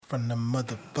from the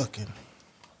motherfucking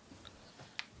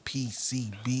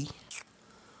PCB.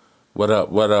 What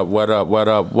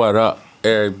up,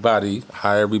 everybody?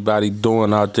 How everybody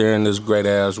doing out there in this great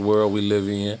ass world we live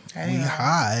in? We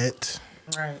hot.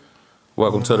 Right.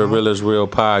 Welcome to the Real is Real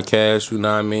podcast. You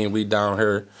know what I mean? We down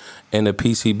here in the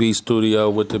PCB studio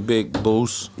with the big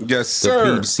boost. Yes,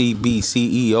 sir. The PCB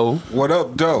CEO. What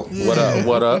up, Doe? Yeah.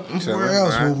 What up? Where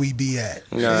else will we be at?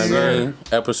 You know what I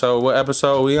mean? What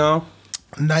episode we on?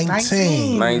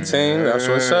 19. 19. That's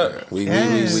what's up. We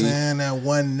Saying that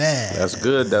one nine. That's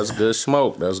good. That's good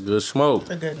smoke. That's good smoke.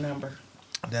 It's a good number.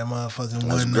 That motherfucking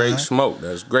That's one great nine. smoke.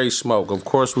 That's great smoke. Of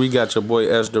course, we got your boy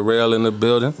S. Darrell in the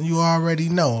building. You already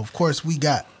know. Of course, we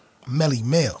got Melly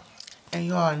Mel. And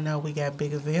you all know we got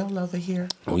Big Aville over here.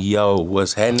 Yo,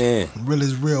 what's happening? Real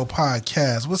is Real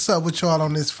podcast. What's up with y'all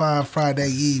on this fine Friday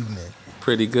evening?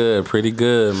 Pretty good,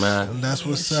 man. That's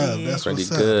what's Yeah, up. shit. That's Pretty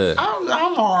what's up. good.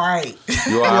 I'm all right.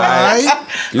 You all You right?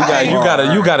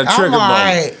 alright? You got a I'm trigger all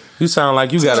moment. right. You sound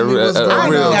like you got a Tell me what's real going I on.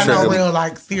 real ain't got trigger. no real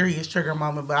like serious trigger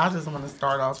moment, but I just want to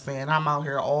start off saying I'm out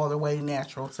here all the way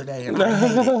natural today, and I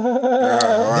hate it.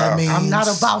 That means I'm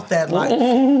not about that life.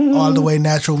 all the way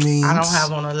natural means. I don't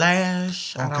have on a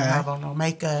lash. I don't Okay. have on no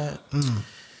makeup.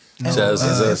 And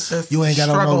Just- You ain't got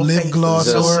on no struggle lip faces. gloss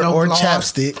Just or gloss.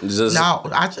 chapstick. Just No,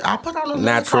 I put on a little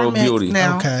Natural Carmex beauty.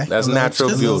 now. Okay. That's A little- natural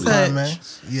just a little beauty.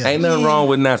 Carmex. Yeah. ain't nothing wrong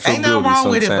with natural Ain't beauty. nothing wrong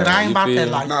with it, sometimes. but I ain't You about feel that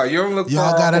me? life. No, you don't look Y'all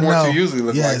far gotta from know. what you usually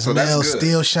look like, so that's Mel's good.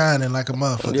 still shining like a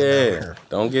motherfucker. Yeah,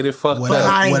 don't get it fucked What But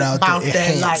up. I ain't without the about that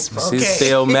life. enhancements. Okay. She's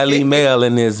still Melly Mel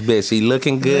in this bitch. She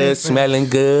looking good, Listen. smelling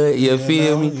good. You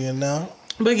feel me? You know?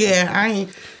 But yeah, I ain't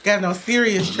got no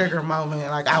serious trigger moment.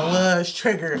 Like I was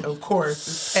triggered, of course.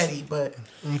 It's petty, but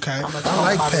Okay. I'ma I talk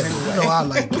like about it petty. anyway. You know I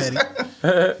like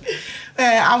petty.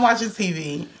 man, I'm watching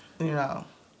TV. You know,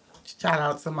 shout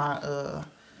out to my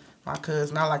my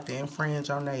cousin. I like to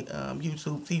infringe on their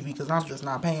YouTube TV because I'm just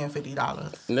not paying $50.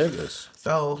 Niggas.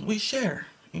 So we share.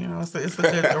 You know, it's a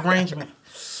good arrangement.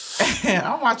 And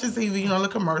I'm watching TV. You know, the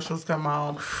commercials come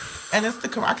on, and it's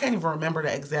I can't even remember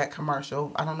the exact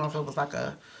commercial. I don't know if it was like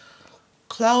a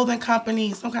clothing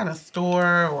company, some kind of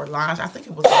store or lingerie. I think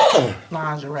it was like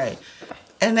lingerie.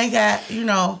 And they got, you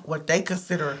know, what they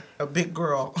consider a big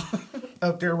girl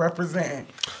up there representing.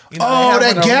 You know, Oh, they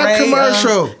have that an Gap array of-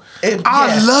 commercial. I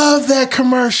yes. love that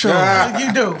commercial.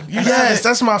 You do. You Yes, love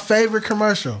that's my favorite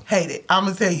commercial. it. Hate it. I'm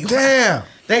going to tell you. Damn.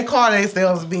 They call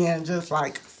themselves being just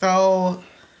like so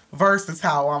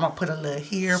versatile. I'm going to put a little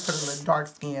here, put a little dark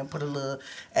skin, put a little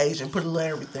Asian, put a little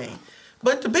everything.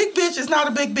 But the big bitch is not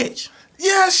a big bitch.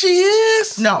 Yeah, she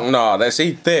is. No. No, that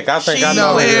she thick. I think She I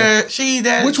know. wear, she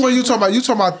that. Which one you talking about? You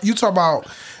talking about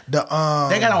the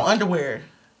They got on underwear.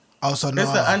 Oh, so no.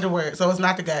 It's the underwear, so it's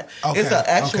not the guy. Okay, It's the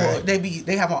actual. okay.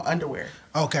 They have on underwear.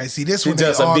 Okay, see this She one they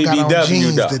just a all got on BBW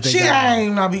jeans though. that they She got on.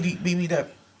 ain't no BBW.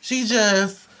 She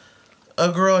just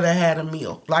a girl that had a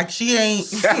meal. Like she ain't.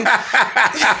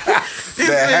 This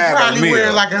had bitch a probably meal.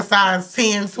 wear like a size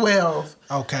 10, 12.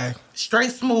 Okay.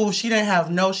 Straight smooth. She didn't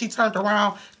have no. She turned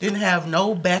around. Didn't have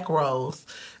no back rows.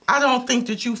 I don't think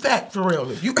that you fat for real.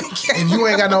 If you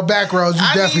ain't got no back rows, you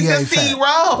I definitely need to ain't see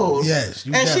fat. rows. Yes,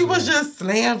 you and she was definitely- just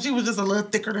slammed. She was just a little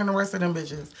thicker than the rest of them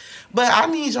bitches. But I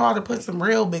need y'all to put some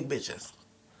real big bitches.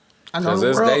 I know 'Cause the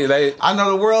it's- world. they- I know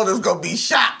the world is gonna be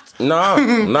shocked.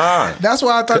 Nah. That's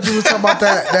why I thought you was talking about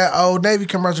that Old Navy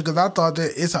commercial because I thought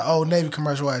that it's an Old Navy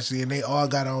commercial actually, and they all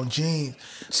got on jeans.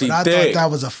 She but I thick. thought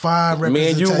that was a fine Me and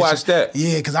representation. you watched that.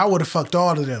 Yeah, because I would have fucked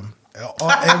all of them.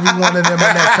 Every one of them in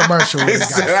that commercial. He would've got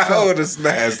said, I fucked. would have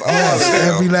smashed all Yes, of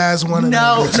them. every last one of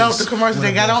No, them. no, bitches the commercial they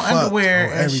would've got been on fucked underwear,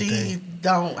 on and she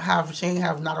everything. ain't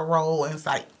have not a roll in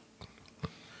sight.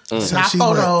 So Not she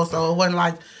photos, so it wasn't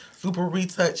like super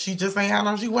retouch. She just ain't had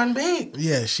no. She wasn't big.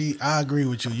 Yeah, I agree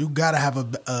with you. You gotta have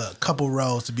a couple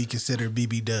rows to be considered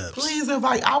BB dubs. Please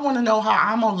invite. I want to know how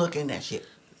I'm gonna look in that shit.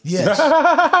 Yes. Give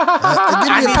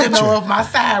I me a need to picture. know if my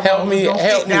side Help roll me, is gonna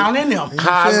help fit me. down in them.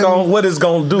 How it's feel gonna, me? what it's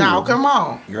gonna do? Now, come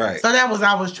on. Right. So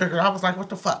I was triggered. I was like, what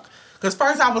the fuck? Because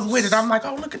first I was with it. I'm like,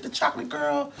 oh, look at the chocolate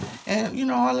girl and, you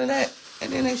know, all of that.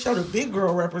 And then they showed a big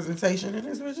girl representation, and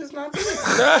this was just not big.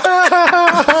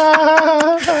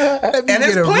 Let me And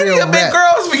there's get a plenty real of big rap.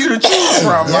 girls for you to choose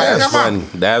from. Yeah, Like, That's come on.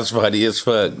 funny. That's funny as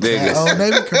fuck, That nigga. Old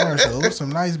Navy commercial. There was some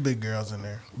nice big girls in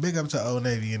there. Big up to Old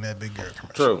Navy in that big girl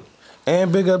commercial. True.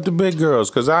 And big up to big girls,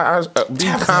 cause I be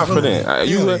confident.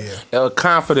 You Hell a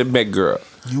confident big girl.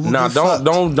 You will Now get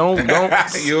don't.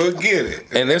 You'll get it.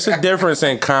 And there's a difference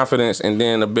in confidence and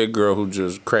then a big girl who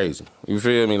just crazy. You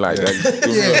feel me? Like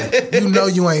that. Yeah, you know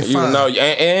you ain't You fine. know,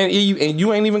 and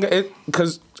you ain't even got it,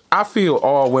 cause I feel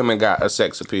all women got a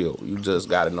sex appeal. You just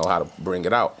got to know how to bring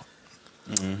it out.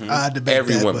 I debate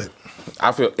Every that, woman. but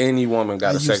I feel any woman got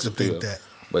I a used sex to appeal. think that.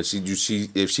 But she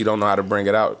if she don't know how to bring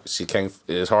it out, she can't.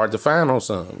 It's hard to find on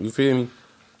something. You feel me?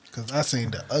 Because I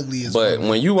seen the ugliest. But woman.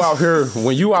 when you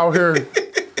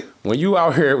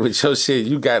out here with your shit,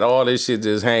 you got all this shit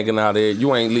just hanging out there.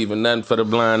 You ain't leaving nothing for the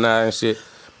blind eye and shit.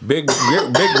 Big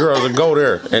girls will go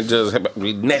there and just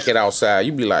be naked outside.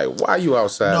 You be like, why you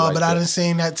outside? No, like but that? I done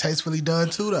seen that tastefully done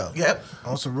too, though. Yep.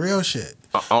 On some real shit.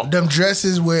 Them Them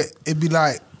dresses where it be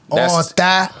like all That's-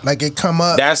 thigh, like it come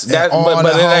up. That's and that, all but the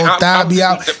it ain't. whole thigh be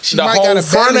out. She the might whole got a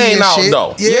front belly ain't and out shit.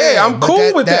 though. Yeah, I'm but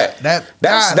cool with that.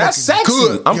 That's That's sexy.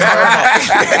 Good. I'm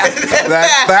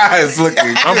That thigh is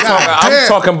looking. I'm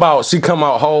talking about she come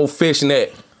out whole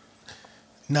fishnet.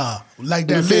 Nah, like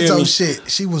that You feel me? Lizzo shit.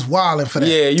 She was wilding for that.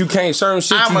 Yeah, you can't certain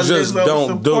shit I'm you a just Lizzo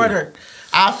don't supporter.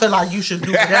 I feel like you should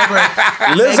do whatever.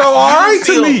 Lizzo makes you alright to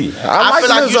feel- me. I I like feel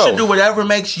like you Lizzo. should do whatever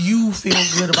makes you feel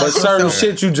good about do. But certain yourself.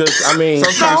 shit you just, I mean, No,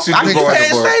 Sometimes she I do just go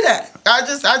can't overboard. say that. I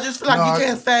just feel like No, you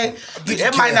can't say think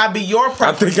it you might can. not be your I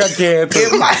preference. think I can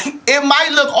too. It might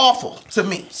look awful to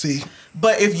me. See,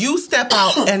 But if you step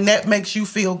out and that makes you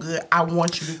feel good, I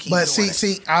want you to keep but doing it.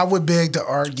 see, I would beg to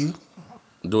argue.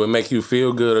 Do it make you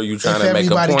feel good, or you trying If to make a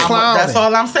everybody point? clowning. That's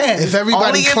all I'm saying. If everybody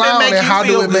Only if it clowning, make you how do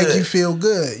feel it make good. you feel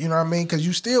good? You know what I mean? Because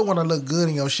you still want to look good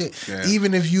in your shit, Yeah.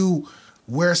 even if you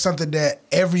wear something that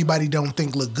everybody don't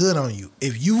think look good on you.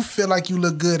 If you feel like you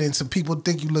look good and some people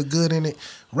think you look good in it,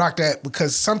 rock that,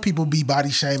 because some people be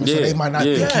body shaming, so Yeah, they might not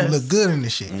yeah. think Yes. you look good in the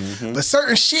shit. But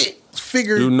certain shit,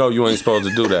 figure. You know you ain't supposed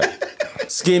to do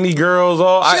that. Skinny girls,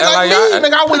 all Shit like me,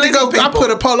 nigga, I went to go. Plenty I people. put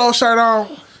a polo shirt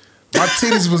on. My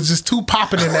titties was just too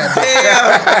popping in that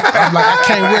bitch. I'm like, I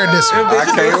can't wear this one. I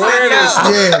can't wear this.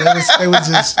 Yeah, it was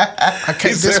just. I can't.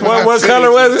 This said, one. What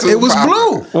color was it? It was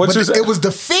blue. What But you say? it was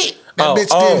the fit. That Oh, bitch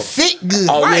oh. didn't fit good.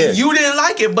 Oh, Right, yeah. you didn't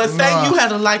like it, but say Nah. you had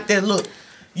to like that look.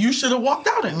 You should have walked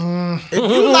out in it. If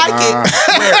you like it,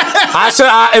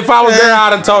 If I was there,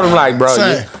 I'd have told him like, bro,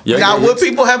 Say. now would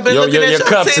people have been looking at your your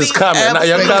cups is titties? coming. Now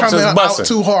your They cups coming is out busting.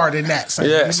 too hard in that. So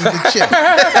Yeah. you need to chill.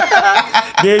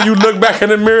 Then you look back in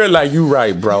the mirror like, you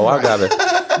right, bro. I gotta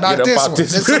Not get this about one.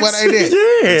 this. This is what they did.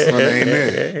 Yeah. But ain't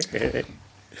it?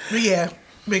 Yeah,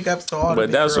 big ups to all the But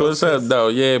big that's girls. what's up, though.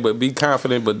 Yeah, but be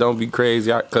confident, but don't be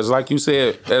crazy. Because like you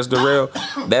said, that's the real.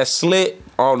 That slit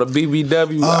on the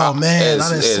BBW. Oh, man, I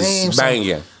done is seen some-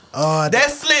 banging.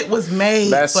 That slit was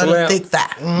made That for slit- the thick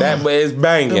thigh. That way is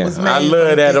banging. It was I made love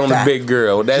for that the on the big big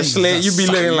girl. That Jesus. slit, you be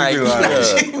looking You like be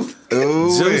like,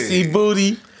 Ooh, juicy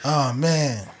booty. Oh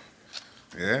man,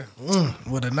 Yeah.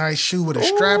 with a nice shoe with a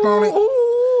strap on it.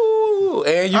 Ooh,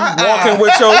 and you walking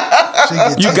with your, She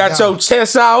get you took got down. your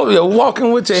chest out. You're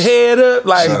walking with your head up,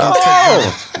 like, She get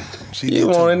oh, She you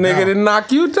get want a took nigga down. to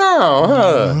knock you down,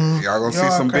 huh? Y'all gonna see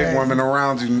Y'all some crazy. big women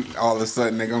around you. All of a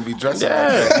sudden, they're gonna be dressing Yeah.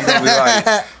 like that. You gonna be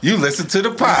like, you listen to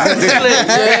the pod.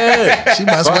 Yeah, She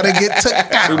must want to get took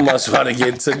down. you must want to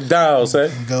get took down, son.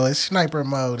 Go in sniper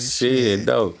mode. and Shit,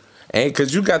 though. And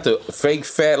cause you got the fake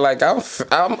fat, like I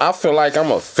feel like I'm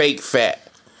a fake fat,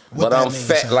 What but that I'm mean,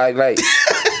 fat, son? like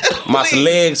my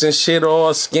legs and shit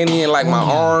all skinny and like my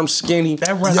arms skinny. That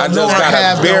I runs just lower got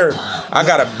half a beer. I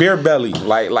got a beer belly.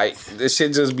 Like this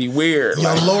shit just be weird.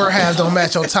 Your Like, lower half don't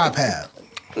match your top half.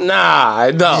 nah,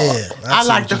 I don't. Yeah, I see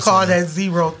like what to you're call saying. that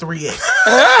 038.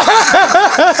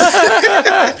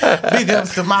 Big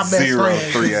ups to my best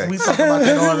 038. friend. We talk about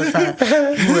that all the time.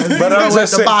 But I'm at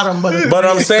just the saying, bottom, but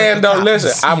I'm it's saying at the though, top.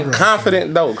 listen, I'm Zero.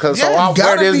 confident though, cause Yeah, so you I wear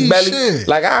gotta this be, belly, shit.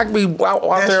 like I be out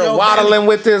That's there your waddling belly.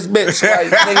 with this bitch. Like,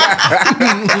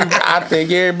 nigga, I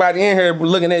think everybody in here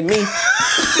looking at me.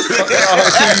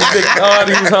 all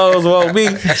these hoes want me.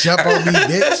 Jump on me,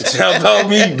 bitch. Jump on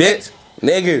me, bitch.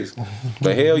 Niggas.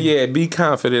 But hell yeah, be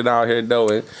confident out here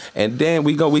though. And then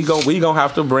we gonna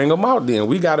have to bring them out then.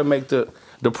 We gotta make the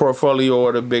portfolio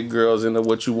or the big girls into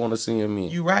what you want to see them in.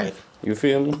 You right. You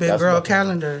feel me? Big That's girl what-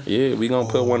 calendar. Yeah, we gonna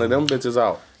put one of them bitches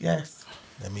out. Yes.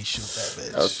 Let me shoot that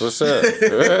bitch. That's what's up.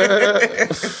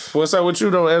 What's up with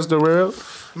you though, Esther Real?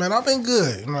 Man, I've been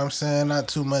good. You know what I'm saying? Not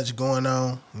too much going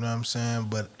on. You know what I'm saying?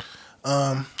 But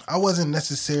I wasn't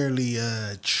necessarily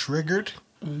triggered.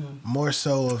 More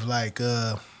so of like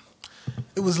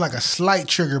it was like a slight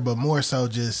trigger, but more so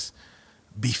just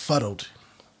befuddled.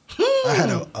 I had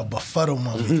a befuddle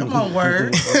moment. Come on,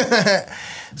 word.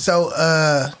 So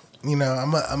you know,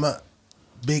 I'm a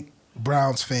big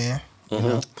Browns fan. You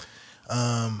know,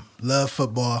 love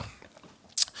football.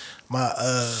 My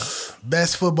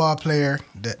best football player,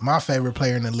 my favorite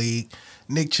player in the league,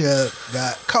 Nick Chubb,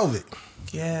 got COVID.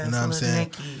 Yeah, You know what I'm little saying?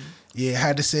 Nicky. Yeah,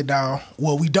 had to sit down.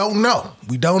 Well, we don't know.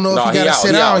 We don't know No, if he got to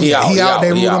sit down yet. He out.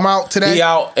 They ruled him out today. He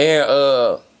out,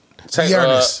 and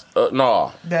Giannis.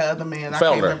 No. That other man, I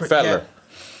can't remember. Felder.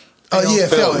 Oh yeah,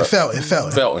 Felton.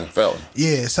 Felton.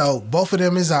 Yeah, so both of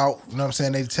them is out. You know what I'm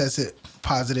saying? They tested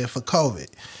positive for COVID.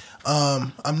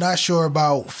 I'm not sure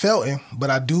about Felton, but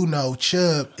I do know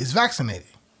Chubb is vaccinated.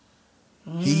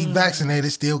 He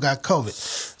vaccinated, still got COVID.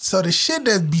 So the shit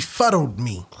that befuddled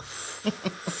me,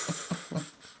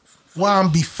 why I'm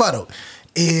befuddled,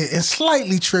 and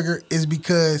slightly triggered is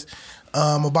because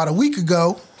about a week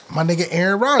ago, my nigga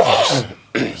Aaron Rodgers,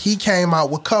 he came out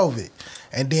with COVID.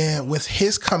 And then with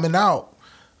his coming out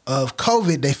of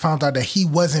COVID, they found out that he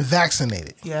wasn't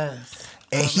vaccinated. Yes.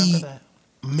 And he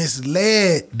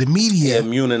misled the media.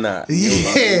 Immunized.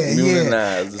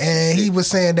 Immunized. And he was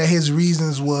saying that his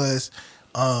reasons was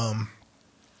that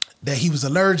he was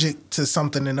allergic to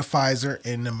something in the Pfizer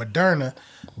and the Moderna,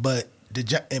 but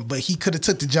he could have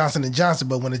took the Johnson & Johnson,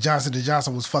 but when the Johnson &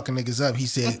 Johnson was fucking niggas up, he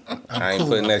said, I ain't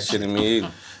putting that shit in me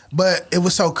either. But it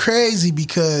was so crazy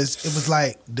because it was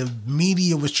like the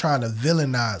media was trying to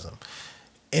villainize him.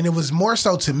 And it was more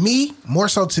so to me,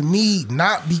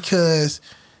 not because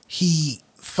he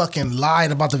fucking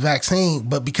lied about the vaccine,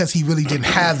 but because he really didn't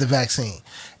have the vaccine.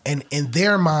 And in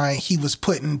their mind, he was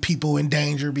putting people in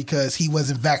danger because he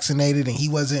wasn't vaccinated and he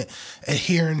wasn't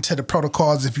adhering to the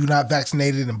protocols if you're not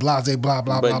vaccinated and blah, blah, blah,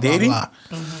 blah, blah, did he? blah.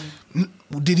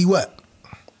 Did he what?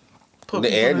 The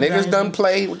air niggas done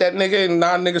play with that nigga and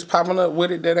now niggas popping up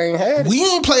with it that ain't had it. We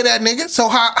ain't play that nigga. So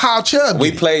how Chubb?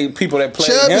 We played people that played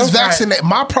Chubb him. is vaccinated.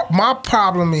 My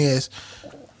problem is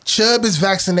Chubb is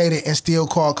vaccinated and still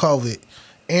caught COVID.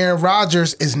 Aaron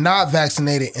Rodgers is not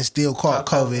vaccinated and still caught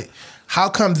COVID. How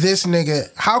come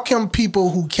people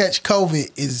who catch COVID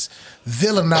is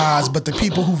villainized, but the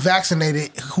people who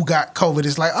vaccinated who got COVID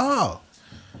is like, oh.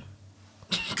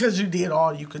 Because you did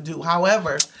all you could do.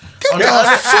 However, I'm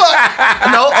just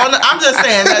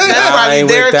saying that's probably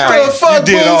their train.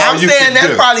 I'm saying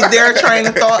that's probably their train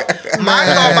of thought. My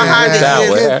thought behind it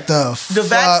is the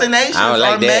vaccinations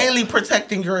are mainly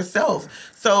protecting yourself.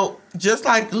 So just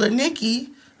like Lil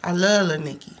Nicky, I love Lil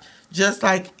Nicky. Just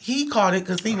like he caught it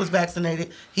because he was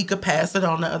vaccinated, he could pass it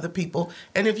on to other people.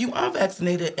 And if you are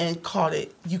vaccinated and caught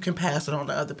it, you can pass it on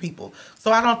to other people.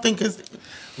 So I don't think it's...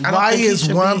 Why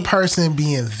is one person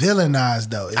being villainized,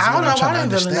 though? I don't know why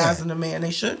they're villainizing the man.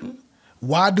 They shouldn't.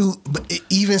 Why do...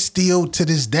 Even still to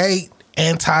this day,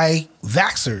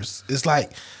 anti-vaxxers. It's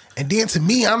like... And then to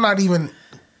me, I'm not even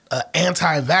an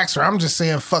anti-vaxxer. I'm just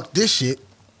saying, fuck this shit.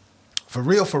 For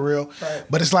real. Right.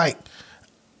 But it's like...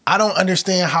 I don't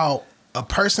understand how a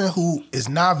person who is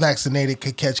not vaccinated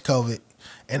could catch COVID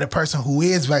and a person who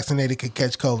is vaccinated could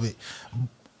catch COVID.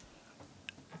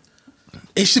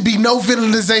 It should be no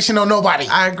villainization on nobody.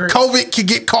 I agree. COVID can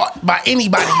get caught by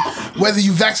anybody, whether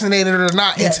you vaccinated or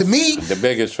not. Yes. And to me, the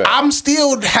biggest fact, I'm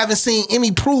still haven't seen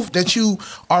any proof that you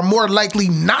are more likely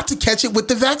not to catch it with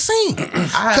the vaccine.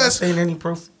 I haven't seen any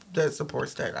proof that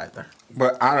supports that either.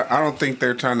 But I don't think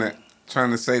they're trying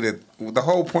to say that. The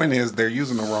whole point is they're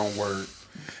using the wrong word.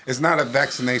 It's not a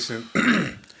vaccination.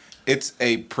 It's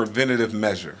a preventative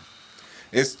measure.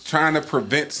 It's trying to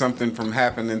prevent something from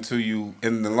happening to you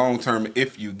in the long term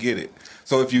if you get it.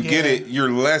 So if you get it,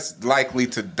 you're less likely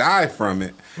to die from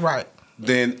it. Right.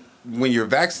 Than when you're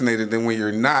vaccinated than when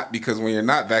you're not, because when you're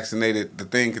not vaccinated, the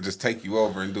thing could just take you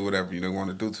over and do whatever you want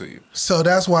to do to you. So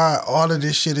that's why all of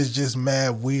this shit is just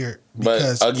mad weird.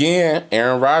 Because but again,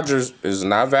 Aaron Rodgers is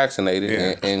not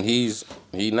vaccinated, and he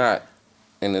not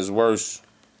in his worst.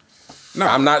 No,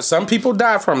 I'm not. Some people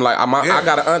die from I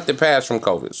got an aunt that passed from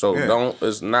COVID, so don't.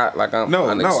 It's not like I'm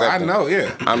unaccepting. No, I know.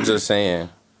 Yeah, I'm just saying.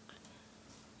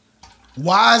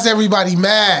 Why is everybody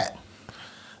mad?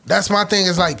 That's my thing.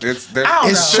 It's like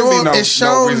it's shown now.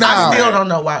 I still don't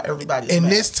know why everybody's in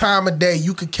mad. This time of day,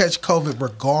 you could catch COVID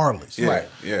regardless. Yeah, right.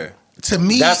 Yeah. To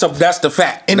me, that's the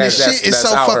fact. And this shit is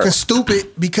so fucking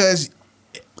stupid because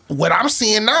what I'm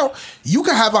seeing now, you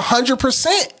can have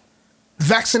 100%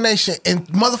 vaccination and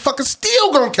motherfuckers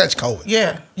still gonna catch COVID.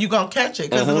 Yeah, you gonna catch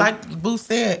it because like Boo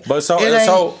said, but it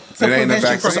ain't a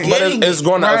vaccine. But it's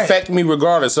going to affect me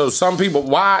regardless. So some people,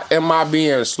 why am I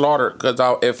being slaughtered? Because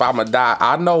if I'm gonna die,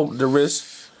 I know the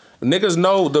risk. Niggas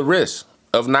know the risk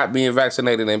of not being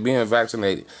vaccinated and being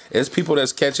vaccinated. It's people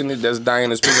that's catching it that's dying.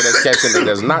 There's people that's catching it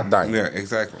that's not dying. Yeah,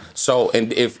 exactly. So,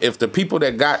 and if the people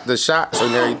that got the shots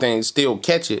and everything still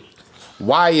catch it,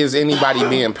 why is anybody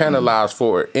being penalized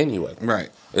for it anyway? Right.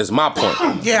 Is my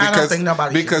point. Yeah, I don't think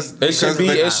nobody because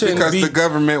the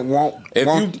government want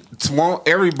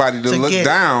everybody to look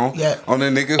down on the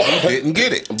nigga who didn't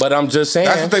get it. But I'm just saying,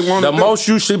 that's what they want. The most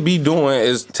you should be doing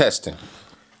is testing.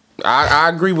 I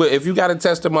agree with if you got to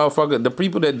test a motherfucker. The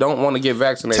people that don't want to get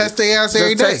vaccinated, test their ass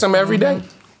every day. Test them every day.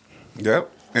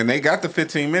 Yep. And they got the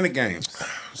 15-minute games.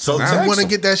 So text you want to them.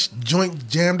 get that joint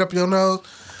jammed up your nose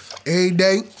every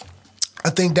day? I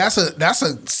think that's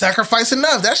a sacrifice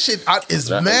enough. That shit is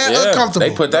mad uncomfortable.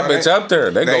 They put that bitch up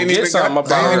there. They go ain't get even something got, up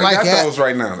they out ain't here. even like got that. those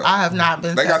right now, though. I have not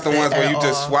been. They got the tested ones where at you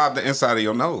just all. swab the inside of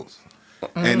your nose.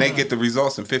 And they get the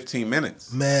results in 15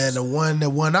 minutes. Man, the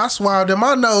one I swabbed in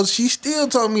my nose, she still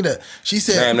told me that. She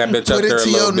said, Damn, that bitch "Put up it there a to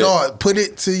little your bit." nose. Put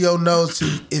it to your nose till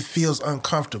it feels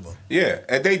uncomfortable." Yeah,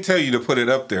 and they tell you to put it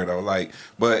up there though, like,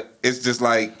 but it's just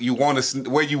like you want to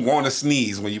where you want to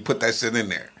sneeze when you put that shit in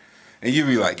there, and you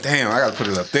be like, "Damn, I gotta put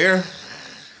it up there,"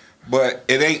 but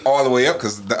it ain't all the way up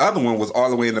because the other one was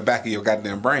all the way in the back of your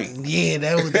goddamn brain. Yeah,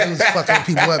 that was fucking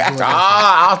people up doing that.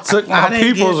 I took my I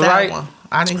didn't peoples, get that right? one.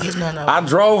 I didn't get none of I them.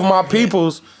 drove my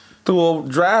peoples through a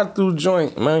drive-through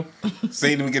joint, man.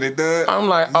 Seen them get it done. I'm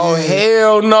like, oh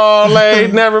hell no,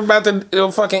 like never about to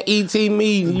fucking ET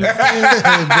me. You Big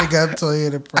up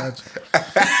Toyota Project.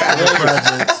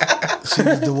 Projects. She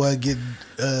was the one getting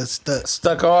stuck.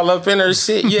 stuck all up in her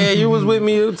shit. Yeah, you was with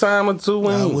me a time or two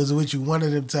when I was with you one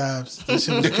of them times. That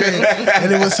shit was crazy.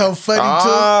 And it was so funny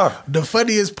too. The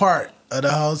funniest part of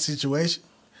the whole situation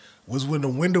was when the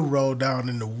window rolled down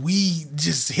and the weed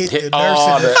just hit the nurse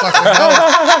all in the that. fucking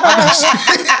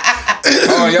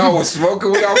nose. Oh, y'all was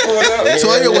smoking when y'all pulled up?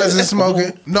 Toya wasn't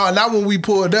smoking. No, not when we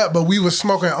pulled up, but we was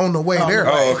smoking on the way there.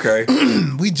 Oh, okay.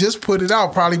 We just put it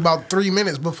out probably about 3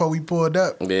 minutes before we pulled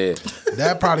up. yeah.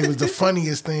 That probably was the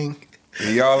funniest thing.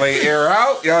 And y'all ain't air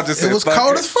out? Y'all just It said, was "Fuck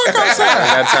cold it." as fuck I outside.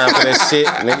 got time for that shit,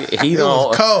 nigga. Heat It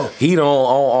was cold. Heat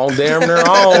on damn near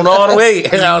on all the way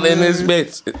out in this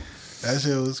bitch. That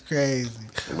shit was crazy.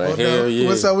 But hell yeah.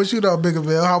 What's up with you though,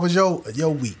 Biggerville? How was your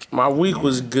week? My week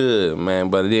was good, man,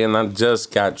 but then I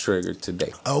just got triggered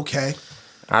today. Okay.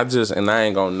 I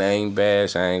ain't gonna name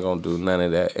bash, I ain't gonna do none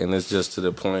of that. And it's just to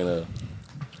the point of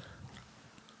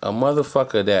a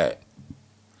motherfucker that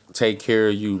take care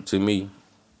of you, to me,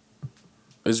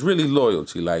 it's really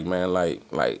loyalty. Like, man, like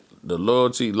the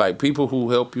loyalty, like people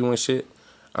who help you and shit,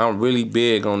 I'm really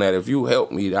big on that. If you help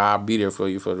me, I'll be there for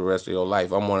you for the rest of your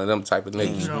life. I'm one of them type of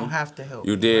niggas. You don't have to help.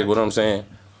 You dig what I'm saying?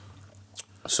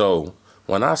 So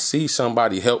when I see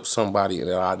somebody help somebody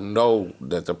and I know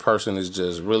that the person is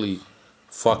just really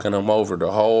fucking them over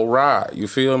the whole ride, you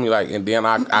feel me? Like, and then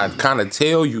I kind of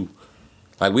tell you,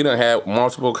 like, we done had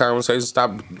multiple conversations.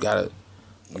 Stop, you gotta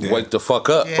wake the fuck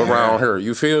up around her.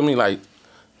 You feel me? Like,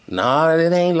 nah,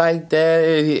 it ain't like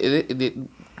that.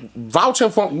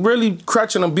 Vouching for really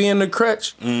crutching them, being the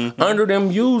crutch under them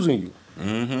using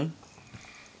you.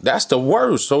 That's the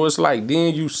worst. So it's like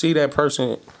then you see that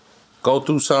person go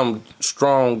through something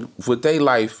strong with their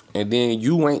life, and then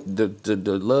you ain't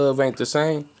the love ain't the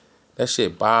same. That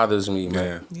shit bothers me,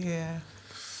 man. Yeah.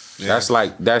 That's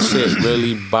like that shit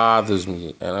really bothers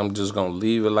me, and I'm just gonna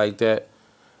leave it like that,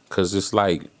 cause it's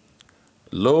like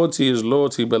loyalty is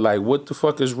loyalty, but like what the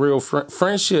fuck is real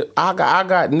friendship? I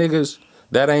got niggas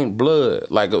that ain't blood.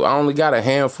 Like I only got a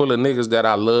handful of niggas that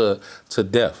I love to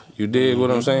death. You dig what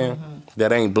I'm saying?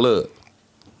 That ain't blood.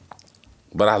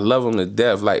 But I love them to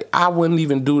death. Like I wouldn't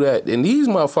even do that. And these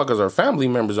motherfuckers are family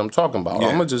members I'm talking about. Yeah.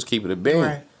 I'm gonna just keep it a bean.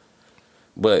 Right.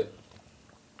 But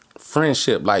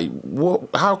friendship, like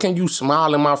how can you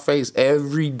smile in my face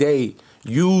every day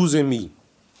using me?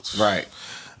 Right.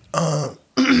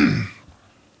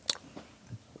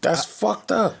 That's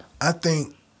fucked up. I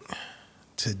think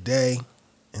today,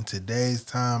 in today's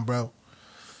time, bro,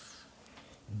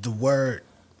 the word,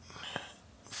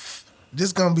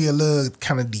 this gonna be a little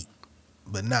kind of deep,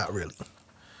 but not really.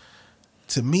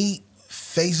 To me,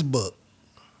 Facebook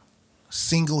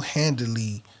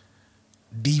single-handedly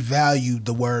devalued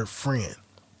the word friend.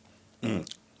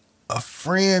 A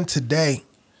friend today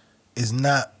is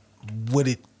not what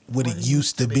it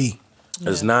used to be.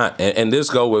 It's not, and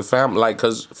this go with family, like,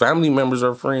 cause family members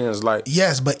are friends, like.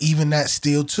 Yes, but even that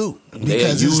still too, They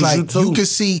because use it's like you too. you can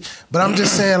see. But I'm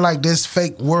just saying, like this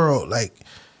fake world, like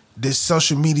this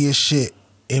social media shit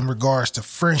in regards to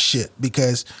friendship,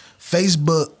 because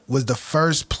Facebook was the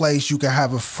first place you could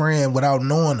have a friend without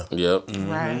knowing them. Yep.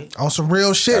 Right. On some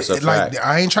real shit. That's a Like fact.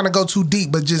 I ain't trying to go too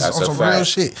deep, but just That's on a some fact. real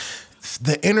shit.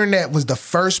 The internet was the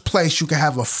first place you could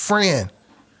have a friend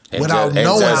And without just, and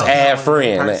knowing just them. add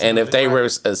friend, Personally, and if they right. were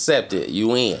accepted,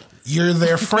 you in. You're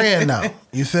their friend now.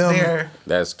 You feel me? They're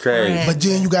That's crazy. Friend. But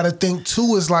then you got to think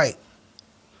too, is like,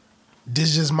 this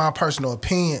is just my personal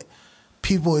opinion.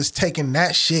 People is taking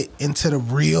that shit into the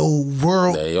real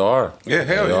world. They are. Yeah,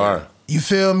 hell they yeah. are. You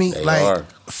feel me? They like are.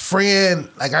 friend,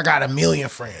 like I got 1 million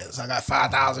friends. I got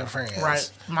 5,000 friends.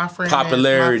 right. My friend.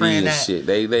 Popularity my friend and that. shit.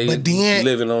 They But then-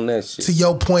 living on that shit. To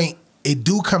your point, it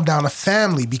do come down to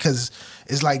family because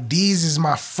it's like these is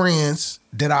my friends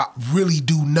that I really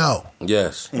do know.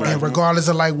 Yes. And regardless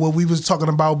of like what we was talking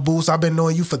about, Boost, I've been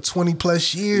knowing you for 20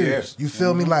 plus years. Yes. You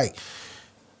feel me? Like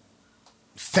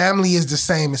family is the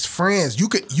same as friends. You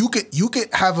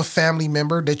could have a family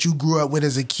member that you grew up with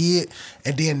as a kid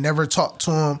and then never talk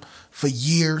to them for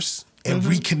years and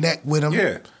reconnect with them.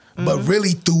 Yeah. But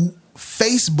really through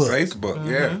Facebook.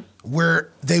 Yeah. Where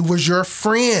they was your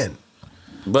friend.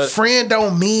 But Friend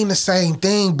don't mean the same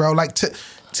thing, bro. Like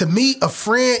to me, a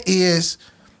friend is,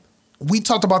 we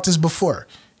talked about this before.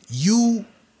 You,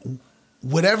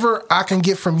 whatever I can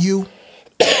get from you,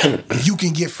 you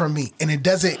can get from me. And it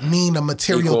doesn't mean a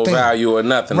material equal thing. value or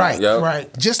nothing. Right. Yo.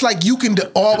 Right. Just like you can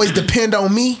always depend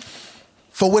on me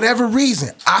for whatever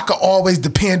reason, I could always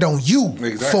depend on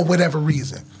you for whatever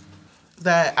reason.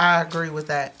 That I agree with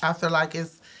that. I feel like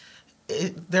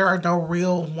there are no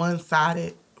real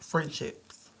one-sided friendships.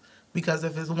 Because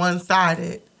if it's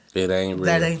one-sided, It ain't real.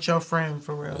 that ain't your friend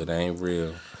for real. It ain't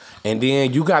real. And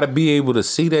then you gotta be able to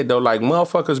see that though. Like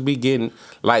motherfuckers be getting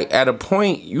like at a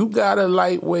point you gotta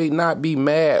lightweight not be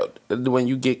mad when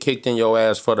you get kicked in your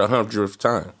ass for the 100th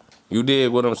time. You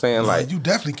did what I'm saying? Like you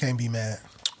definitely can't be mad.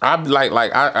 I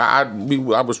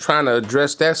was trying to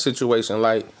address that situation.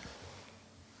 Like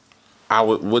I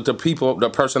was with the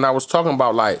person I was talking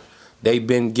about. Like they've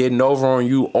been getting over on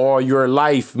you all your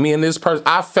life. Me and this person,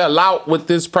 I fell out with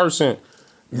this person.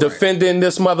 Defending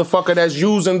this motherfucker that's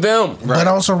using them. But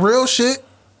on some real shit,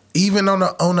 even on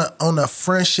a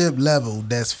friendship level,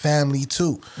 that's family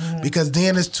too. Because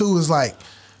then it's too is like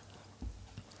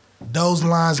those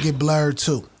lines get blurred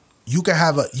too. You can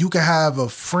have a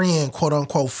friend, quote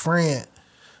unquote friend,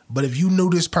 but if you knew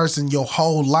this person your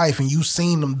whole life and you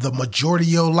seen them the majority of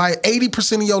your life,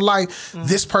 80% of your life,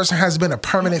 this person has been a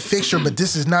permanent fixture, but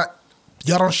this is not.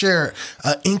 Y'all don't share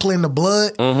an inkling of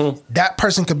blood. That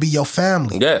person could be your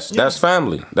family. Yes, that's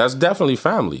family. That's definitely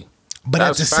family. But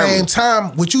That's at the family. same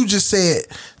time, what you just said,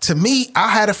 to me, I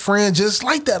had a friend just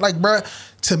like that. Like, bruh,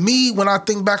 to me, when I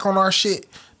think back on our shit,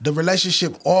 the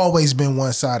relationship always been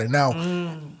one-sided. Now,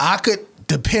 I could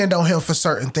depend on him for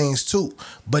certain things too.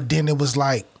 But then it was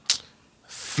like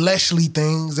fleshly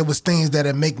things. It was things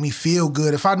that'd make me feel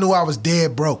good. If I knew I was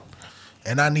dead broke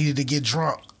and I needed to get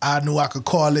drunk, I knew I could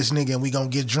call this nigga and we gonna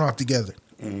get drunk together.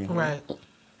 Right.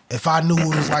 If I knew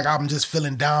it was like I'm just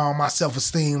feeling down, my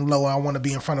self-esteem low, I want to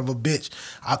be in front of a bitch,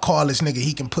 I call this nigga,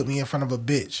 he can put me in front of a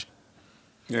bitch.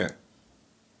 Yeah.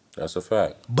 That's a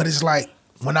fact. But it's like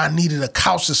when I needed a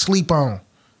couch to sleep on,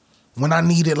 when I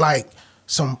needed like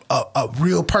a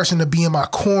real person to be in my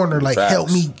corner, like Facts. help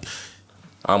me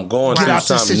I'm going get through out this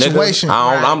something, situation.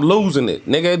 nigga. I'm losing it.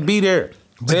 Nigga, be there.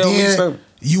 But Tell me then something.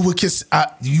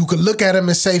 you could look at him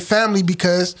and say family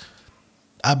because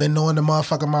I've been knowing the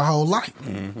motherfucker my whole life.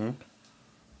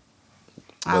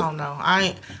 I don't know.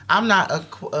 I'm not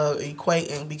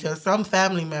equating because some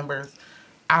family members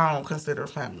I don't consider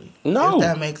family. No. If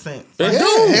that makes sense. It Yeah,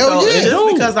 do. hell So yeah.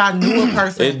 just because I knew a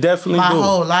person It definitely my do.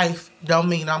 whole life don't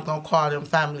mean I'm gonna call them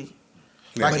family.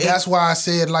 But that's why I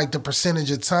said like the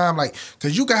percentage of time, like,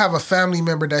 cause you can have a family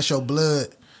member that's your blood,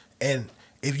 and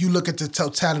if you look at the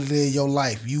totality of your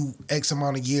life, you X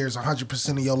amount of years, 100%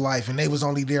 of your life, and they was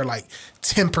only there like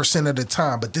 10% of the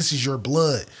time, but this is your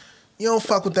blood. You don't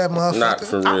fuck with that motherfucker. Not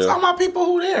for I'm real. talking about people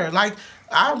who there. Like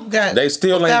I've got They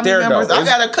still ain't family there, members. though. I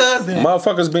got a cousin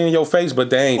Motherfuckers be in your face, but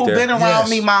they ain't who there. been around Yes.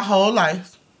 me my whole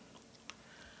life.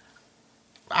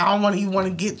 I don't even want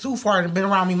to get too far. They've been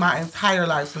around me my entire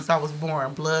life since I was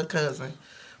born. Blood cousin,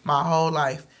 my whole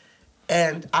life.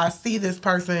 And I see this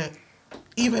person,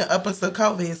 even up until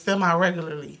COVID,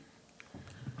 semi-regularly.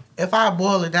 If I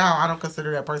boil it down, I don't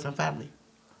consider that person family.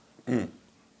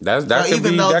 That So could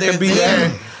even be. though That they're could be. there,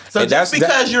 so And just that's-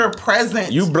 because you're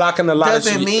present, You blocking a lot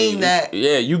doesn't of shit. mean that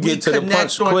Yeah, you we get to the connect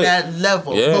punch on quick. that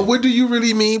level. Yeah. But what do you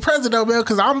really mean, president, man?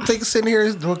 Because I'm thinking, sitting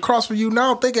here across from you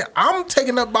now, thinking I'm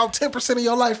taking up about 10% of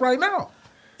your life right now.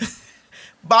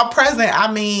 By present,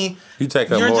 I mean You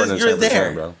take up you're more just- than you're 10%,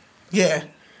 there. bro. yeah.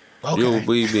 Okay.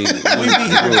 We be. We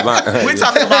talking about you're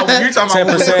talking about 10%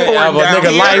 of a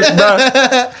nigga life,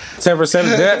 bro.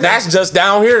 10%. That's just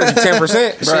down here.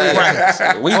 10%.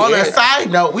 Right. We, On yeah. a side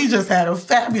note, we just had a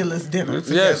fabulous dinner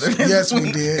Yes. together. Yes,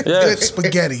 we did. Yes. Good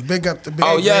spaghetti. Big up the big.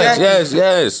 Oh yes, yes.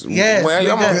 Yes, Well,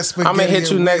 we I'm got gonna hit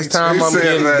you next time I'm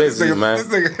getting busy, man. I'm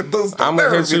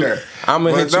gonna hit you. I'm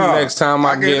gonna hit you next time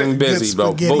I'm getting busy,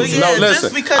 bro. spaghetti. But Yeah, no, just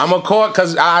listen. because- I'm gonna call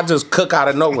because I just cook out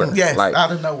of nowhere. Yes, like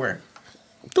out of nowhere.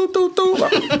 doo, doo, doo.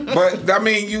 But I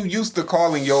mean, you used to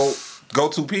calling your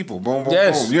go-to people. Boom, boom,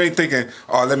 Yes. boom. You ain't thinking,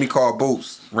 oh, let me call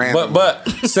Boots. Random. But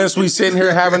since we sitting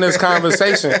here having this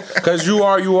conversation, because you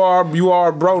are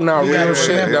a bro now, real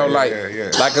shit though. Like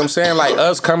I'm saying, like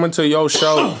us coming to your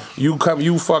show, you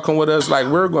fucking with us, like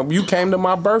you came to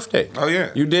my birthday. Oh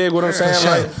yeah, you dig what I'm saying? Sure.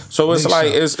 Like, so it's Big like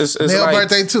show. it's male like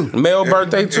birthday too. Male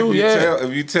birthday too. Yeah.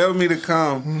 If you tell me to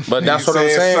come, But that's you what I'm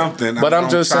said saying. Something, But I'm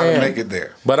gonna just try to saying. make it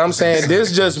there. But I'm saying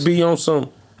this just be on some.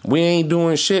 We ain't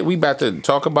doing shit. We about to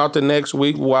talk about the next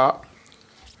week WAP.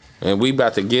 And we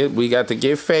got to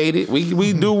get faded.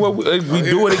 We do what we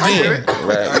do it again.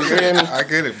 Right? You feel me? I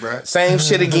get it, bro. Same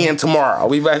shit again tomorrow.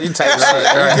 We about to type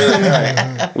shit. You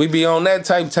feel me? We be on that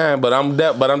type time. But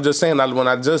I'm just saying, when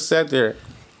I just sat there,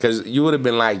 because you would have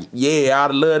been like, yeah,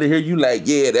 I'd love to hear you like,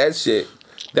 yeah, that shit.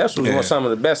 That was some of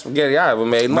the best spaghetti I ever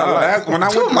made in my life. When I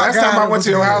went last time I went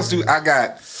to your house, dude, I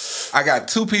got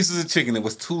 2 pieces of chicken. It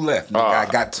was 2 left. I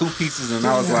got 2 pieces, and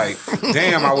I was like,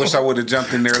 "Damn! I wish I would have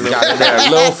jumped in there a little." Got in there a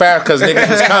little fast because niggas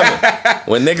was coming.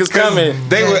 When niggas coming,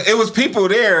 it was people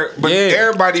there, but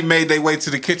everybody made their way to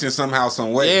the kitchen somehow,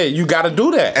 some way. Yeah, you got to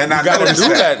do that. And you I got to noticed do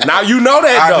that. that. Now you know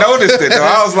that. I though. noticed it though.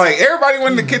 I was like, everybody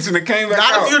went in the kitchen and came back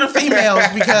Not out. a few of the females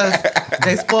because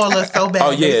they spoil us so bad.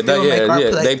 Oh yeah, they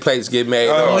plate. They plates get made.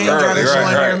 Oh, We ain't got to right, join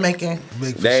right. here making.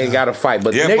 They ain't got to fight,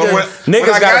 but Yeah, niggas, but when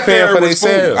niggas I got to there, fend for it was food.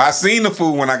 themselves. I seen the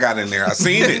food when I got in there. I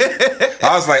seen it.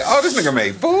 I was like, oh, this nigga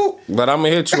made food. But I'm gonna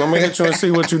hit you. I'm gonna hit you and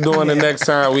see what you doing the next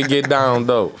time we get down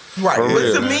though. Right. For But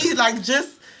real. to me, like just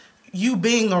you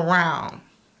being around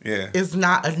Yeah. is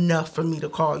not enough for me to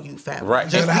call you family. Right.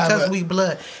 Just Gotta have because a- we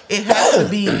blood. It has to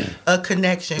be a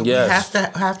connection. Yes. We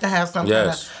have to have some kind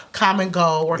Yes. of common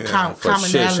goal or for shit show.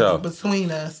 commonality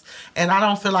between us. And I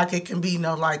don't feel like it can be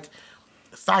no like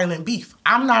silent beef.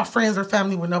 I'm not friends or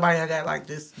family with nobody I got like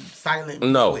this silent beef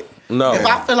No. with. No. If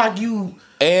I feel like you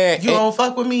don't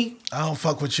fuck with me, I don't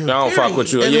fuck with you. I don't fuck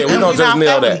with you. period. Yeah, we And don't just not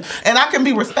nail family. that. And I can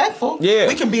be respectful. Yeah.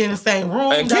 We can be in the same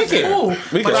room. And That's kick it. cool.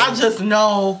 We But can- I just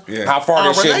know Yeah. How far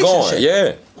Our this shit going?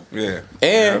 relationship. Yeah. Yeah.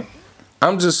 And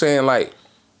I'm just saying, like,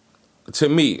 to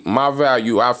me, my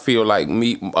value, I feel like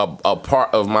a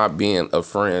part of my being a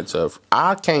friend to,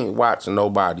 I can't watch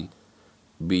nobody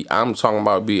I'm talking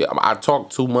about I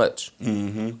talk too much.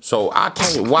 Mm-hmm. So I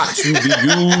can't watch you be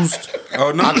used.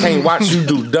 Oh, no. I can't watch you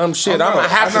do dumb shit. Oh, no. I'm gonna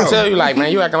have I to know. tell you, like,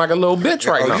 man, you acting like a little bitch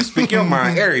right now. You speak your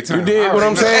mind every time. You did what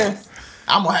I'm saying?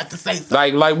 I'm gonna have to say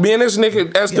something. Like me and this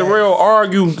nigga, that's the Yes. real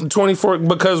argue 24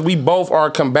 because we both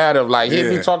are combative. Like, he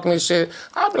be Yeah. talking this shit.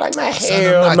 I'll be like, man, Son, I'm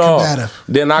hell not no. combative.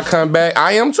 Then I come back.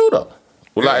 I am too, though.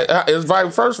 Like, it's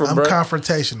vice versa, I'm bro.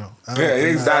 confrontational. Yeah,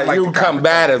 exactly. Like you the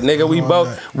combative, nigga. We both,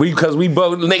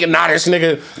 nigga, now this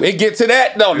nigga, it get to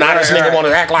that, though. Now this nigga want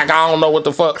to act like I don't know what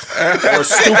the fuck. Or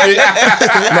stupid.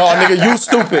 No, nigga, you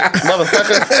stupid.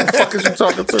 Motherfucker. What the fuck is you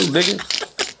talking to,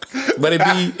 nigga? But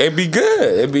it be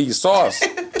good. It be sauce.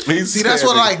 See, that's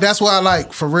why I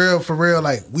like, for real,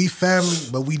 like, we family,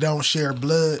 but we don't share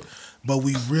blood, but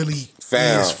we really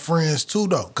Fam. is friends too,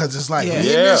 though. Because it's like, Yeah. me and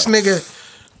Yeah. this nigga,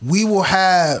 we will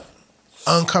have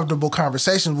uncomfortable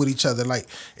conversations with each other. Like,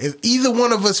 if either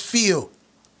one of us feel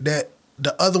that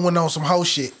the other one on some hoe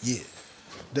shit,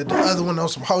 that the other one on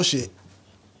some hoe shit,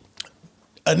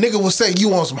 a nigga will say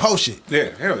you on some hoe shit. Yeah,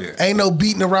 hell yeah. Ain't no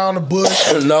beating around the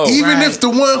bush. No. Even Right. if the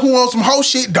one who on some hoe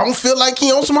shit don't feel like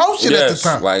he on some hoe shit at the Yes.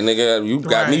 time. Like, nigga, you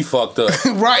got me Right. fucked up.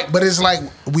 Right, but it's like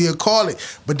we'll call it.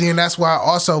 But then that's why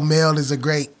also Mel is a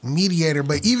great mediator.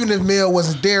 But even if Mel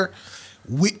wasn't there,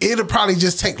 it'll probably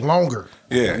just take longer.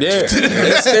 Yeah. Yeah.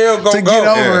 It's still gonna To go. get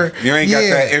over. Yeah. You ain't got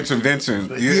Yeah. that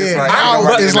intervention. Yeah. Now,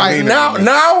 But but it's like now,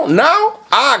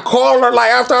 I call her like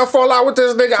after I fall out with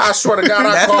this nigga. I swear to God,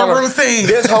 I That's call the her. routine.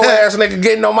 This whole ass nigga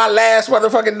getting on my last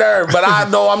motherfucking nerve, but I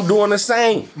know I'm doing the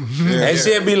same. And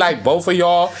she'll be like, both of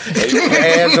y'all, and your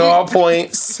hands are all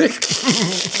points.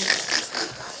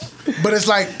 But it's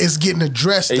like it's getting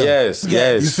addressed. Though. Yes.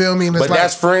 You feel me? And it's But like,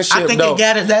 that's friendship. I think though. it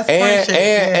got it. That's friendship.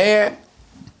 And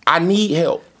I need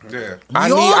help. Yeah. I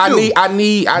We all do.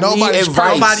 need Nobody's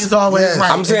advice. Nobody's always Yes.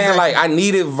 right. I'm saying, Exactly. like, I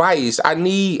need advice. I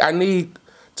need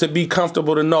to be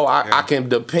comfortable to know I can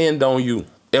depend on you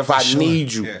if I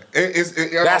need you. Yeah.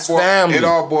 It That's all family. It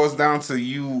all boils down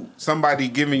to somebody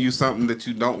giving you something that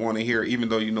you don't want to hear, even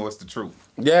though you know it's the truth.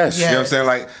 Yes. You know what I'm saying?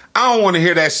 Like, I don't want to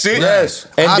hear that shit. Yes.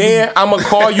 And then I'm going to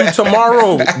call you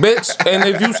tomorrow, bitch. And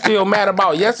if you still mad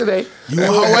about yesterday, you a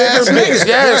hoe ass nigga.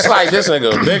 yes, like this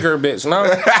nigga a bigger bitch. No.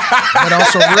 But on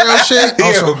some real shit, He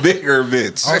on a some, bigger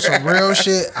bitch. on some real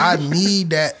shit, I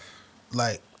need that,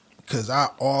 like, because I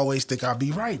always think I'll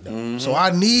be right, though. So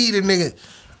I need a nigga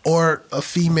or a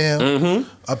female,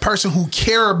 a person who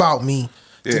care about me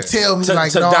to tell me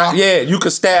you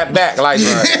could stab back like yeah.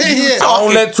 I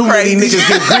don't let too many niggas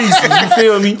get greasy. You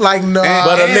feel me? Like no,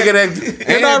 but a nigga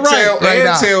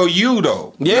that tell you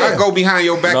though. Yeah, I go behind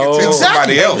your back and tell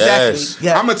somebody else. Yes.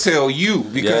 I'm gonna tell you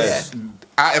because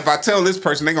if I tell this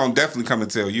person, they gonna definitely come and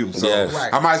tell you. So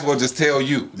I might as well just tell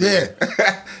you. Yeah,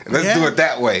 let's do it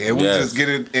that way, and we just get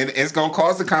it. And it's gonna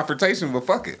cause the confrontation, but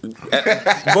fuck it.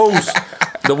 Boost.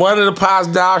 The one of the pods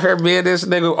down here, me and this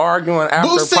nigga arguing after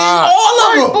Boost pod. all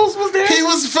of them. Boost was there. He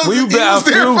was for We there a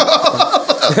few.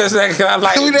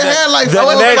 like, we done had like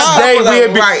the next day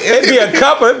it'd be a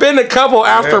couple. It'd been a couple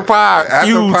after pod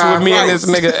feuds with me and this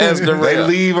nigga Esther. They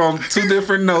leave on 2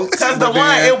 different notes. Because the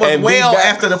one it was well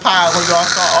after the pod when y'all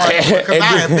saw arguing. Because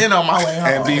I had been on my way home.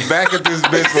 And be back at this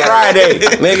bitch Friday,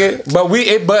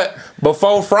 nigga. But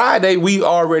before Friday, we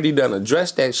already done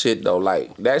addressed that shit though.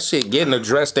 Like that shit getting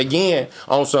addressed again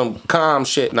on some calm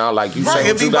shit now. Like you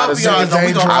say what you gotta say.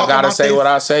 I gotta say what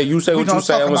I say. You say what you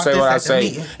say. I'm gonna say what I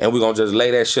say. And we gonna just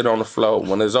lay that shit on the floor.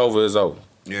 When it's over, it's over.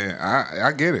 Yeah,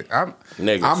 I get it. I'm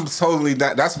totally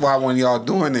that's why when y'all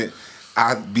doing it,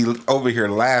 I be over here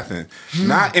laughing,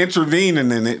 not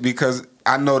intervening in it because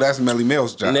I know that's Melly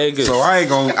Mills' job. Niggas. So I ain't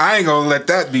gonna let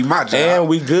that be my job. And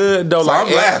we good though. So like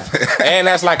I'm laughing. And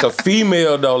that's like a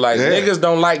female though. Like niggas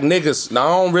don't like niggas. No, I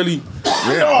don't really.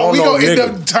 We gonna end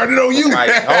up turning on you. Like,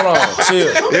 hold on,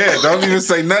 chill. Yeah, don't even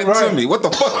say nothing to me. What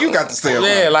the fuck you got to say about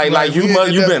it? Yeah, like you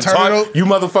been talking. You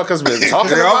motherfuckers been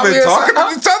talking about been this. talking to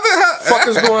each other. Fuck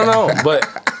is going on? But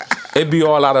it be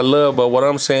all out of love. But what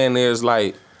I'm saying is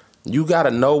like. You gotta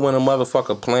know when a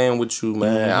motherfucker playing with you,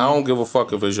 man. I don't give a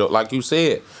fuck if it's your, like you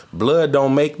said, blood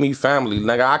don't make me family.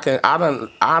 Nigga,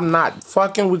 I'm not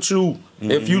fucking with you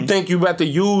if you think you about to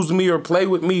use me or play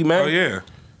with me, man. Oh yeah,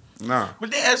 nah.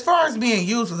 But then, as far as being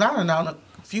used, because I don't know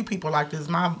a few people like this.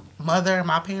 My mother and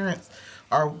my parents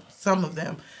are some of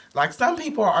them. Like some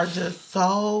people are just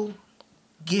so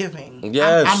giving.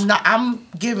 Yes, I'm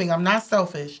giving. I'm not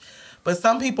selfish, but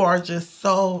some people are just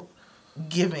so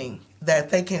giving.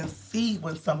 That they can see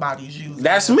when somebody's using.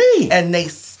 That's them, me. And they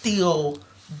still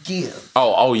give.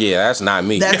 Oh yeah, that's not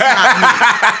me. That's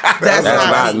not me. That's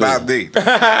not me.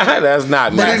 That's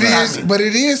not me. But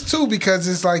it is too because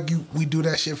it's like we do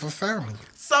that shit for family.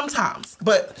 Sometimes,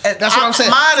 but that's what I'm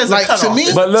saying. Mine is like a cutoff. to me,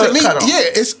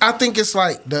 I think it's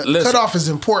like the cutoff is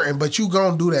important, but you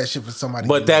gonna do that shit for somebody.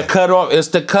 But that cutoff, it's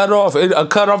the cutoff. A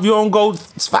cutoff, you don't go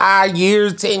 5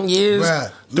 years, 10 years,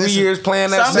 Bruh, 3 years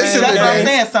playing that same game. That's what I'm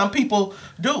saying. Some people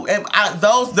do, and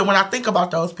when I think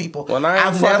about those people,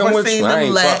 I've never seen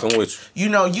them lack. You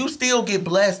know, you still get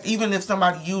blessed, even if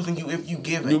somebody using you. If you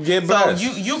give it, you get blessed.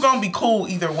 So you gonna be cool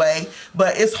either way.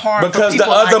 But it's hard because for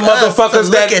people the other like motherfuckers us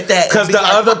to look at that. Because the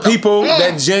other people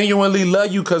that genuinely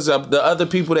love you, because the other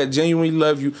people that genuinely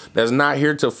love you, that's not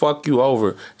here to fuck you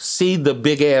over, see the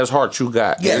big ass heart you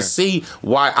got, and see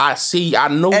why I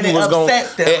knew and you was going.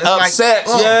 It upsets.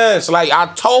 Yes, like I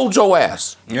told your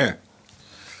ass. Yeah.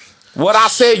 What I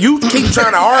said, you keep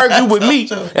trying to argue with me,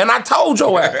 and I told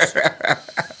your ass.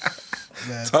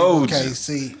 Man, told you. Can't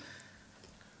see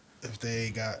if they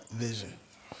ain't got vision.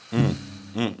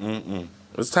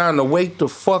 It's time to wake the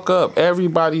fuck up,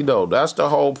 everybody. Though that's the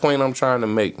whole point I'm trying to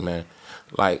make, man.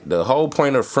 Like the whole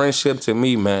point of friendship to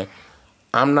me, man.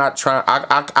 I'm not trying.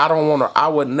 I don't want to. I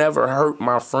would never hurt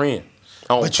my friend.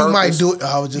 But purpose. You might do it.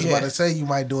 I was just about to say you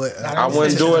might do it. I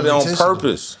wouldn't do it on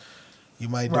purpose. You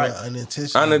might do it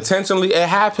unintentionally. Unintentionally, it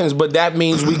happens, but that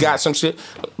means we got some shit.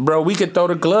 Bro, we could throw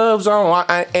the gloves on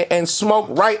and smoke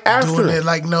right after. Doing it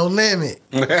like no limit.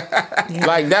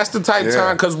 Like, that's the type of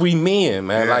time, because we men,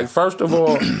 man. Like, first of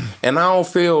all, and I don't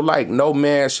feel like no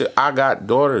man should. I got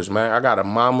daughters, man. I got a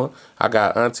mama. I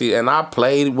got auntie. And I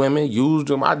played women, used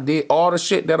them. I did all the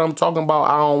shit that I'm talking about.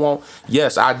 I don't want.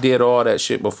 Yes, I did all that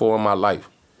shit before in my life.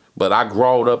 But I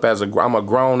growed up I'm a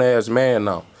grown-ass man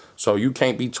now. So you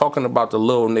can't be talking about the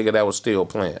little nigga that was still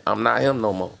playing. I'm not him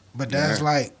no more. But that's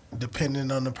like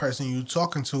depending on the person you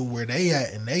talking to, where they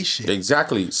at in they shit.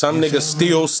 Exactly. Some niggas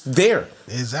still there.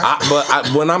 Exactly.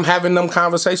 But when I'm having them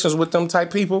conversations with them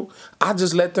type people, I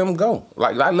just let them go.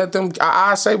 Like I let them.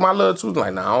 I say my little truth.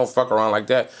 Like, nah, I don't fuck around like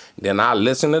that. Then I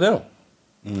listen to them.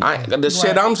 The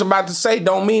shit I'm about to say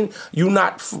don't mean you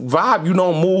not vibe. You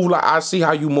don't move like I see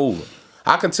how you moving.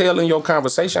 I can tell in your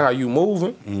conversation how you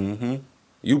moving. Mm-hmm.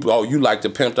 You like to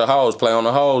pimp the hoes, play on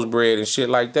the hoes bread and shit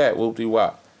like that.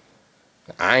 Whoop-de-wop.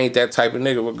 I ain't that type of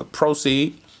nigga. We'll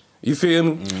proceed. You feel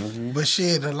me? Mm-hmm. But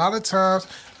shit, a lot of times,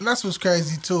 and that's what's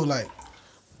crazy too, like,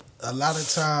 a lot of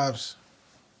times,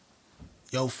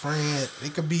 your friend,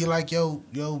 it could be like your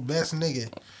best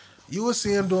nigga. You will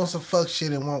see him doing some fuck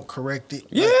shit and won't correct it.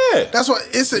 Yeah. Like, that's what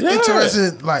it's an Yeah.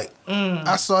 interesting. Like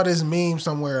I saw this meme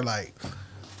somewhere. Like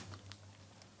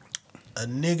a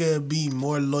nigga be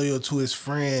more loyal to his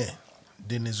friend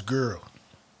than his girl,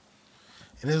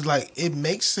 and it's like it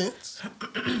makes sense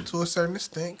to a certain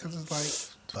extent because it's like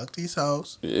fuck these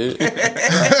hoes. Yeah,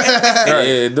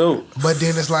 yeah, dude. But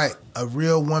then it's like a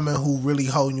real woman who really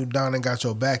holding you down and got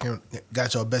your back and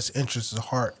got your best interests at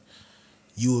heart.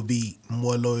 You would be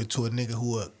more loyal to a nigga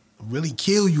who would really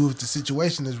kill you if the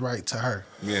situation is right to her.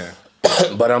 Yeah.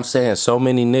 But I'm saying so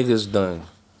many niggas done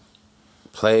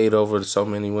played over so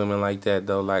many women like that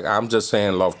though. Like I'm just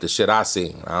saying off the shit I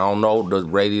seen. I don't know the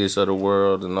radius of the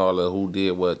world and all of who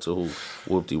did what to who.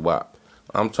 Whoop-de wop.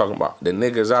 I'm talking about the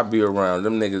niggas I be around.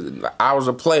 Them niggas. I was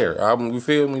a player. You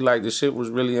feel me? Like the shit was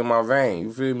really in my vein.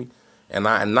 You feel me? And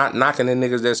I'm not knocking the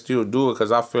niggas that still do it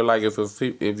because I feel like if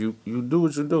you do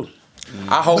what you do.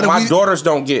 I hope my daughters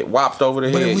don't get whopped over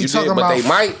the head. But they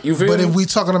might. You feel me? But if we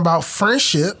talking about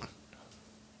friendship,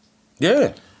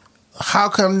 yeah. How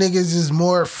come niggas is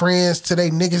more friends to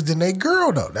they niggas than they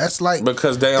girl though? That's like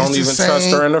because they don't even trust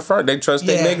her in the first. They trust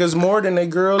their niggas more than they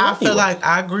girl. I feel like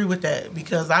I agree with that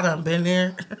because I done been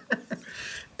there.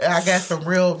 I got some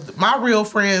my real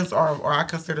friends or I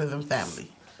consider them family.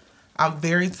 I'm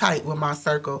very tight with my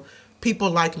circle.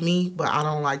 People like me, but I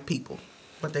don't like people.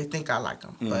 But they think I like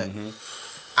them. But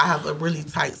I have a really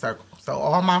tight circle. So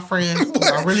all my friends,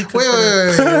 I really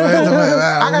consider.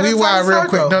 Wait. Rewind real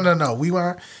quick. No.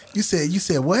 Rewind. You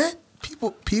said what?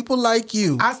 People like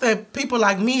you. I said people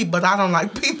like me, but I don't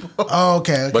like people. Oh,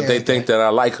 okay. But they think that I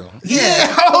like them.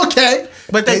 Yeah. Okay.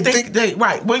 But they think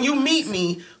right. When you meet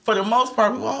me, for the most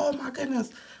part, oh my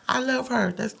goodness, I love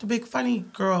her. That's the big funny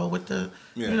girl with the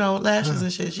lashes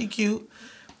and shit. She cute.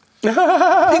 People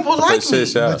like me,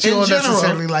 but you don't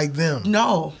necessarily like them.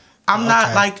 No, I'm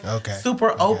not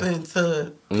super open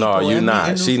to. No, you're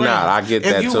not. She not. I get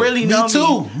that too. If you really know me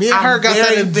too. Me and her got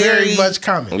that in very much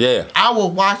common. Yeah, I will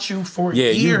watch you for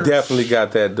years. Yeah, you definitely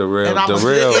got that. The real, and I'm a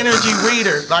good energy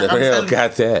reader. Like the real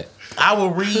got that. I will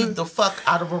read the fuck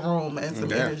out of a room and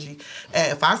some energy.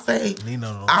 And if I say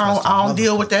I don't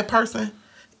deal with that person.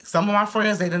 Some of my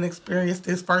friends, they done experienced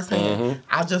this firsthand.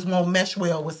 I just won't mesh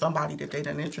well with somebody that they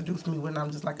done introduced me with. And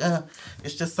I'm just like,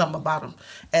 it's just something about them.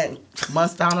 And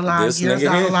months down the line, years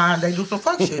down the line, they do some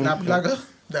fuck shit. And I'll be like,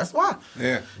 that's why.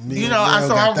 Yeah.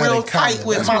 I'm real tight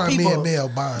with my people.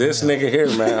 This nigga here,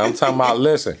 man, I'm talking about,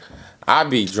 listen, I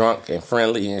be drunk and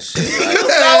friendly and shit.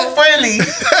 You so friendly.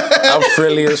 I'm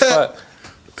friendly as fuck.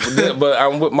 But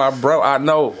I'm with my bro. I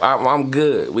know I'm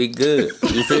good. We good.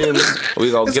 You feel me?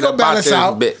 We gonna get up out this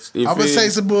bitch. I'm gonna say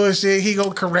some bullshit. He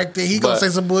gonna correct it. He gonna say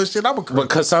some bullshit. I'm gonna correct it.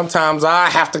 Because sometimes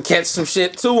I have to catch some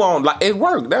shit too on. Like it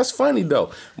worked. That's funny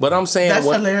though. But I'm saying that's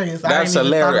hilarious. That's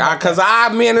hilarious. Because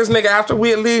me and this nigga after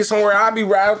we leave somewhere, I be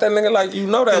riding with that nigga like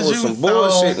that was some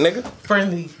bullshit, nigga.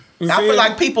 Friendly. I feel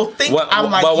like people think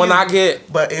I'm like but when I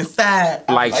get, but inside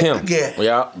like him,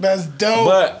 yeah, that's dope.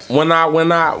 But when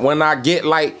I get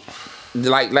like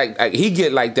he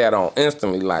get like that on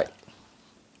instantly, like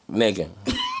nigga,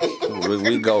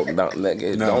 we go,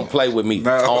 nigga, don't play with me.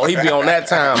 No. Oh, he be on that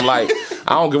time like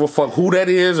I don't give a fuck who that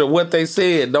is or what they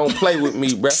said. Don't play with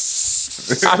me, bruh.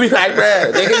 I be like,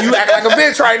 bruh, nigga, you act like a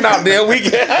bitch right now. Then we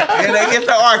get, and they get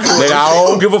to argue. Nigga, I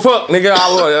don't give a fuck, nigga. I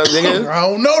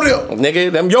don't know them,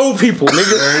 nigga. Them yo people,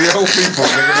 nigga. Them yo people,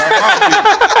 nigga. Not my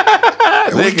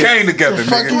people. We came together,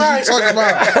 nigga. What you talking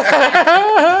about?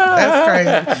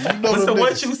 That's crazy. So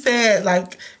what you said,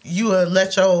 like you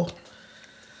let your,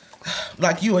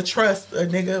 like you would trust a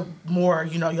nigga more,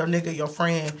 your nigga, your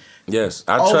friend. Yes,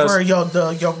 I over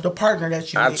trust the partner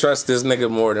that you. I trust this nigga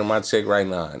more than my chick right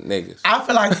now, niggas. I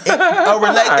feel like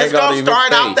it's gonna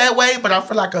start out that way, but I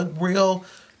feel like a real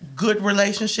good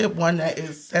relationship, one that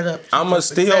is set up. It's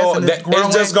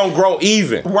just gonna grow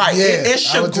even. Right, yeah, it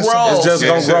should grow. It's just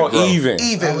gonna grow even.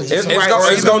 Evenly.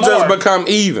 It's gonna just become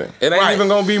even. It ain't even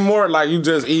gonna be more like you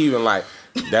just even like.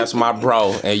 That's my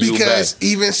bro, and you because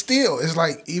even still, it's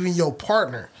like even your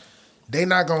partner, they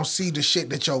not gonna see the shit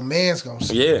that your man's gonna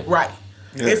see. Yeah, right.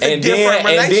 Yeah. It's a different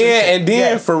relationship. And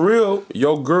then for real,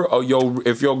 your girl, or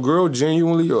if your girl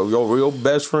genuinely or your real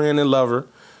best friend and lover,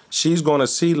 she's gonna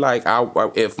see like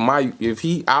if my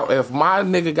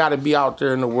nigga got to be out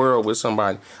there in the world with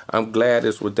somebody, I'm glad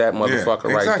it's with that motherfucker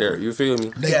right there. You feel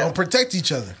me? They gonna protect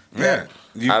each other. Yeah,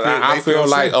 I feel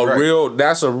like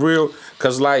that's a real,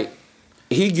 cause like.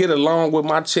 He get along with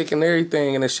my chick and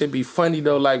everything, and it should be funny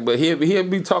though. Like, but he'll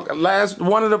be talking. Last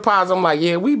one of the pods, I'm like,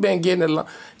 yeah, we been getting along.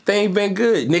 Things been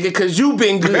good, nigga, cause you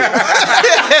been good.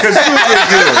 Cause you been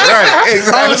good, right?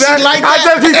 Exactly. I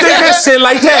just be thinking shit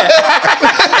like that.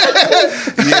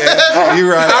 that?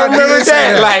 You right. I remember did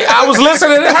say that. Like, I was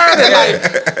listening to her and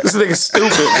like, this nigga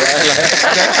stupid,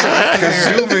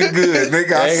 man. You been good,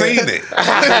 nigga. I seen it.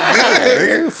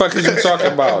 What the fuck is you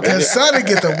talking about? Cause Sonny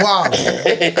get the wild.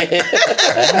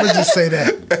 I'm gonna just say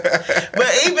that.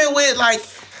 But even with like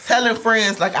telling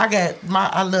friends, like I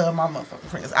love my motherfucking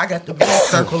friends. I got the big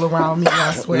circle around me.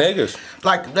 I swear, Niggas.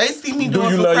 like they see me Do doing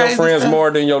you some love your crazy friends stuff.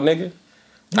 more than your nigga?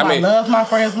 I love my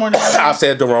friends more than I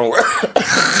said the wrong word. Do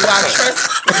I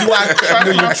trust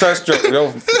Do you my trust your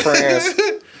friends?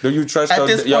 Do you trust At your,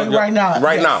 this your, point, your right now,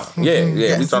 Right yes. now, yeah. We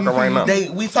Yes. talking right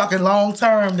now. We talking long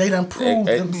term. They done proved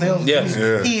themselves. yes.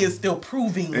 Yeah. He is still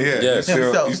proving Yes.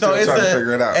 himself. You still it's trying to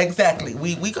figure it out. Exactly.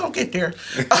 We gonna get there.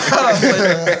 But,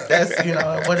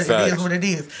 that's what it Facts. is. What it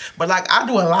is. But like I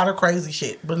do a lot of crazy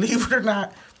shit. Believe it or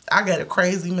not, I got a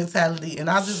crazy mentality, and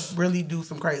I just really do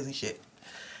some crazy shit.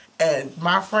 And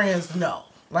my friends know,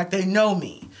 like they know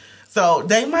me, so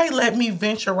they might let me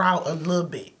venture out a little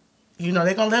bit. You know,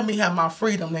 they're going to let me have my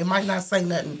freedom. They might not say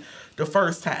nothing the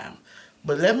first time.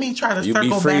 But let me try to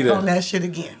circle back on that shit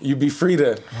again. You be free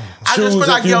to I choose just feel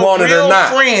like if you your want it real or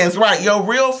not. friends, right, your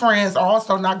real friends are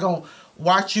also not going to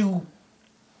watch you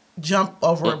jump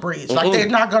over a bridge. Like, they're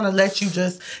not going to let you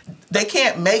just, they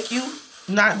can't make you,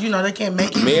 they can't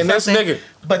make you Me do and this something, nigga.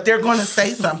 but they're going to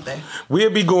say something. We'll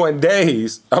be going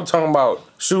days. I'm talking about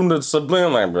shooting the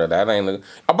subliminal, like, bro, that ain't even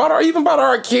about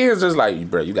our kids. It's like,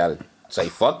 bro, you gotta say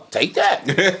fuck, take that,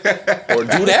 or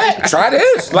do that, try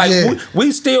this. Like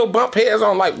we still bump heads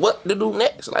on like what to do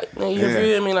next. Like, man, you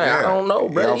feel me? Like I don't know,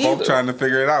 bro. Y'all both trying to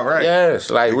figure it out, right? Yes,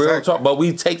 like real Exactly. talk. But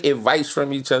we take advice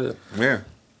from each other. Yeah.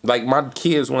 Like my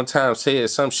kids one time said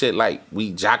some shit like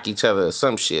we jock each other or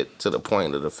some shit to the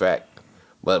point of the fact.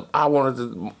 But I wanted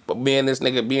to, me and this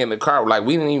nigga be in the car. Like,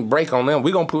 we didn't even break on them.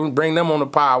 We gonna bring them on the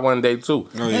pod one day, too.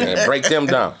 Oh, yeah. And break them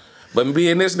down. But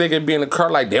me and this nigga be in the car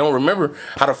like, they don't remember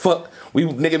how the fuck me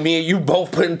and you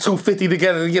both putting $2.50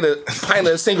 together to get a pint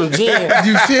of single gin.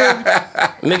 You feel me?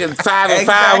 Nigga, 5 and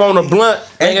 5 on a blunt.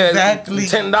 Nigga, Exactly.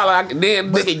 $10.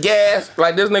 Then nigga gas.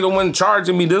 Like, this nigga wasn't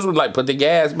charging me. This was like, put the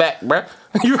gas back, bruh.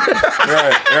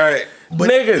 Right.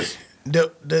 Niggas.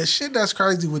 The shit that's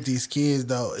crazy with these kids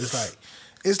though is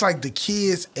it's like the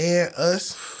kids and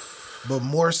us, but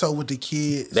more so with the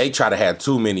kids. They try to have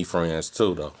too many friends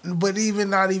too, though. But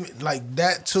not even like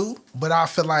that too. But I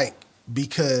feel like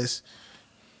because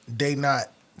they not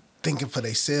thinking for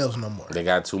themselves no more. They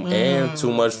got too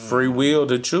much free will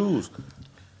to choose.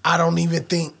 I don't even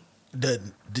think the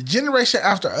generation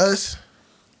after us.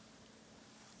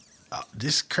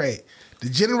 This is crazy. The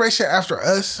generation after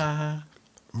us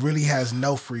really has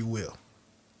no free will.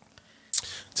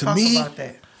 To Talk me, about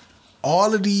that.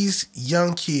 all of these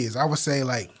young kids, I would say,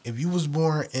 like, if you was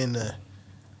born in the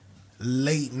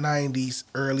late 90s,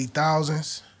 early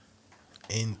 2000s,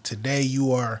 and today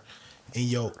you are in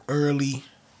your early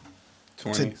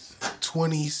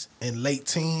 20s and late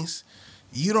teens,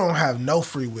 you don't have no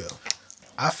free will.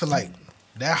 I feel like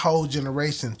that whole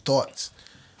generation thoughts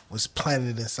was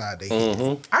planted inside their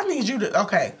head. I need you to,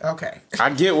 okay. I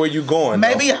get where you going.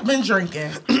 Maybe though. I've been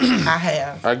drinking. I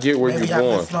have. I get where Maybe you're I've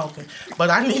going. been smoking. But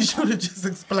I need you to just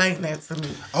explain that to me.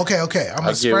 Okay. I'm I gonna get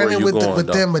where spread it you with going,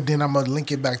 though. them, but then I'm gonna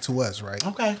link it back to us, right?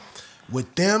 Okay.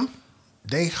 With them,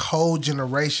 they whole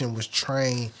generation was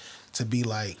trained to be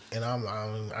like, and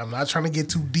I'm not trying to get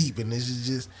too deep, and this is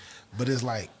just, but it's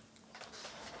like,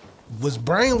 was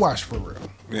brainwashed for real.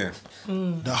 Yeah.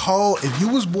 The whole, if you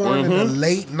was born in the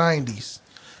late 90s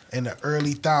and the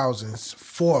early thousands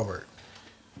forward,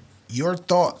 your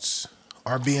thoughts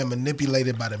are being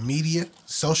manipulated by the media,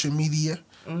 social media,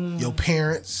 your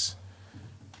parents,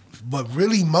 but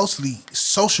really mostly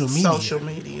social media. Social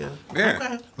media. Yeah.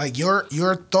 Okay. Like your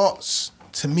thoughts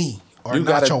to me are You not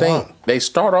gotta your think. own. They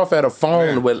start off at a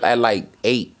phone Yeah. at like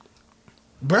 8.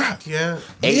 Bruh. Yeah.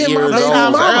 8 Me and my years baby old.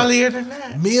 Sometimes mama. earlier than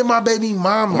that. Me and my baby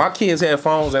mama. My kids had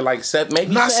phones at like 7,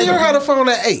 maybe Now, 7. Sierra had a phone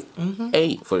at 8.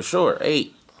 8 for sure.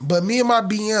 8. But me and my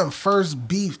BM first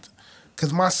beefed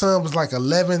because my son was like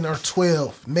 11 or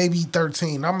 12, maybe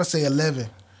 13. I'm going to say 11.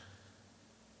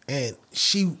 And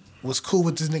she was cool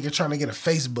with this nigga trying to get a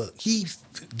Facebook. He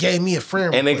gave me a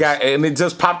friend And request. it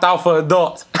just popped out for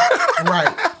adults. Right.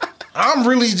 I'm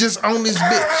really just on this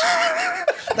bitch.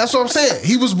 That's what I'm saying.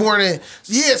 He was born in,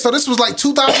 so this was like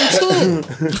 2002.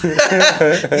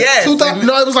 Yes.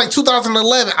 No, it was like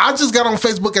 2011. I just got on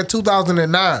Facebook at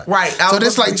 2009. Right. So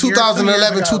this like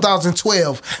 2011, years ago.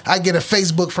 2012. I get a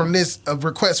Facebook from a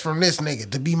request from this nigga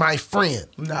to be my friend.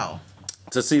 No.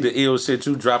 To see the ill shit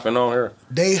you dropping on her.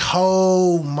 They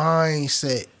whole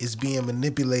mindset is being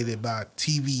manipulated by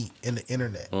TV and the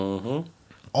internet.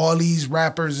 All these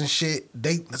rappers and shit,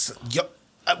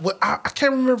 I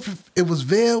can't remember if it was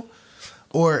Vail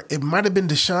or it might have been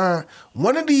Deshaun.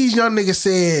 One of these young niggas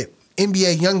said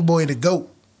NBA YoungBoy the GOAT.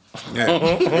 Yeah.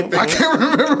 I can't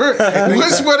remember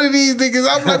which one of these niggas.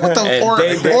 I'm like, what the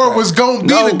And or was gonna be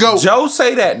the GOAT. Joe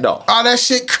say that though. Oh, that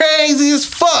shit crazy as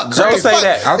fuck. Joe What the say fuck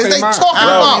that. I'll is take they mine. talking I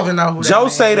don't about? even know who that Joe man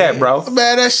say that, is. bro.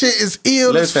 Man, that shit is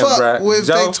ill Listen, as fuck. bruh, If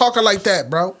Joe- they talking like that,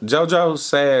 bro. JoJo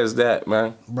says that,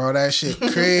 man. Bro, that shit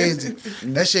crazy.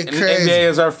 That shit crazy.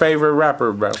 NBA is her favorite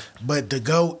rapper, bro. But the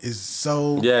GOAT is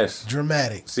so Yes.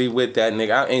 dramatic. See with that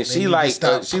nigga, and need she to like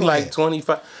stop she playing. like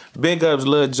 25. Big ups,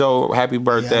 Lil Joe. Happy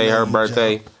birthday, Yeah I know her you,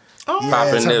 birthday. Joe. Oh, Yeah,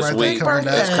 Popping it's her this birthday week. coming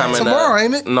up. It's coming Tomorrow, up.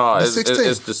 ain't it? No, The it's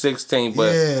 16th. the 16th, but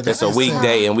Yeah, it's a that's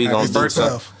weekday, and we Happy gonna do birthday.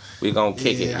 something. We gonna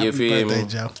kick Yeah, it. You happy feel birthday, me?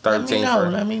 Joe. Let me 13th. know.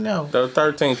 Let me know. The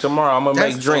 13th tomorrow. I'm gonna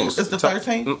That's make drinks. cool. It's the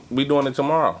 13th? We doing it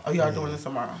tomorrow. Oh, y'all doing this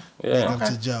tomorrow? Yeah. Up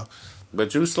to Joe.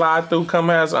 But you slide through, come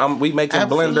have some. We making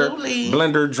Absolutely.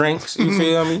 blender drinks. You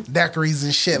feel me? Daiquiris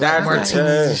and shit, like Daiquiris, martinis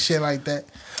yeah. and shit like that.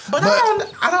 But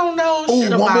I don't know Oh,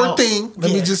 shit one about... more thing.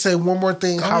 Let me Yeah. just say one more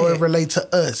thing. Go How it ahead. relate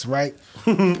to us, right?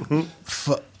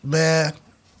 Man,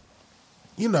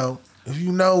 you know, if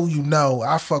you know, you know.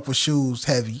 I fuck with shoes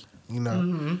heavy. You know,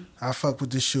 Mm-hmm. I fuck with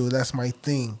the shoe. That's my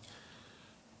thing.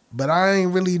 But I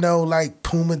ain't really no like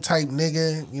Puma type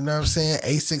nigga. You know what I'm saying?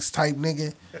 Asics type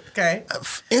nigga. Okay.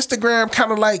 Instagram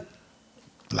kind of like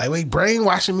lightweight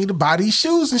brainwashing me to buy these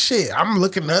shoes and shit. I'm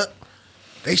looking up.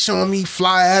 They showing me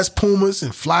fly ass Pumas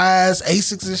and fly ass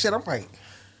Asics and shit. I'm like,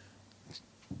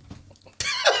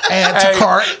 add to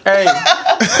cart. Hey,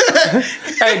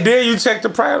 hey, then you check the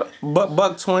price.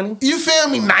 $120. You feel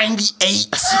me?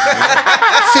 98,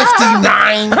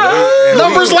 59,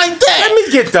 numbers like Let that.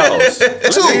 me get those.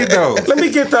 There you go. Let me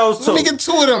get those too. Let me get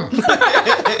two of them.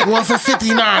 One for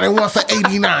 59 and one for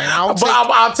 89. I'll take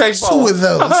I'll take two both. of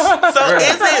those. So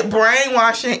is it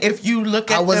brainwashing if you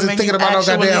look at I them wasn't and thinking you about no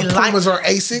actually goddamn like, Pumas or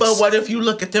Asics. But what if you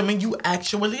look at them and you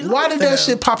actually like Why did them? that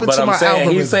shit pop But into I'm my saying,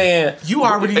 algorithm? he's saying You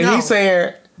already know. He's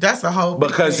saying That's a whole big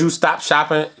because thing. you stopped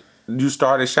shopping, you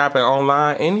started shopping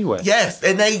online anyway. Yes,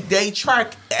 and they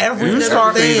track every You little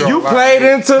started. thing. You played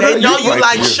into They the. know you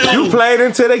like You shoes. played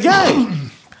into the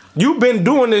game. You been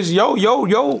doing this,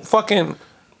 yo, fucking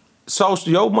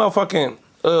social, yo, motherfucking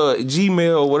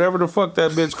Gmail, whatever the fuck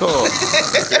that bitch called.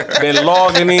 Been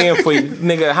logging in for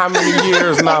nigga how many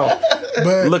years now?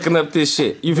 But Looking up this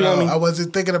shit. You feel no, me? I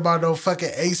wasn't thinking about no fucking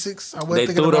Asics. I wasn't They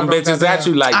thinking threw them about no bitches at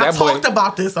you like I that boy. talked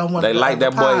about this on one They of the like other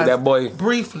that boy- pods that boy-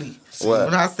 briefly. What?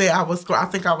 When I said I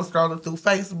think I was scrolling through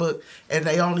Facebook and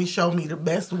they only showed me the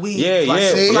best wigs. Yeah, like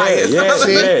yeah, the yeah, flyers. yeah,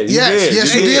 See? yeah. You Yes, did.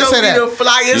 yes, You you did. did say that. The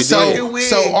flyers You did. fucking wigs.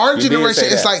 So our You did generation say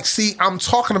is that. like, see, I'm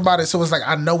talking about it, so it's like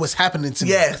I know what's happening to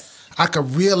me. Yes. I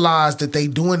could realize that they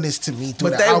doing this to me through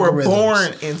But the they were algorithms.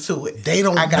 born into it. They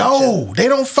don't I got know. you. They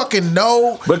don't fucking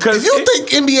know. Because if you it-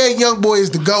 think NBA YoungBoy is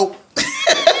the GOAT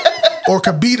or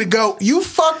could be the GOAT, you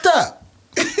fucked up.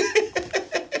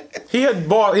 He a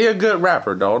good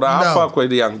rapper though. I No. fuck with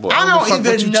the young boy. I the fuck don't what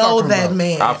you even know talking that about?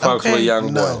 man. I fucks okay? with young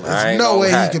boy. No, I there's ain't no gonna way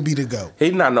he hide. could be the GOAT.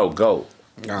 He not no goat.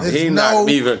 There's He no not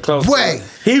even close. way.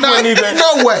 To he Nah, wouldn't even.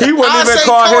 no way. He wouldn't I even say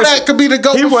call Kodak his. could be the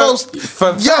GOAT he before for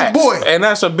Young facts. Boy. And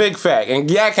that's a big fact.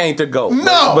 And Yak ain't the goat.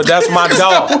 No, but that's my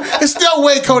dog. It's no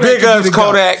way Kodak Big could ups be the GOAT.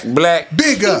 Kodak Black.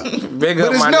 Big up. Big But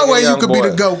up there's my no nigga way you Young could Boy. be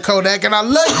the GOAT, Kodak. And I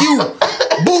love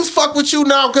you. Boost fuck with you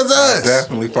now because of us.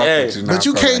 Definitely fuck Hey, with you now. But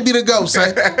you Kodak. can't be the GOAT,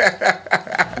 son.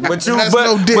 But you, That's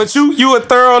no diss. but you a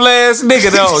thorough ass nigga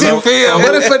though. You feel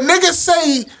But me? if a nigga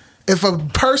say, if a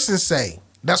person say,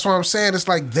 that's what I'm saying. It's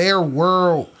like their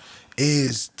world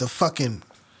is the fucking,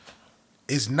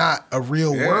 is not a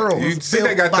real Yeah. world. You It's see,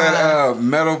 they built got by- that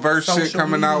metaverse shit social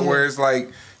coming out media. where it's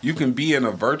like you can be in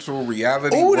a virtual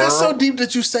reality Oh, world. that's so deep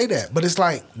that you say that. But it's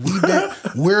like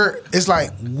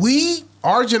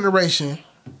our generation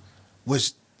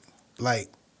was like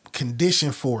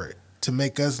conditioned for it to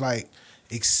make us like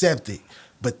accept it.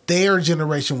 But their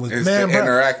generation was It's man, the bro,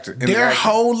 interactive- their interactive.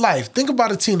 whole life. Think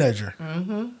about a teenager.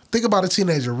 Mm-hmm. Think about a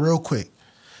teenager real quick.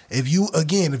 If you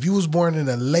was born in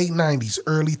the late 90s,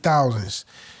 early thousands,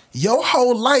 your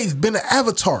whole life been an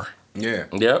avatar. Yeah.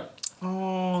 Yep.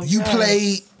 Oh, You yes.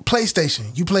 played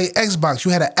PlayStation, you played Xbox,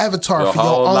 you had an avatar Your for your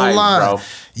whole life, online, bro.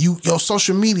 your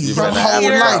social media, your been an whole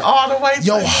avatar. life, all the way to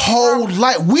your the- whole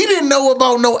life. We didn't know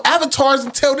about no avatars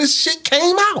until this shit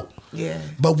came out. Yeah.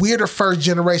 But we're the first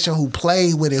generation who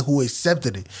played with it, who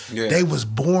accepted it. Yeah. They was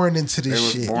born into They this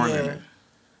was shit. born in Yeah. it.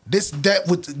 That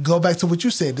would go back to what you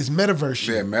said, this metaverse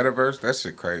shit. Yeah, metaverse, that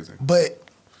shit crazy. But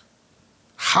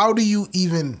how do you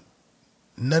even?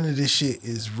 None of this shit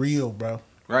is real, bro.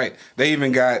 Right. They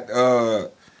even got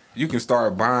you can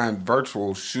start buying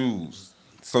virtual shoes,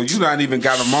 So you not even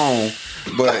got them on.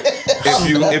 But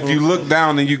if you look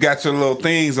down and you got your little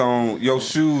things on, your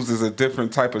shoes is a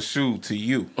different type of shoe to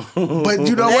you. But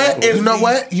you know what? You know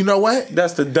what? You know what?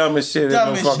 That's the dumbest shit in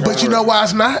the fucking But you know why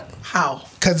it's not? How?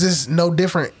 Because it's no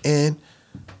different in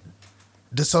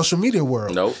the social media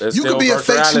world. Nope, it's you still could be a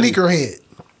fake virtuality. sneakerhead.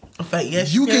 Okay,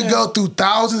 yes, You can can go through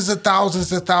thousands and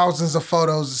thousands and thousands of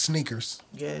photos of sneakers.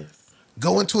 Yes.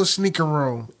 Go into a sneaker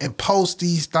room and post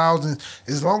these thousands.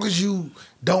 As long as you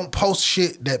don't post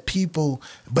shit that people,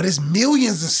 but it's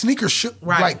millions of sneakers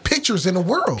Right. like pictures in the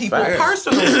world. People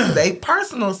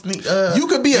personal sneak. You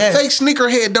could be yes. a fake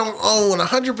sneakerhead, don't own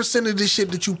 100% of this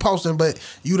shit that you posting, but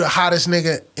you the hottest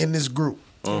nigga in this group.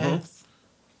 Yes.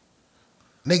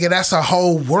 Nigga, that's a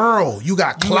whole world. You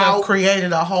got You have clout.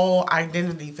 created a whole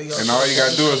identity for yourself. And all you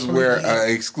gotta do is wear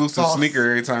an exclusive False. sneaker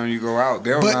every time you go out.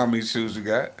 They don't But- know how many shoes you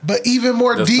got. But even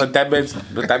more Just deep, put that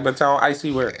bitch on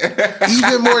icy wear.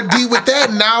 even more deep with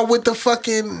that now with the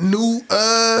fucking new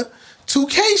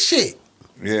 2K shit.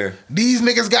 Yeah. These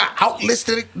niggas got outlets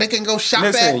that they can go shop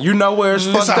Listen, at. you know where it's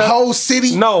It's fucked a up? whole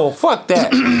city. No, fuck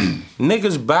that.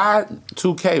 Niggas buy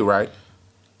 2K, right?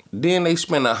 Then they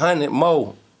spend 100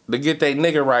 more to get their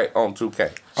nigga right on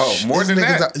 2K. Oh, more These than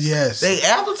niggas that. are- yes. They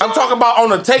avatar. I'm talking about on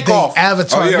the They takeoff.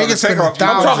 avatar. Oh, yeah, on Niggas the spend takeoff.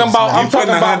 thousands. I'm talking about. man. I'm You putting talking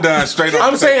the about. Honda straight off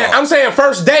I'm the saying. takeoff. I'm saying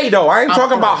first day though. I ain't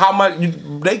talking about Upfront. how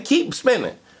much they keep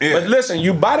spending. Yeah. But listen,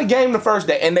 you buy the game the first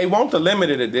day, and they want the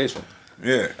limited edition.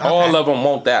 Yeah. All of them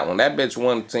want that one. That bitch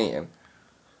 110.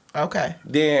 Okay.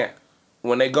 Then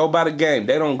when they go buy the game,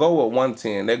 they don't go with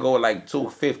 110. They go with like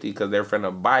 250 because they're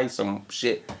finna buy some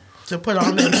shit To put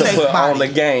on the to fake put on the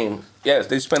body. game. Yes,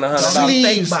 they spend $100. Sleeve.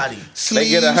 Sleeves, Fake body. They sleeves,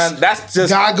 get 100. That's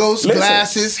just goggles, listen,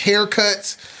 glasses,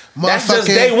 haircuts, That's just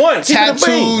motherfucking day one. Keep it a tattoos,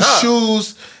 bean, huh?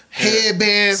 shoes,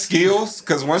 headbands, Skills,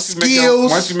 because once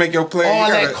skills. you make your play, all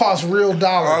you that gotta, costs real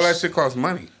dollars. all that shit costs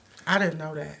money. I didn't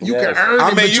know that. You Yes. can earn it, I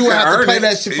mean, but you you can have to earn play it.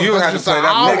 that shit for You have to hundreds play of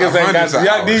that. hours. Niggas ain't Hundreds of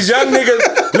got hours. these young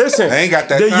niggas. Listen, They ain't got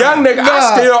that The time. young nigga,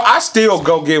 Nah. I still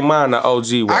go get mine the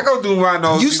OG way. I go do my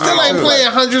nose. You still ain't playing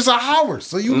hundreds of hours,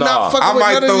 so you Nah. not fucking I with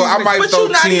might none of throw. these I niggas. might But throw you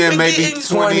not 10, even maybe getting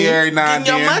 20 every now and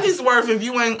Getting your then. money's worth if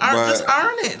you ain't just But-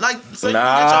 earn it. Like so you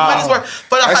Nah. get your money's worth.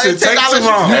 For the That shit takes $110 too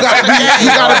long. you You spend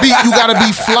gotta on be, the game. you gotta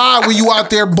be fly when you out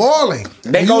there balling.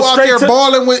 They When go you out straight there to-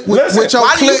 balling with Listen, your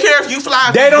Why do you click. care if you fly?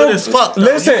 If They you don't good as fuck. though?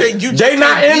 listen. You just They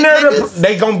not can't in beat there. niggas.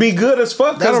 They gonna be good as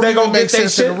fuck That because don't they even gonna make get their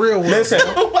sense in shit. the real world. Listen,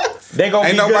 they gonna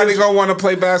Ain't be good. nobody as- gonna want to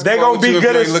play basketball. They gonna with be you if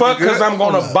good you as ain't fuck looking because good. I'm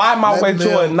gonna Hold up. buy my Let way me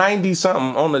to a know. 90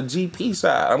 something on the GP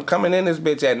side. I'm coming in this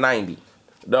bitch at 90.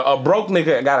 A broke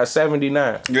nigga got a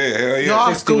 79. Yeah, hell yeah.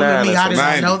 Y'all schooling 69 me. or I did not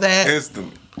 90 know that.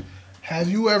 instantly. Have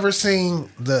you ever seen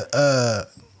the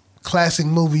classic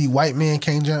movie White Man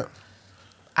Can't Jump?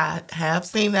 I have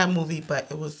seen that movie, but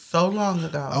it was so long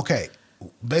ago. Okay,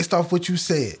 based off what you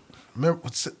said, remember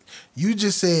you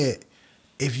just said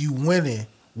if you winning,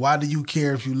 why do you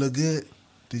care if you look good?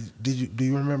 Do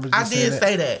you remember? I Just saying did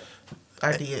say that.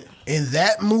 I did. In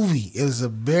that movie, it was a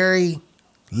very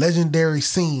legendary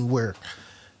scene where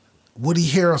Woody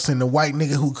Harrelson, the white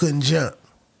nigga who couldn't jump,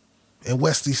 and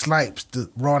Wesley Snipes, the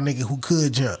raw nigga who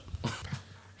could jump,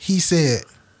 he said,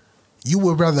 "You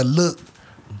would rather look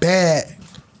bad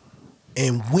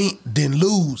and win than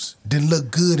lose than look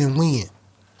good and win.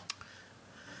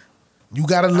 You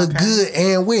gotta look Okay. good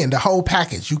and win, the whole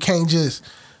package. You can't just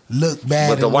look bad.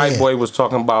 But the and white win. boy was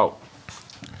talking about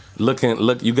look.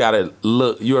 You gotta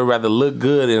look. You would rather look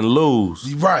good and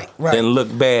lose right, than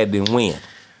look bad than win.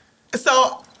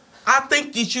 So I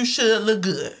think that you should look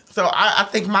good. So I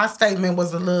think my statement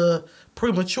was a little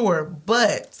premature,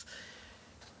 but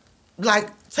like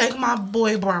take my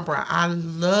boy Bron Bron. I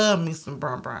love me some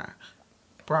Bron Bron.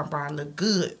 Bron Bron look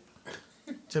good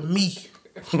to me.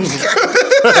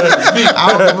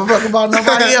 I don't give a fuck about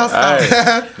nobody else.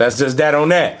 Hey, that's just that on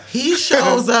that. He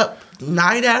shows up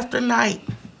night after night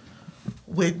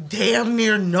with damn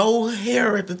near no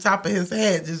hair at the top of his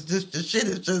head. Just the shit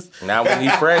is just Now when he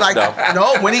fresh like though.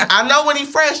 no. I know when he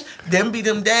fresh, them be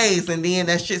them days, and then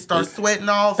that shit starts sweating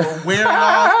off or wearing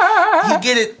off. He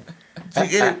get it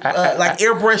like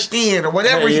airbrushed in or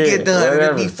whatever Yeah, he get done, and it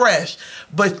whatever. be fresh.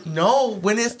 But no,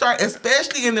 when it start,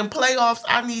 especially in them playoffs,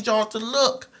 I need y'all to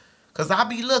look, cause I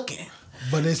be looking.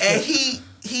 But it's And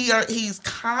he's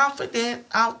confident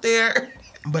out there.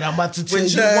 But I'm about to tell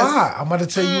Which you is- why. I'm about to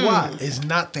tell you why. It's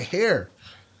not the hair.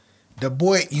 The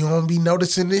boy, you won't be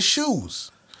noticing his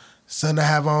shoes. Son to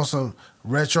have on some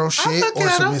retro shit look or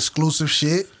at some him. exclusive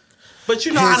shit.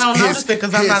 But I don't notice it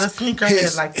because I'm not a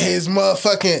sneakerhead like that. His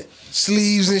motherfucking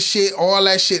sleeves and shit, all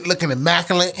that shit looking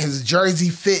immaculate. His jersey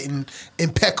fitting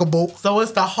impeccable. So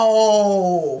it's the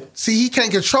whole. See, he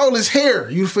can't control his hair.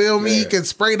 You feel me? He can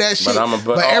spray that shit. But all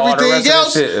the everything rest of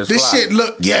else, this shit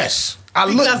look, yes. I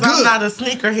look because good. I'm not a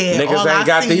sneakerhead. Niggas ain't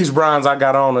got these bronze I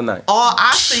got on tonight. All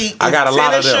I see is I got a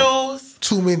lot of them. shoes,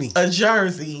 too many, a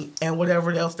jersey, and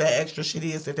whatever else that extra shit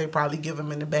is that they probably give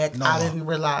him in the back. No. I didn't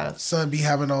realize. Son be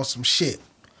having on some shit.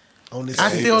 On this,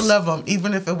 I still love them,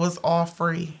 even if it was all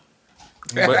free.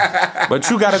 But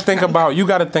you got to think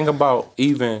about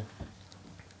even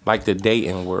like the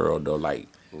dating world though. Like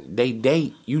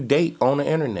you date on the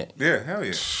internet. Yeah, hell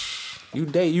yeah. You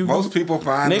date. Most people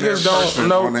find niggas their person don't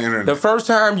know on the internet. the first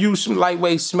time you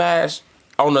lightweight smash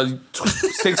on a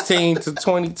 16 to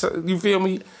 20. You feel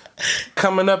me?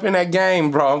 Coming up in that game,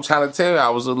 bro. I'm trying to tell you, I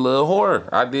was a little whore.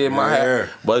 I did my hair,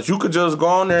 but you could just go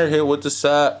on there here with the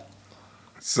sup.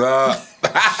 Sup?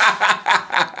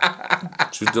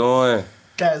 What you doing?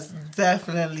 That's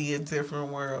definitely a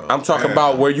different world. I'm talking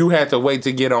about where you had to wait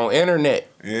to get on internet.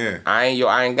 Yeah. I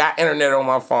ain't got internet on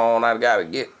my phone. I gotta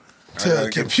get to a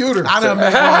computer. I done been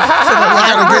I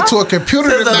gotta get to a computer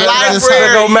to to the back library. this I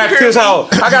gotta out. go back this hole.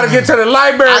 I gotta get to the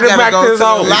library to back this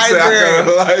hole.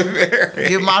 Library.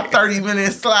 Get my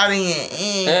 30-minute slide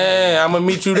in. Yeah, I'm gonna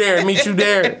meet you there.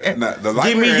 Nah,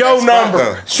 Give me your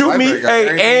number. Shoot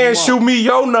me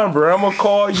your number. I'm gonna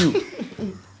call you.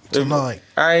 Tonight.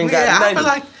 I ain't got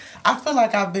nothing. I feel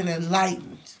like I've been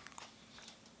enlightened.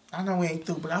 I know we ain't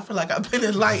through, but I feel like I've been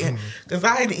enlightened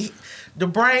because the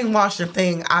brainwashing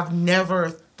thing. I've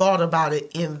never thought about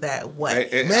it in that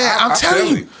way. Man, I'm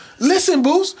telling you. Listen,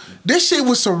 Boost, this shit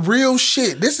was some real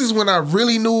shit. This is when I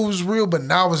really knew it was real, but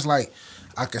now it's like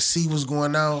I could see what's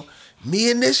going on.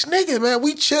 Me and this nigga, man,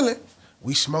 we chilling.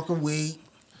 We smoking weed.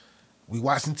 We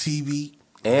watching TV.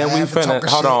 And we finna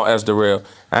hold on, Esdarell.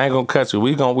 I ain't gonna cut you.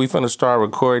 We finna start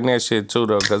recording that shit too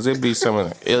though, cause it be some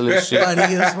of the illest shit.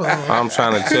 I'm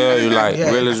trying to tell you, like,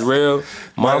 real is real.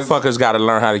 Motherfuckers gotta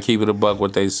learn how to keep it a buck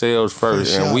with themselves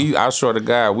first. Sure. And I swear to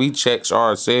God, we checks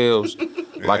ourselves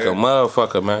like a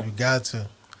motherfucker, man. You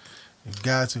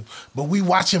got to. But we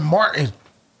watching Martin.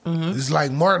 Mm-hmm. It's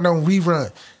like Martin on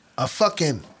rerun. A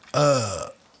fucking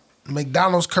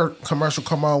McDonald's commercial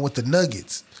come on with the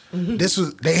nuggets. Mm-hmm.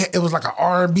 It was like an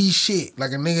R&B shit.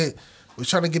 Like a nigga was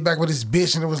trying to get back with his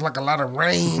bitch, and it was like a lot of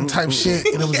rain type shit.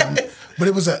 And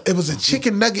it was a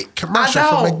chicken nugget commercial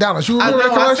from McDonald's. You remember that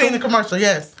commercial? I've seen the commercial.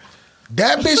 Yes.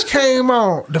 That bitch came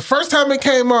on. The first time it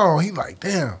came on, he like,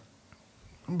 damn,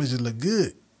 them bitches look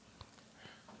good.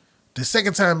 The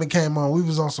second time it came on, we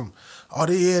was on some,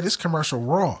 this commercial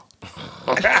raw. The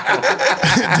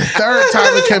third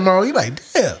time it came on, he like,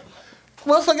 damn.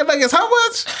 Motherfucking nuggets, how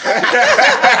much?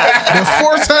 The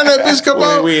fourth time that bitch come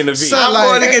on, we in the V. I'm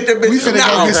going to get the bitch. We finna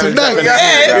go get some nuggets.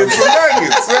 Get some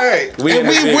nuggets, right?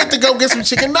 We went to go get some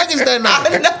chicken nuggets that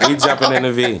night. We jumping in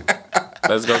the V.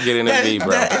 Let's go get in the V, bro.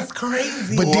 That is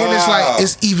crazy. But then it's like,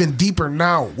 it's even deeper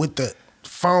now with the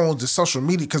phones and social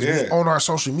media, because we own our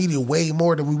social media way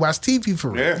more than we watch TV for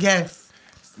real. Yeah. Yes.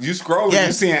 You scrolling,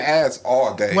 you seeing ads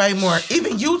all day. Way more.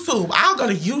 Even YouTube. I'll go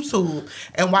to YouTube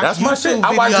and watch That's YouTube my shit.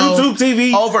 I videos watch YouTube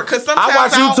TV. over. Because sometimes I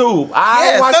watch YouTube.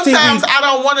 I watch TV. Sometimes I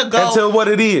don't want to go. Until what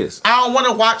it is. I don't want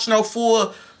to watch no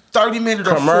full 30-minute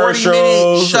or Commercials.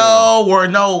 40-minute show or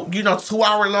no,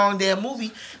 2-hour long damn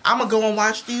movie. I'm going to go and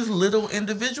watch these little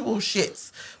individual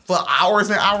shits for hours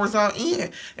and hours on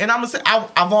end. And I'm going to say,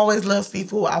 I've always loved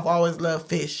seafood. I've always loved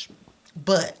fish.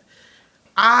 But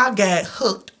I got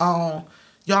hooked on...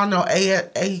 Y'all know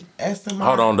ASMR?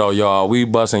 Hold on, though, y'all. We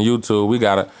busting YouTube. We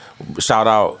got to shout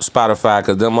out Spotify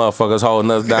because them motherfuckers holding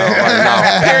us down right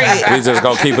now. Period. We just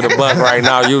going to keep it a buck right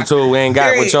now. YouTube, we ain't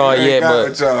got with y'all yet, but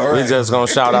we just going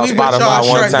to shout out Spotify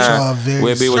one time.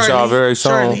 We'll be with y'all very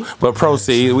soon. But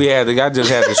proceed. I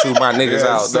just had to shoot my niggas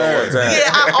out one time.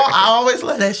 Yeah, I always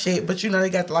love that shit. But they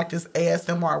got like this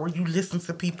ASMR where you listen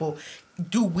to people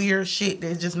do weird shit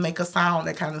that just make a sound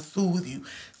that kind of soothe you.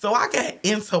 So I got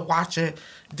into watching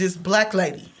this black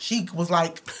lady. She was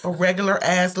like a regular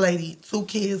ass lady, 2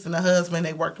 kids and a husband.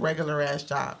 They worked regular ass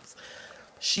jobs.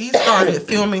 She started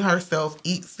filming herself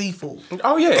eat seafood.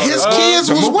 Oh yeah, his kids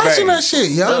was watching that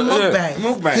shit, yo.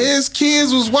 Mukbang. His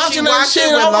kids was watching that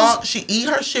shit. She eat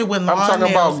her shit with long I'm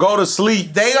talking nails. about go to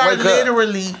sleep. They are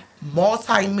literally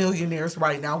multi-millionaires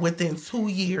right now within 2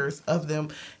 years of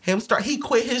he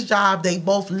quit his job. They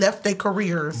both left their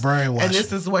careers. Brainwashing. And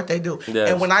this is what they do. Yes.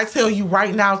 And when I tell you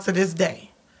right now to this day,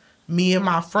 me and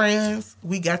my friends,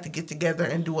 we got to get together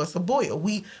and do us a boil.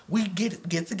 We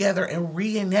get together and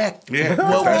reenact what we be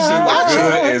watching.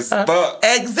 Good as fuck.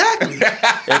 Exactly.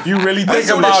 If you really think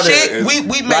do the about shit, it,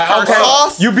 we make our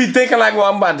sauce. You be thinking like, well,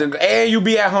 I'm about to, and you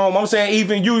be at home. I'm saying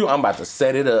even you, I'm about to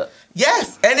set it up.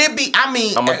 Yes, and it be, I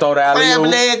mean, I'ma throw the alley-oop.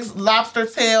 crab legs, lobster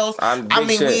tails. I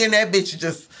mean, shit. we in that bitch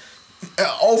just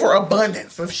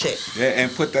overabundance of shit. Yeah,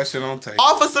 and put that shit on tape.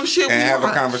 Off of some shit and we have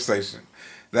want. a conversation.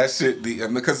 That shit be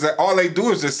because all they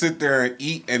do is just sit there and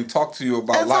eat and talk to you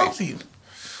about And life. talk to you.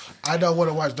 I don't want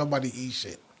to watch nobody eat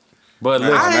shit. But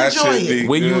Man, listen, I that enjoy shit be it.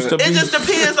 we good. used to be. It just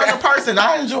depends on the person.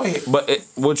 I enjoy it. But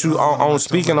what you on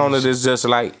speaking on it is just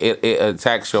like it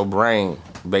attacks your brain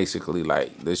basically,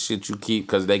 like the shit you keep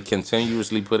because they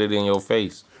continuously put it in your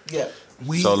face. Yeah.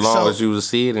 So long as you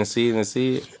see it and see it and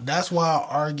see it. That's why I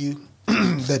argue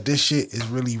that this shit is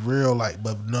really real. Like,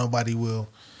 but nobody will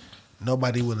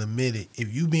admit it.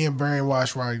 If you being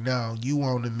brainwashed right now, you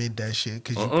won't admit that shit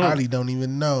because you probably don't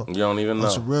even know. You don't even know.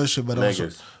 It's real shit,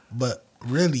 but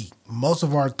really, most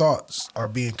of our thoughts are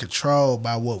being controlled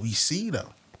by what we see, though.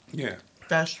 Yeah.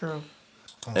 That's true.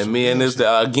 And me and this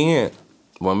again,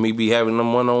 when me be having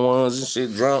them one-on-ones and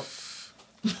shit drunk,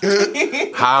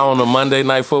 high on a Monday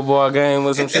night football game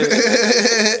or some shit.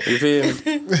 You feel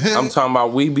me? I'm talking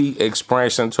about we be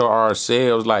expressing to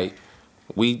ourselves like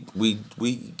we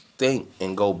think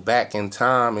and go back in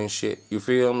time and shit. You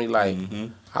feel me? Like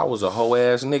I was a whole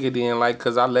ass nigga then, like,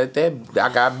 cause I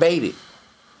got baited.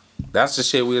 That's the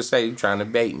shit we'll say. You trying to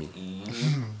bait me,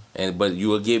 but you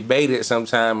will get baited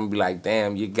sometime and be like,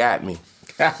 damn, you got me.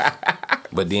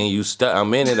 But then you stuck.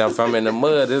 I'm in it. If I'm in the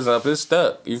mud, it's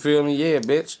stuck. You feel me? Yeah,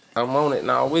 bitch. I'm on it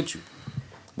now with you.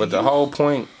 But the whole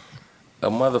point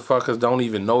of motherfuckers don't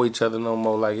even know each other no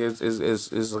more. Like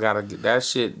it's gotta get that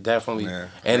shit definitely. Yeah.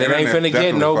 And it ain't Internet finna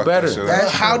get no definitely better. fucked that shit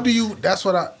up. How do you? That's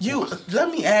what I. Let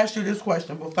me ask you this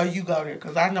question before you go there,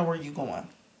 because I know where you're going.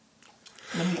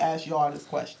 Let me ask you all this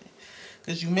question.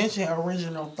 Because you mentioned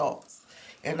original thoughts.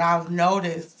 And I've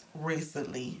noticed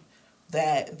recently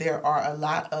that there are a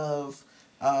lot of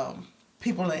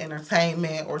people in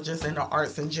entertainment or just in the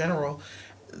arts in general,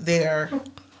 there are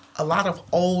a lot of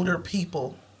older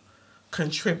people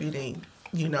contributing,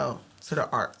 to the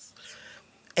arts.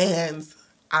 And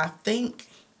I think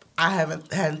I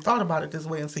hadn't thought about it this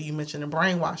way until you mentioned the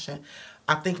brainwashing.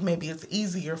 I think maybe it's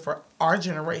easier for our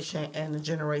generation and the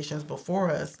generations before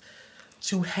us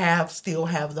to still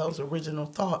have those original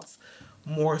thoughts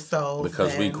more so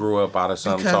Because we grew up out of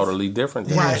something totally different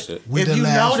than that shit. We if the you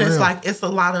last notice, real. like, it's a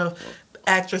lot of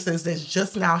actresses that's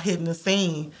just now hitting the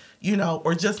scene,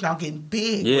 or just now getting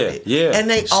big with it. Yeah. And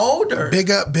they older. Big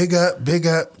up to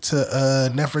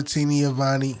Nefertiti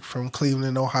Avani from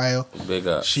Cleveland, Ohio. Big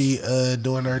up. She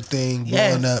doing her thing,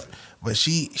 Yes. blowing up. But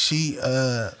she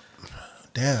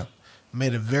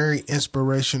made a very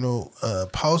inspirational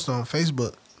post on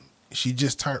Facebook. She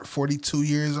just turned 42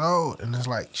 years old, and it's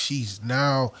like she's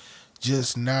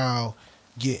just now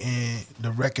getting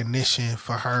the recognition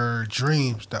for her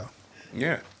dreams, though.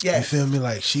 Yeah. Yes. You feel me?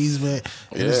 Like she's been,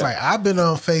 and it's like I've been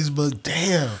on Facebook.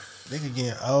 Damn, nigga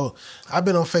getting old. I've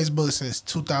been on Facebook since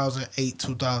 2008,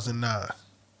 2009,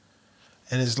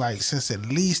 and it's like since at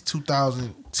least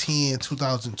 2010,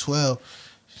 2012,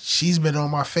 she's been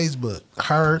on my Facebook.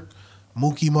 Her,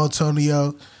 Mookie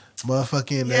Motonio,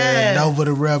 motherfucking Nova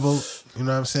the Rebel. You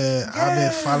know what I'm saying? Yes. I've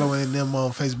been following them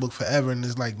on Facebook forever, and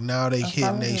it's like now they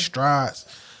hitting their strides.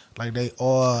 Like they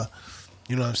all,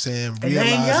 you know what I'm saying, they ain't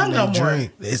realizing young their no more.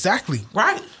 dream. Exactly.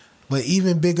 Right. But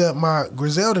even big up my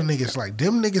Griselda niggas, like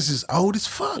them niggas is old as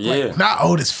fuck. Yeah. Like, not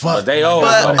old as fuck. But they old.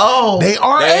 But old. They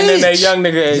are They ain't in age. that young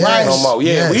nigga age Yes. no more.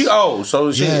 Yeah, Yes. we old.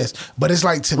 So shit. Yes. But it's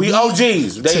like to We me.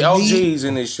 OGs. They to OGs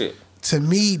in this shit. To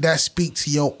me, that speaks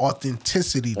to your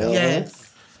authenticity, though. Yes.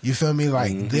 You feel me?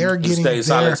 Like they're You getting stay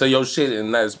solid their, to your shit,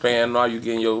 and that's paying all. You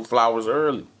getting your flowers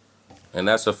early, and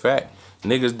that's a fact.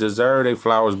 Niggas deserve their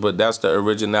flowers, but that's the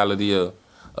originality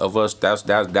of us.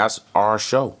 That's our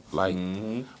show. Like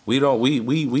we don't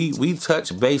we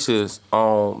touch bases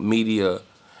on media,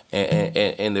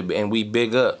 and we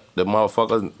big up the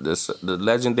motherfuckers, the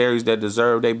legendaries that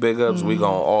deserve they big ups. We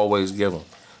gonna always give them.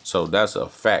 So that's a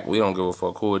fact. We don't give a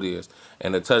fuck who it is.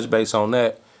 And to touch base on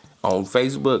that on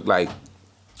Facebook, like.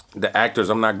 The actors,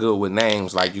 I'm not good with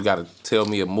names. Like, you got to tell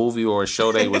me a movie or a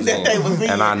show they was in,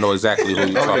 and I know exactly who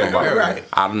you're talking about. Right.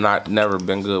 I've never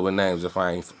been good with names if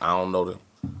I don't know them.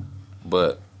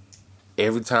 But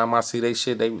every time I see they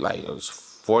shit, they be like, it was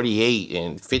 48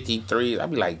 and 53. I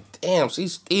be like, damn,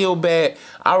 she's still bad.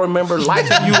 I remember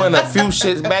liking you in a few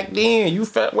shits back then. You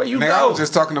felt where you Man, go. I was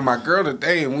just talking to my girl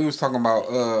today, and we was talking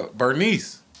about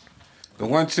Bernice. The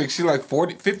one chick, she like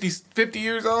 50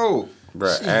 years old.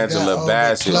 Bruh, She Angela got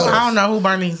Bassett. all the I don't know who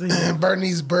Bernice is. And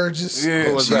Bernice Burgess. Yeah,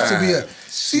 Who was she used to that? be a.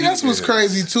 See, that's what's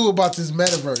crazy too about this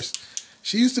metaverse.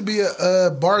 She used to be a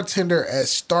bartender at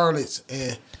Starlet's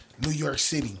in New York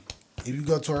City. If you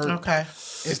go to her Okay.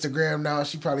 Instagram now,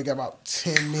 she probably got about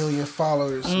 10 million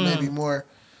followers, maybe more.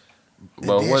 And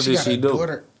But then what did got she a do?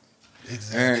 daughter.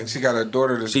 Exactly. And she got a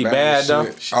daughter that's She bad bad, as though?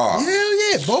 shit. Oh,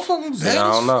 Hell yeah, both of them bad.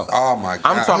 I don't know. oh my God.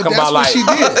 I'm talking But that's about what like she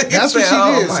did. That's what she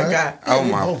Oh did. my son. God. Oh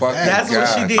my Oh, fucking bad. That's what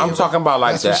she God. did. I'm talking about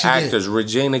like That's the what she did. actors,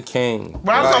 Regina King.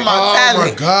 But I'm talking Like, about oh my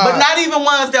talent, God. but not even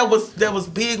ones that was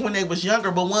big when they was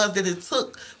younger, but ones that it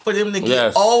took for them to get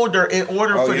Yes. older in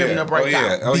order Oh, for yeah. them to break Oh, yeah.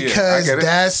 out. Oh, yeah. I Because get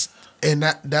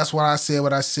it. that's what I said.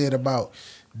 What I said about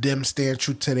them staying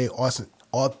true to their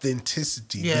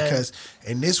authenticity. Yeah. Because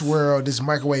in this world, this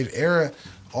microwave era,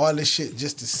 all this shit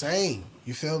just the same.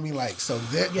 You feel me? Like so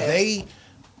they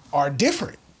are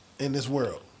different in this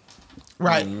world.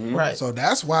 Right, Mm-hmm. right. So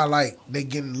that's why like they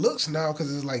getting looks now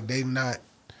because it's like they don't.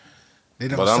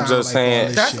 But I'm sound just like saying. all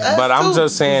this That's shit. us. But I'm too,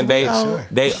 just saying they because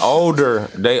they older.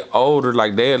 They older.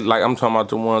 Like I'm talking about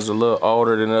the ones a little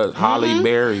older than us. Holly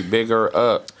Berry, bigger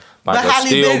up. Like a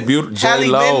still beautiful J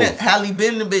Lo. Halle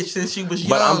been the bitch since she was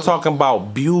young. But I'm talking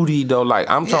about beauty though. Like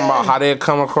I'm talking about how they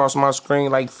come across my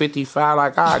screen like 55.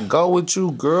 Like I go with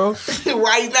you, girl.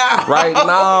 right now. Right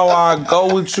now, I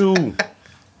go with you.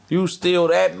 You still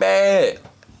that bad?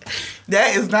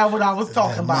 That is not what I was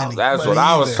talking That about. money. That's But what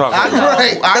I was either. talking I know. about.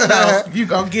 Right. I know. You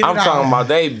gonna get I'm it out. talking about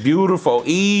they beautiful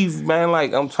Eve, man.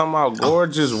 Like I'm talking about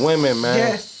gorgeous women, man.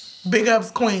 Yes. Big ups,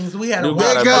 Queens. We had a You watch.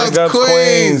 gotta Big ups, big ups,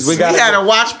 Queens. We We had a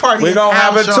watch party. We gonna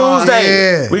have a house, y'all.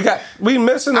 Tuesday. Yeah. We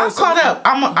missing I'm this. caught up.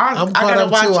 I caught gotta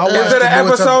up watch. too. I Is watched it an the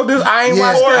newest episode? This I ain't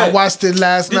Yes, watched I it. watched it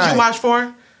last Did night. you watch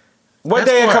 4? What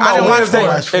That's day it four. come I on didn't watch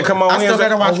Wednesday? four. It come on I still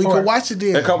gotta Wednesday. watch Oh, we 4. can watch it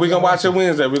then. We gonna watch it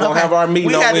Wednesday. We gonna Okay. have our meeting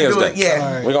We on had to do Wednesday. it, yeah.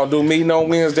 All right. We gonna do meeting on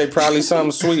Wednesday. Probably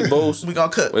something sweet, boost. We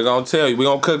gonna cook. We gonna tell you. We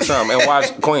gonna cook something and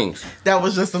watch Queens. That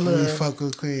was just a We little. fuck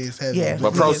with Queens. Heavy. Yeah.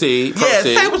 But proceed. Yeah,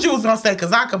 Proceed. say what you was gonna say,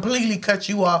 cause I completely cut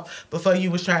you off before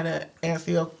you was trying to answer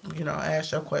your,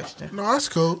 ask your question. No, that's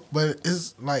cool. But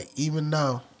it's like even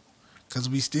now, because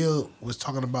we still was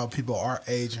talking about people our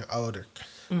age and older.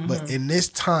 But in this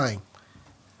time,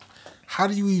 how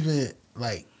do you even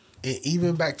like, and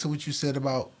even back to what you said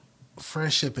about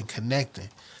friendship and connecting,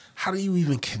 how do you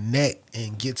even connect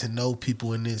and get to know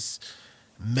people in this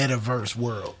metaverse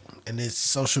world, in this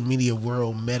social media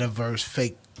world, metaverse,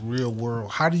 fake, real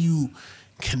world? How do you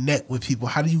connect with people?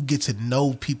 How do you get to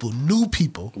know people, new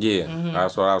people? Yeah,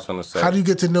 that's what I was gonna say. How do you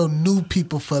get to know new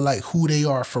people for like who they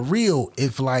are for real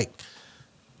if like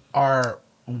our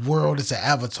world is an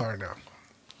avatar now?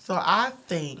 So I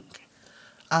think,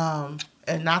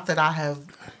 and not that I have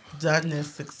done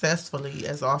this successfully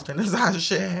as often as I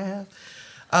should have,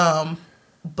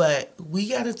 but we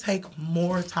got to take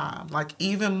more time, like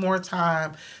even more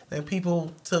time than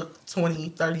people took 20,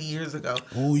 30 years ago.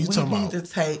 Ooh, you we talking need about to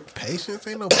take. Patience?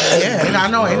 Ain't no patience. Yeah, and I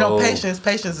know ain't no No. patience.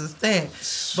 Patience is thin,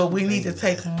 but we need to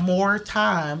take more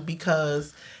time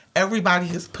because everybody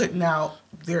is putting out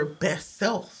their best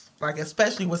self, like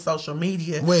especially with social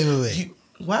media. Wait.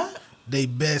 What? They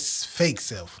best fake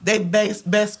self. They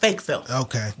best fake self.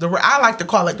 Okay. I like to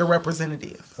call it the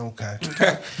representative. Okay.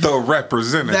 The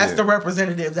representative. That's the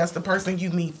representative. That's the person you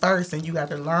meet first, and you got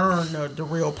to learn the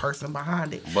real person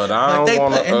behind it. But I don't they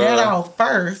wanna, putting that out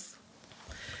first.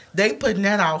 They putting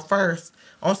that out first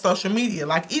on social media.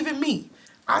 Like even me,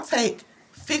 I take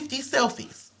 50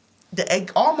 selfies,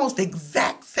 almost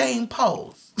exact same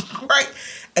pose, right?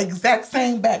 Exact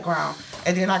same background,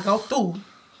 and then I go through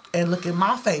and look at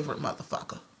my favorite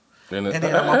motherfucker. And then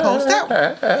I'm gonna post that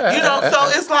one.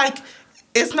 So it's like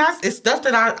it's stuff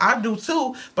that I do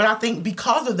too, but I think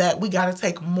because of that we gotta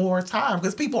take more time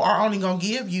because people are only gonna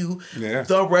give you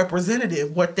the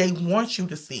representative, what they want you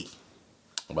to see.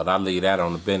 But I leave that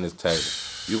on the business table.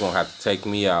 You gonna have to take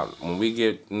me out when we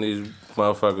get in these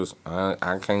motherfuckers.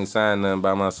 I can't sign nothing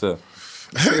by myself.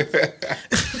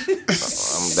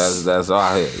 That's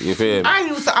all here. You feel me? I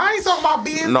ain't talking about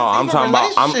business. No, I'm even talking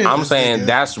about. I'm relationships. saying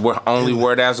that's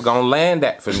where that's gonna land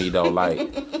at for me though. Like,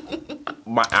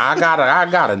 I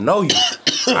gotta know you.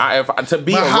 To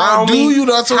be But how around do me. you?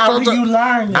 That's what How I'm do you talking-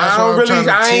 learn that?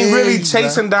 I ain't really tell you,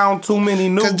 chasing down too many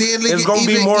new. 'Cause then, It's nigga, gonna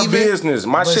be even- more even- business.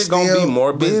 My but shit gonna still- be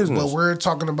more but- business. But we're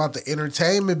talking about the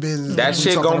entertainment business. That We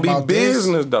shit talking gonna be about this.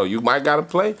 business though. You might gotta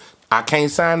play. I can't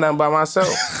sign nothing by myself.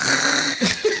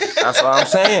 That's what I'm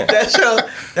saying. That's your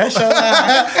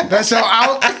line. That's your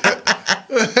out.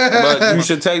 But you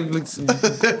should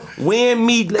win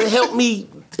me, help me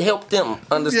help them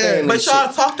understand. But this y'all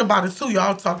shit. talked about it too.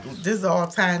 Y'all talked. This is all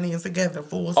tying in together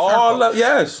full circle. All of,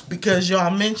 yes. Because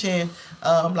y'all mentioned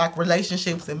like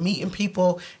relationships and meeting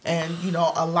people, and you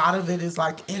know a lot of it is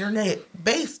like internet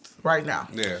based right now.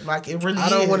 Yeah. Like it really. I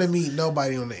don't want to is. meet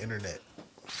nobody on the internet,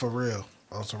 for real,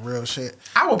 on some real shit.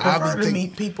 I would I prefer be to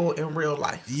meet people in real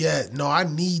life. Yeah, no, I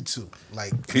need to.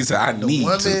 Like He said, "I the need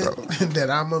woman to." Bro. that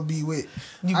I'm gonna be with.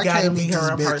 You I gotta can't meet meet her this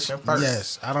in bitch. person first.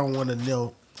 Yes, I don't want to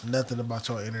know nothing about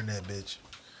your internet, bitch.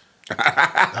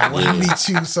 I want to meet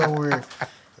you somewhere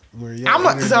where your I'm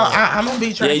internet. gonna be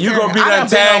Yeah, transparent. you gonna be I done done been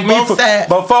tag on me both for sides.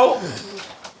 before.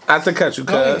 I have to cut you,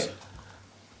 Go cuz. ahead.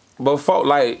 Before,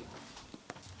 like,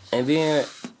 and then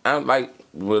I'm like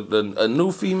with a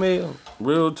new female.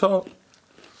 Real talk.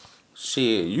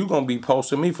 Shit, you gonna be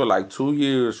posting me for like 2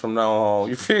 years from now on.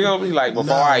 You feel me? Like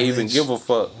before Nah, I even bitch. give a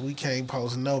fuck. We can't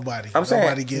post nobody. I'm saying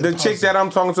Nobody the getting chick that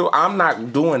I'm talking to, I'm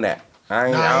not doing that. I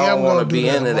I don't am want gonna to do be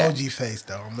the into that. emoji face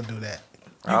though. I'm gonna do that.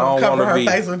 You I gonna don't cover want to her be.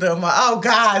 face with them. Like, oh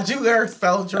God, you are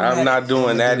so dramatic. I'm not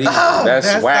doing that either. Oh,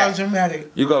 That's whack. so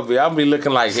dramatic. You gonna be? I'll be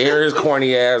looking like here his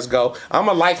corny ass go. I'm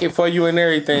gonna like it for you and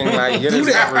everything. Like get his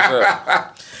numbers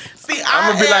up. See,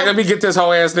 I'm gonna be like, let me get this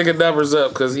whole ass nigga numbers up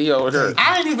because he over here.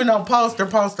 I ain't even no poster,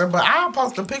 but I'll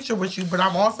post a picture with you. But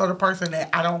I'm also the person that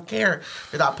I don't care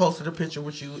that I posted a picture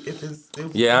with you. If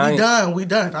Yeah, we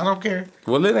done. I don't care.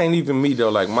 Well, it ain't even me though.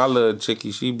 Like my little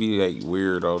chickie, she be like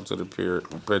weirdo to the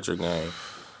picture game.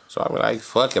 So I be like,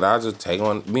 fuck it. I'll just take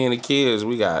on. Me and the kids,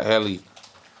 we got helly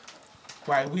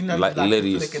Right, we know like you like to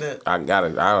Liddy's. flick it up. I got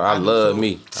it. I love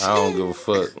me. I don't give a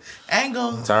fuck.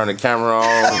 Angle. Turn the camera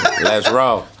on. Let's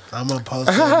roll. I'm gonna post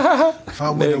her. If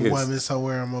I'm with a Niggas. woman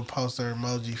somewhere, I'm gonna post her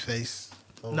emoji face.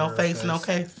 over No her face, no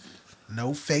case.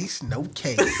 No face, no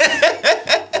case.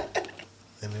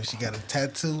 And if she got a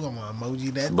tattoo, I'm gonna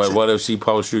emoji that. But too. what if she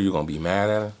posts you? You gonna be mad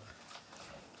at her?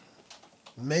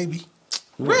 Maybe.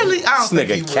 Really? I don't This think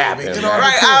nigga you would. capping, Right, man.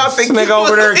 I don't This think nigga you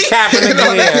over there would. capping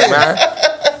again, man.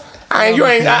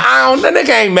 I don't. The nigga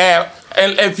ain't mad.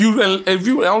 And if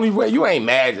you only way you ain't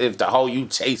mad if the hoe you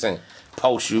chasing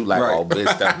post you like, Right. oh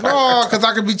bitch, that. No, because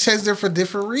I could be chasing her for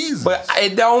different reasons. But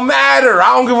it don't matter.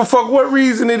 I don't give a fuck what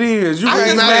reason it is. You it ain't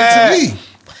ain't mad. matter to me.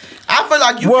 I feel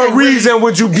like you What can't really- reason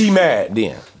would you be mad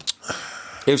then?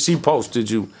 If she posted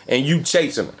you and you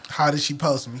chasing her. How did she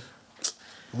post me?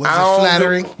 Was I it don't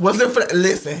flattering? Was it for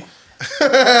listen?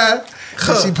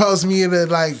 Did she post me in a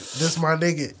like, this my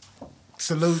nigga?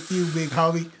 Salute you, big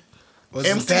homie. Was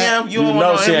it that? MCM? You don't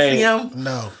know want she no ain't- MCM?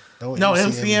 No. Don't No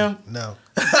MCM. MCM? Me. No.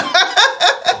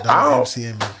 I Don't don't-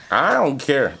 MCM me. I don't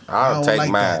care. I'll don't take like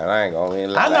mine. that. I ain't gonna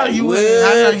even lie. I know you would.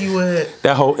 I know you would.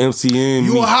 That whole MCM.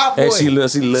 You me. a hot boy. And she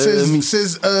love me.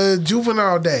 Since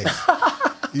juvenile days.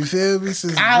 You feel me?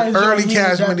 Since I enjoy early me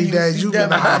cash a money days, you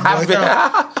been a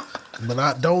hot boy. But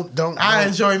I don't. I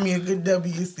enjoy me a good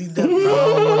WCW.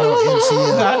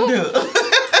 I I do.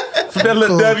 That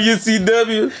little Cool.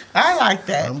 WCW. I like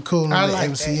that. I'm cool on I the like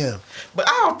MCM. that. But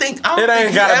I don't think It think ain't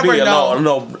you gotta ever be a know.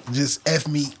 no Just F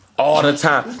me. all the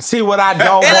time. See what I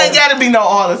don't It ain't want. gotta be no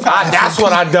all the time. That's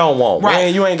what I don't want. Right.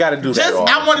 Man, you ain't gotta do that. Just all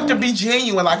I the wanted to time. be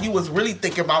genuine, like you was really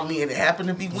thinking about me, and it happened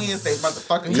to be Wednesday,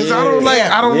 motherfucker. Because Yeah. I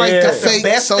don't like Yeah. the It's the fake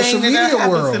best social thing that media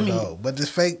happened to world me. though. But this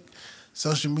fake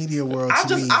social media world I to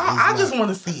just, me I is just not.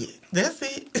 want to see it. That's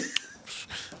it.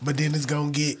 But then it's gonna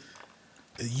get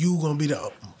you gonna be the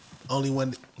only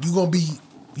one.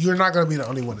 You're not gonna be the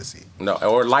only one to see it. No,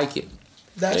 or like it.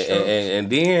 That's true. And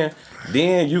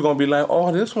then you gonna be like,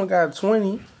 oh, this one got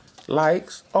 20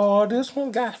 likes. Oh, this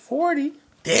one got 40.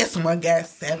 This one got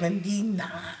 79.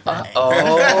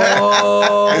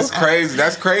 Oh. It's crazy.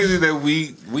 That's crazy that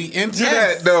we into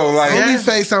Yes. that though. Like Only Yes.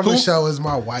 face on the Who- show is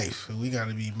my wife. We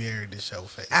gotta be married to show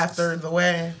face. After the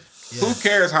way. who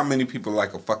cares how many people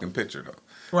like a fucking picture though?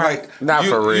 Right. Like, Not you,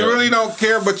 for real. You really don't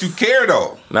care, but you care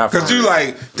though. Not for Because you real.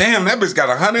 like, damn, that bitch got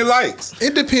 100 likes.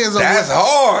 It depends on That's what,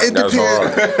 hard. It That's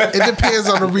depends. It depends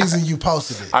on the reason you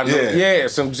posted it. I know, Yeah. yeah,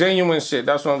 some genuine shit.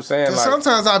 That's what I'm saying. 'Cause Like,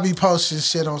 sometimes I'll be posting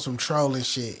shit on some trolling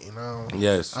shit. You know.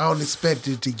 yes. I don't expect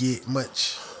it to get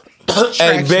much.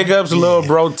 Hey, big ups, little Yeah.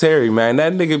 bro Terry, man.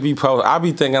 That nigga be posting. I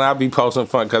be thinking I be posting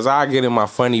fun because I get in my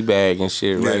funny bag and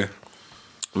shit, right? Yeah.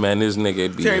 Man, this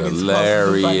nigga be Terry be supposed to do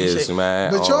funny hilarious, shit.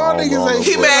 man. But y'all niggas on ain't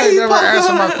the he book. He never posted-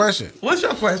 answer my question. What's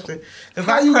your question? Because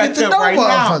How I you cracked get to up know right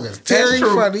now. motherfuckers? That's Terry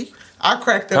true. funny. I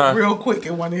cracked up Huh? real quick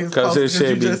in one of his 'Cause posts. his shit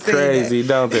you be just said crazy, that.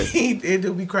 don't it? It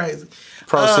do be crazy.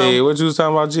 Proceed. What you was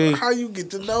talking about, G? How you get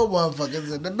to know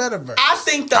motherfuckers in the metaverse? I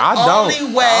think the I only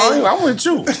don't. way. I'm with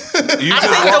you. You I just think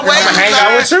the walking way around- you Hang out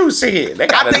learn- with you. Shit. They I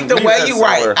gotta think the leave way that you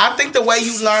somewhere. right. I think the way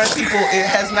you learn people, it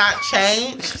has not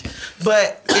changed,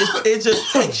 but it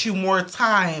just takes you more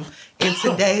time in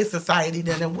today's society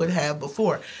than it would have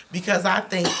before. Because I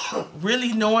think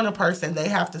really knowing a person, they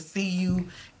have to see you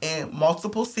in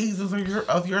multiple seasons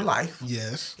of your life.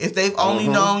 Yes. If they've only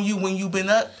known you when you've been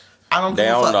up, I don't They give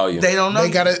a don't fuck. know you. They don't know. They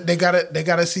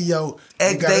gotta see your.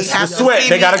 And they have to Sweat. see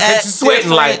They me gotta at catch you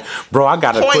sweating like, different bro, I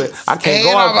gotta quit. points. I can't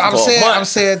And go out I'm for a saying, month. I'm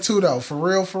saying too though, for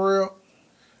real.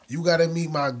 You gotta meet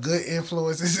my good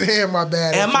influences and my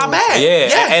bad. And my influences. bad. Yeah,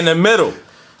 Yes. in the middle.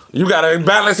 You gotta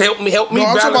balance. Help me No, I'm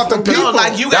balance. talking about the them people. No,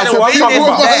 like you That's gotta what I'm be talking this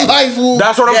about. bad. Life who,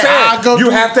 That's what I'm I saying. go You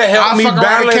through- have to help I me fuck around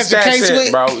and balance catch a that case shit,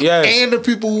 with, bro. Yes. And the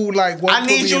people who like. won't I put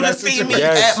need me you in to that see me situation.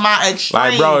 Yes. at my extremes.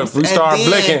 Like, bro, if we and start then-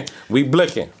 blicking, we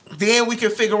blicking. then we can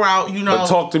figure out, you know. But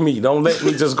talk to me. Don't let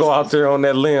me just go out there on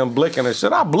that limb blicking and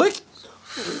shit. I blick.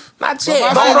 Not yet. my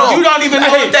Hold favorite- on. you don't even know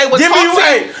Hey, if they would give me talk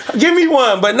to you. give me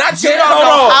one, but not You yet. don't Hold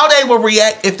know on. how they will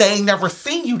react if they ain't never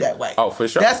seen you that way. Oh, for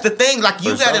sure. That's the thing. Like,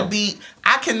 you For gotta sure. be.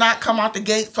 I cannot come out the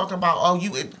gates talking about, oh,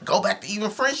 you go back to even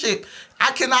friendship.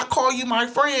 I cannot call you my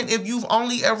friend if you've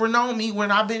only ever known me when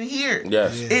I've been here.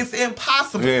 Yes. Yeah. It's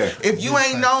impossible. Yeah. If you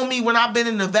ain't known me when I've been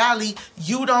in the valley,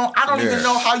 I don't Yeah. even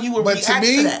know how you would But react to that.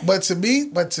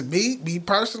 me, me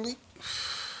personally,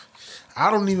 I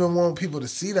don't even want people to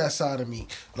see that side of me.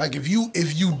 Like if you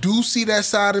do see that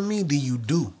side of me, then you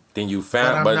do. Then you But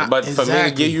found. I'm But not- but for me to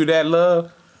exactly. give you that love,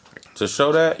 to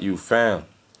show that, you found.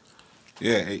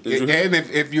 Yeah, and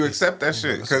if you accept that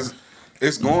shit, because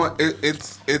it's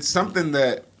it's something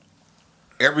that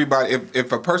everybody.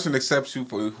 If a person accepts you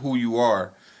for who you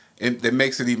are, it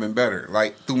makes it even better.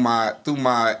 Like through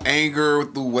my anger,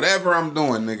 through whatever I'm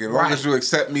doing, nigga. As long Right. as you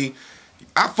accept me,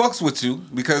 I fucks with you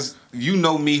because you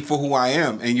know me for who I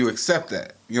am, and you accept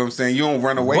that. You know what I'm saying? You don't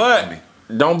run away But from me.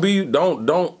 don't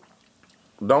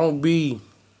be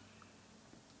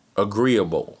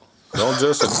agreeable. Don't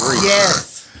just agree. Yes.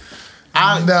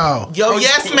 No. Your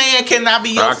yes man cannot be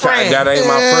your friend. That ain't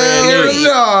my friend. Hell either.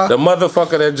 yeah. The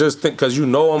motherfucker that just think because you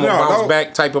know I'm a No, bounce no.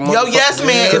 back type of motherfucker. Your yes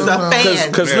man is a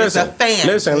fan. Cause Yeah. listen, He's a fan.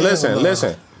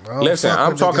 listen. I don't fuck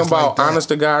I'm with talking niggas about like that. honest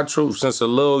to God truth. Since a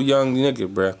little young nigga,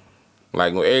 bruh.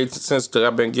 Like since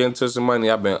I've been getting to some money,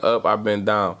 I've been up, I've been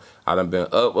down. I done been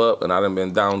up, and I done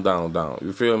been down.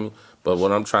 You feel me? But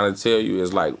what I'm trying to tell you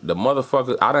is like the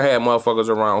motherfuckers. I done had motherfuckers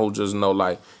around who just know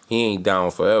like he ain't down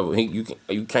forever.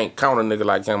 You can't count a nigga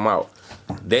like him out.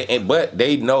 But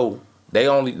they know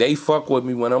they fuck with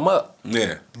me when I'm up.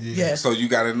 Yeah. Yeah. So you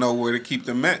got to know where to keep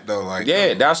them at though. Like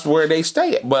Yeah, that's where they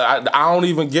stay at. But I don't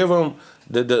even give them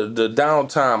the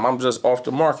downtime. I'm just off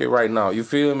the market right now. You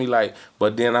feel me? Like,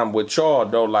 but then I'm with y'all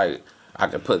though. Like, I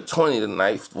can put 20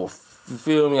 tonight. You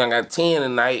feel me? I got 10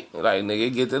 tonight. Like,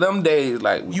 nigga, get to them days.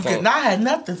 Like, You cannot have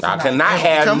nothing tonight. I cannot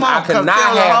have. Come on, I cannot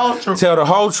tell the whole have. truth. Tell the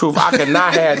whole truth. I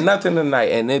cannot have nothing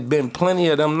tonight, and it been plenty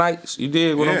of them nights. You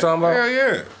dig what I'm talking about?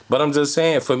 Yeah. But I'm just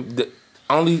saying, for the,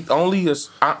 only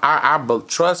I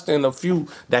trust in a few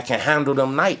that can handle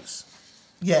them nights.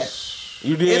 Yes.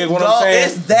 You dig what I'm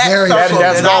It's saying? that Very- circle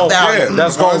That's that I gonna value.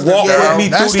 that's gonna walk Yeah. with me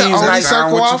That's through the these only nights.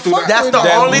 circle I fuck with. That's the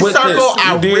That only with circle this.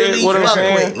 I You dig really what I'm fuck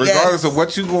saying? with. Regardless Yes. of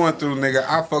what you going through, nigga,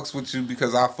 I fucks with you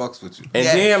because I fucks with you. And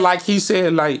Yes. then, like he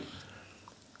said, like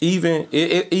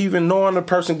even knowing a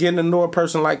person, getting to know a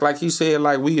person, like he said,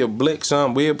 like we a blick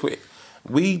some,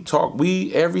 we talk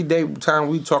every day time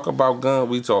we talk about gun,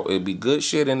 we talk it be good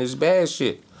shit and it's bad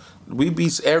shit. We be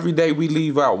every day we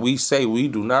leave out. We say we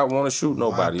do not want to shoot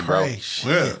nobody, I bro. pray.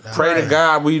 Shit. Yeah. Pray to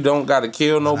God we don't got to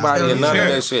kill nobody I and none of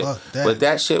yeah, that shit. fuck that. But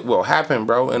that shit will happen,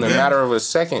 bro, in a matter of a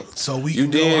second. So we you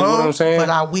can go dig what home, I'm saying? But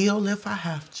I will if I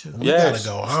have to. We gotta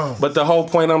go home. But the whole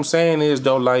point I'm saying is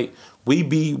though, like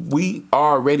we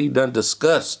already done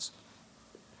discussed,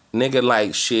 nigga.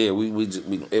 Like shit,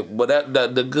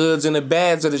 but the goods and the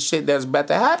bads of the shit that's about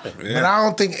to happen. But I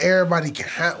don't think everybody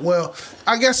can. Well,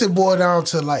 I guess it boils down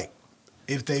to like,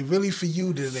 if they really for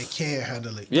you, then they can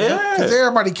handle it. Yeah. Because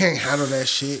everybody can't handle that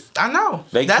shit. I know.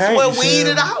 They That's can't, what you weed feel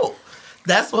it me? out.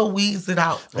 That's what weeds it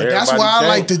out. But that's Everybody why I can't.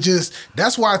 like to just.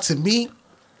 That's why to me,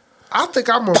 I think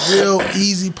I'm a real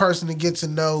easy person to get to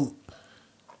know.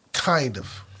 Kind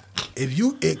of.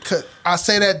 I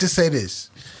say that to say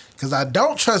this. Because I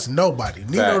don't trust nobody.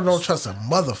 Neither Facts. don't trust a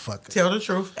motherfucker. Tell the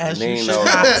truth as you Ain't should no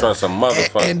not. trust a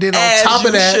motherfucker. And then As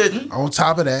you shouldn't. on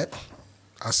top of that,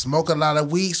 I smoke a lot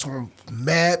of weed, so I'm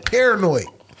mad paranoid.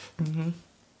 I'm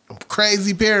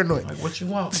crazy paranoid. Like what you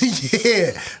want.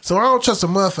 Yeah. So I don't trust a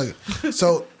motherfucker.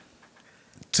 So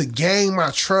to gain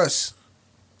my trust,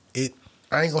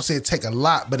 I ain't gonna say it take a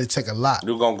lot, but it take a lot.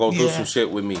 You gonna go through Yeah. some shit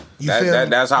with me. You feel me?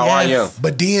 That's how I am. Yes.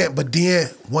 But then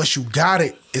once you got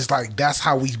it, it's like that's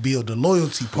how we build the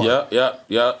loyalty part.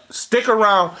 Yep. Stick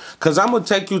around, cause I'm gonna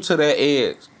take you to that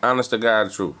edge. Honest to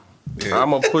God, truth.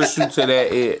 I'm gonna push you to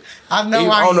that edge. I know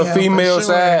Even I on the am, female for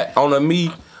sure. side,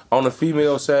 on the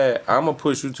female side, I'm gonna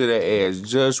push you to that edge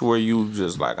just where you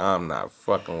just like, I'm not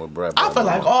fucking with Brett. I feel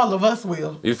like all of us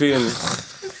will. You feel me?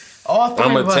 All three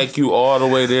I'm of gonna us. take you all the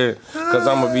way there because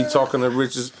I'm gonna be talking to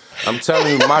Richards. I'm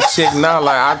telling you, my chick now,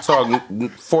 like I talk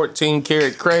 14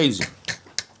 karat crazy.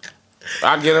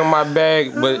 I get in my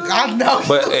bag, but I know.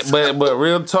 but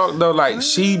real talk though, like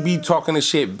she be talking the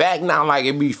shit back now, like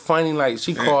it be funny. Like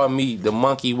she called me the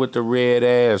monkey with the red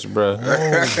ass, bro.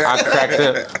 I cracked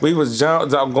up. We was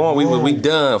going. We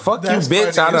done. Fuck That's you,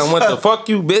 bitch. funny I done as went to fuck. fuck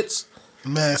you, bitch.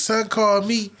 Man, son called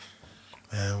me.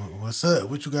 Man, what's up?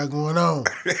 What you got going on?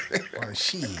 Like,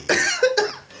 shit.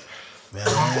 Man,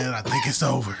 I think it's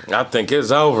over. I think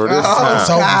it's over this It's time.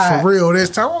 over God. for real this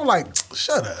time. I'm like,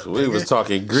 shut up. We was nigga.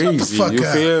 talking Shut the greasy. fuck You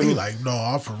up. feel He me? like, no,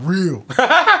 I'm for real.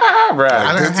 I Right.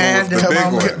 done had This them.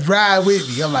 one was the big one. Ride with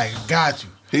me. I'm like, got you.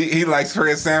 He likes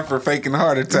Fred Sanford faking a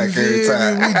heart attack You every feel me?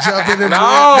 time. We jumping in the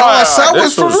No, son was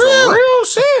this for was real. some real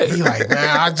shit. He like,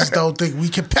 man, I just don't think we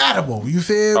compatible. You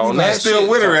feel me? On Like, that Still shit,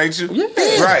 with her, ain't you?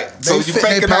 Yeah. Right. So you They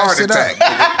faking a heart passed it up. attack.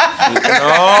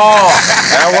 Oh,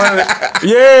 that one.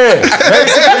 Yeah.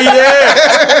 Basically,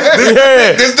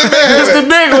 yeah. This the This the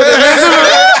big one,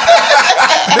 Elizabeth.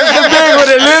 This the big one,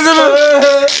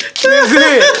 Elizabeth. This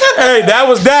it. Hey, that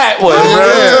was that one, bro.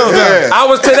 Yeah. I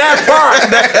was to that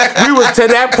part. We was to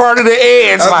that part of the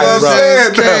edge, That's like, what I'm bro.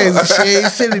 saying. crazy. She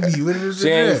ain't feeling me. What is She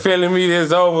ain't it? feeling me.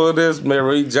 This over. This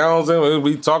Mary Jones and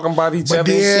we talking about each other. and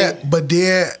shit. But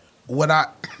then what I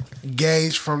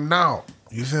gauged from now,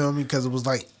 you feel me? Because it was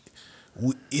like,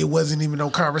 it wasn't even no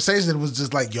conversation. It was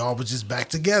just like, y'all was just back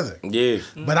together. Yeah.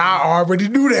 But I already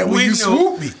knew that when We you knew.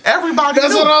 swooped me. Everybody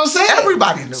That's knew. what I'm saying.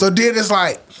 Everybody knew. So then it's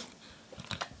like,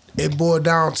 it boiled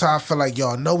down to I feel like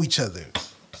y'all know each other.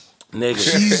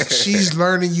 Nigga. She's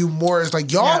learning you more. It's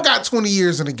like y'all Yeah. got 20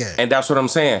 years in the game. And that's what I'm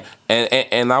saying.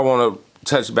 And I want to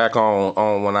touch back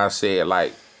on when I said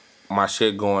like my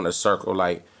shit going a circle.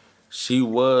 Like she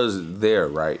was there,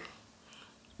 right?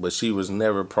 But she was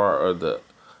never part of the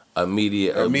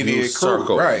immediate abuse crew.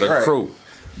 circle, Right, the right. crew.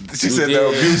 She You said did. the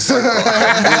abuse circle.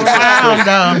 Calm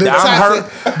down. The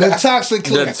I'm toxic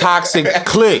The toxic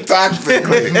clique. Toxic.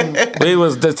 We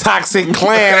was the toxic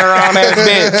clan around that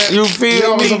bitch. You feel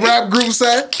Y'all was a me? rap group,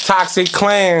 son? Toxic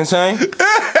clan, son.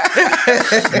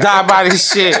 Die by this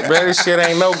shit, bro. This shit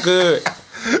ain't no good.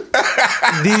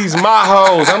 These my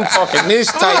hoes. I'm talking this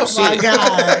type Oh my shit.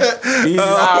 God. These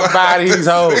I buy these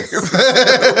hoes.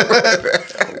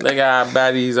 Nigga, I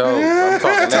buy these hoes. I'm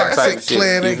talking that type Toxic shit.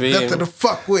 clan You ain't feel nothing me? to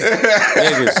fuck with.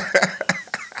 Niggas.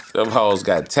 Them hoes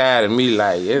got tired of me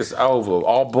like it's over.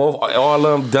 All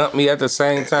of them dumped me at the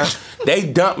same time. They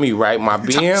dumped me, right? My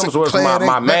BMs was clan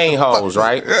my ain't main nothing to hoes, fuck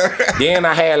right? Then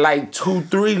I had like 2,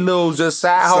 3 little just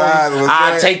side Side hoes. was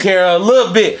I that. take care of a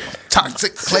little bit.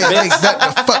 Toxic clan ain't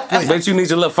nothing to fuck with. Bet you need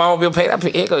your little phone bill paid. I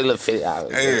pay here go your little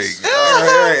 $50. Hey,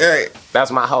 hey.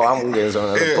 That's my hoe. I'm gonna get some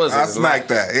other pussy. I tonight. smacked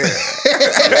that.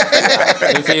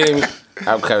 Yeah. You feel me?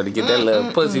 I'm coming to get that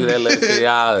little pussy with that little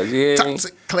 $50. You hear me?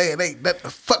 Toxic clan ain't nothing to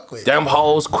fuck with. Them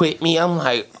hoes quit me. I'm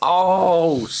like,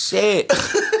 oh shit.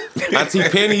 Auntie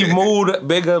Penny moved.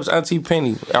 Big ups, Auntie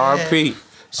Penny. RP.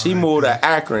 She moved to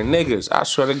Akron, niggas. I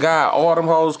swear to God, all them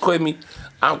hoes quit me.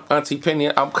 I'm Auntie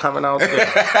Penny. I'm coming out there.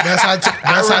 That's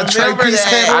how Trey remember Peace that.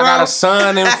 came I got a around.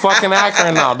 son in fucking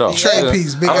Akron now, though. Trey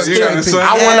Peace, big I'm up still- You got Trey a Peace. son?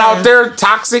 I went out there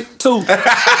toxic too.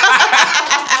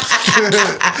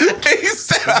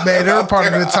 Man, they're part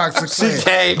of the toxic came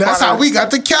clan. That's part how of- we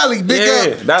got the Cali. Big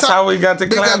Yeah, up. that's how we got the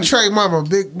Big Cali. up Trey Mama.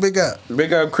 Big up.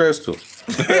 Big up Crystal.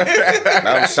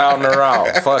 I'm shouting her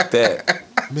out. Fuck that.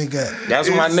 Big up. That's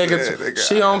my He nigga. said they got-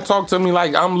 She don't talk to me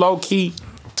like I'm low key.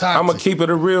 Toxic. I'm gonna keep it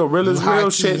a real is High real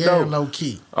key shit and though. low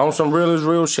key. On some real is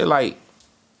real shit, like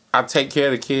I take care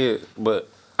of the kid, but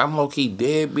I'm low key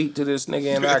deadbeat to this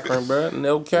nigga in Akron, bro.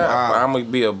 No cap. Wow. I'm gonna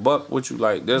be a buck with you,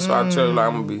 like this. Why I tell you, like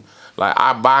I'm gonna be like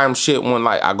I buy him shit when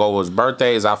like I go to his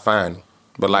birthdays, I find him,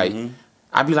 but like.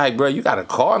 I be like, bro, you gotta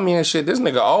call me and shit. This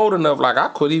nigga old enough, like I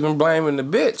could even blaming the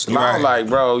bitch. And I'm Right. like,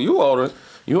 bro, you older,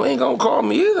 you ain't gonna call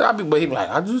me either. But he be like,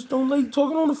 I just don't like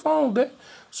talking on the phone, dad.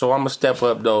 So I'ma step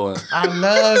up though. And, I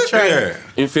love Trey. Yeah.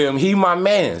 you feel me? He my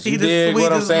man. He You the dig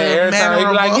what I'm sweetest saying? little Every time he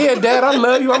be like, mannerable. yeah, dad, I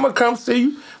love you. I'm gonna come see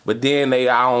you. But then I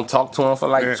don't talk to him for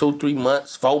like Yeah. 2, 3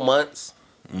 months, 4 months.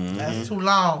 That's too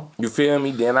long. You feel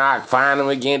me? Then I find him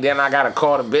again. Then I gotta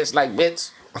call the bitch like,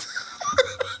 bitch,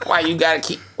 why you gotta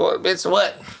keep, what, bitch,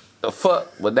 what? The fuck?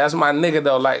 But that's my nigga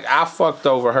though. Like I fucked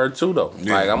over her too though.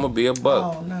 Yeah. Like I'm gonna be a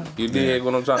buck. Oh, no. You dig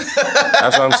what I'm trying?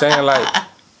 That's what I'm saying. Like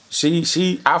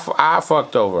I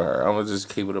fucked over her. I'm gonna just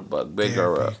keep it a buck. Big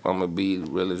her up. I'm gonna be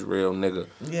real as real nigga.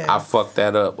 Yeah. I fucked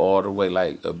that up all the way.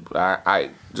 Like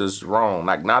I just wrong.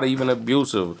 Like not even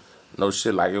abusive. No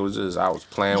shit. Like it was just I was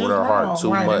playing Just with her heart wrong,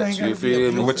 too right. It much. ain't You gotta be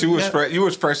feel me? But you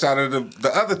was fresh out of the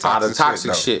other toxic Out of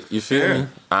toxic shit. shit. You feel me?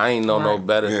 I ain't know no Right.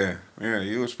 better. Yeah,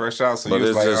 you was fresh out, so But you was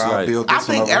it's like, just I'll like- build this I one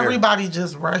think over here. everybody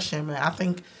just rushing, man. I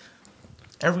think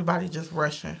everybody just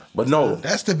rushing. But no,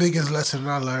 That's the biggest lesson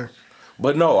I learned.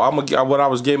 But no, what I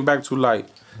was getting back to, like,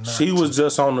 she was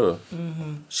just on the,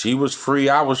 she was free,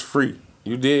 I was free.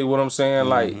 You dig what I'm saying?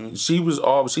 Like,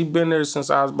 she been there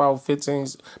since I was about 15,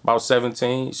 about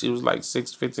 17. She was like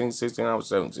 15, 16, I was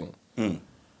 17.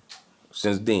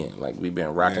 Since then, like, we been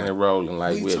rocking and rolling,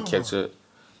 like, you we'll talking catch up.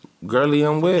 Girlie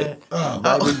I'm with, baby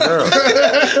girl.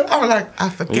 I was like, I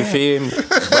forget. You feel me?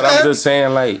 But I'm just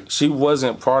saying, like, she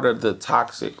wasn't part of the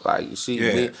toxic. Like, she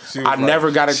was I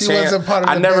never got a She chance. wasn't part of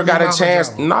I the never baby got a mama chance.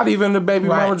 drama. Not even the baby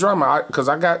Right. mama drama. Because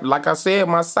I got, like I said,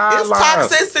 my It's sideline.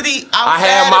 toxicity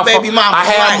outside of baby mama.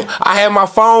 I had my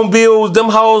phone bills. Them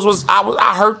hoes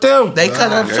I hurt them. They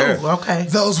cut up Yeah. too. Okay.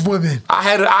 Those women. I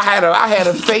had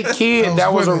a fake kid Those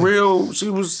that was a women. real. She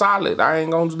was solid. I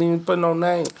ain't gonna even put no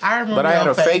name. I remember but I had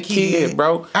your a fake kid,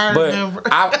 bro. I but remember.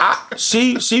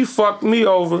 she fucked me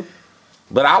over,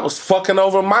 but I was fucking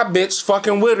over my bitch,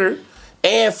 fucking with her,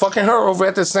 and fucking her over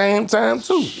at the same time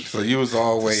too. So you was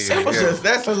always It was just,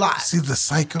 that's a lot. See the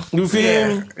cycle? You feel Yeah.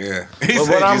 me? yeah. But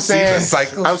what I'm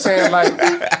saying,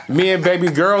 like, me and baby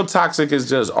girl toxic is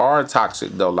just our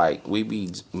toxic though. Like we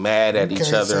be mad at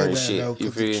each other and shit. Though, You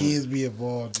 'cause feel the me? kids be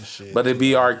involved and shit. But it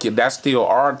be our kid. That's still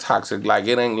our toxic. Like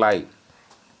it ain't like.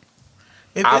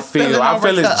 If I it's spilling feel over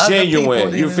to it's other genuine.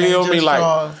 people, then You it feel ain't me? just Like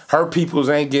yours. her peoples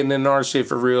ain't getting in our shit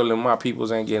for real, and my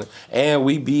peoples ain't getting. And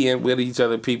we be in with each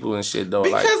other people and shit though.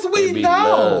 Because like, we it be know.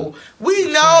 love.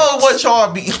 We know what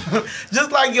y'all be. Just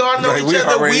like y'all know Like, each we other,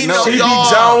 already we know. know She be y'all.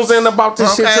 jonesing about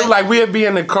this shit Okay. too. Like we'd be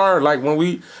in the car, like when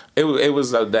we. It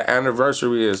was the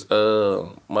anniversary is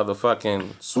motherfucking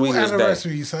What sweetest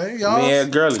anniversary day. you say? Y'all? Me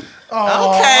and Girlie.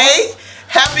 Okay.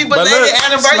 Happy belated look,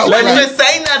 anniversary. You let didn't me- even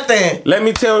say nothing. Let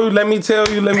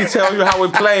me tell you how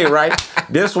it played, right?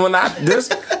 This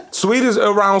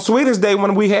sweetest day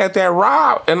when we had that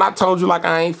ride, and I told you like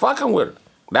I ain't fucking with her.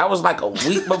 That was like a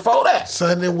week before that.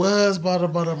 Son, it was about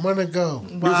a month ago.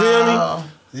 You feel me?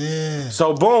 Yeah.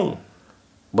 So boom.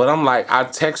 But I'm like, I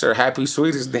text her happy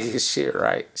sweetest day and shit,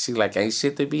 right? She like, ain't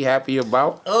shit to be happy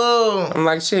about. Oh. I'm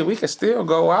like, shit, we can still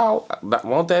go out.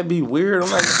 Won't that be weird?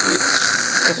 I'm like,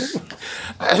 shit.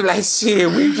 I'm like, shit,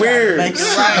 we weird. Make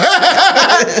it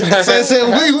right. So I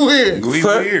said, we weird. We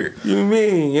Fuck weird. You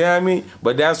mean? Yeah, I mean,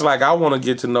 but that's like I want to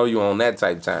get to know you on that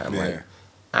type time. Yeah.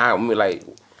 Like,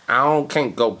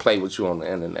 can't go play with you on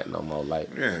the internet no more. Like,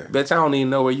 Yeah. bitch, I don't even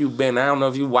know where you been. I don't know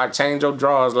if you change your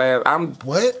drawers last. I'm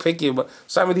What? picky, but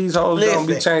some of these hoes don't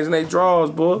be Listen. changing their drawers,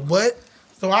 boy. What?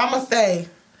 So I'm going to say,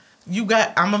 I'm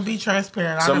going to be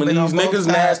transparent. I Some done of been these on both niggas sides.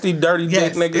 nasty, dirty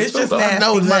Yes, dick niggas. it's just too, though. I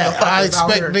know Nasty that. I motherfuckers expect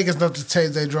out here. niggas not to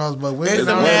change their drawers, but There's women.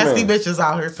 some women. nasty bitches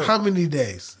out here too. How many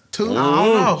days? 2? I don't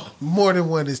know. More than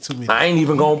one is too many. I ain't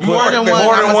even gonna put More than one.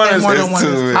 I'ma say more than one.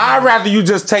 too- I'd rather you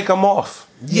just take them off.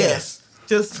 Yes.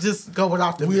 Just go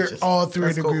without the We're bitches. all three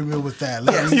That's in cool. agreement with that.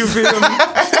 You feel me?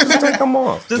 Just take them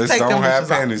off. Just take don't them have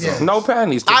bitches out. panties Yeah. on. No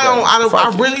panties.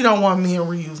 I really don't want men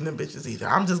reusing them bitches either.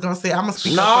 I'm just gonna say I'm gonna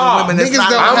speak up for Nah, the women. That's niggas not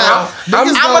don't around. have- I'm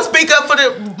niggas gonna don't- speak up for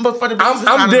the bitches.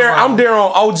 I'm there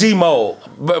on OG mode.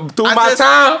 But through I my just-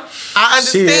 time, I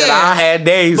understand. shit, I had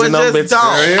days but in them just bitches.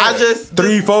 don't. Yeah. I just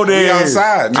 3-4 days.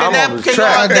 outside. Can I'm that, on the can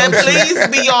track. y'all, that please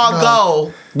be y'all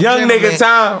goal. Young Gentlemen, nigga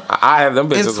time, I had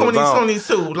them in bitches on.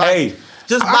 2022. Like, Hey,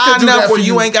 just I buy could do enough that where for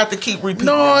you you. ain't got to keep repeating.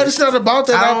 No, that it's bitch. not about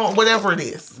that. I don't. Whatever it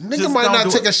is. Nigga Just might don't not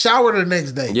do take it. a shower the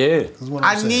next day. yeah. Is what I'm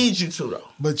I saying. need you to though.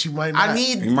 But you might not. I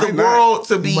need You the might not. world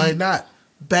to You be might not.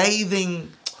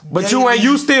 bathing. But you ain't.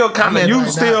 You still kind of. I mean, You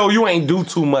right still. You ain't do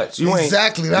too much. You ain't.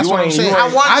 Exactly. That's you what I'm ain't- saying. you I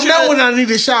ain't- want I you know to- when I need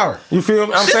a shower. You feel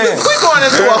me? I'm This saying. is, we're going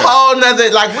into a whole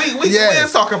nother. Like we'll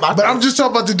talk about. But this. I'm just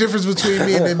talking about the difference between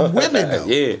men and women, though.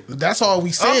 Yeah. That's all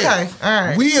we saying. Okay, all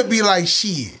right. We'd be like,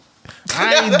 shit.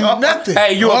 I ain't do nothing.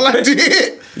 Hey, you all a I bitch.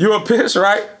 did. You a bitch,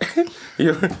 right?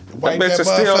 You, that Wipe bitch that is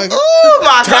still. motherfucker. Oh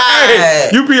my Hey,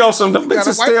 god! you be on some. Them gotta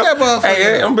bitches wipe still. that motherfucker.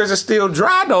 Hey, them bitches still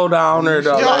dry though down there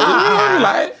though. Yo, Like, you know,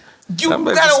 like You them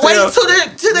bitches gotta wait still-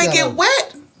 till they gotta- get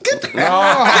wet.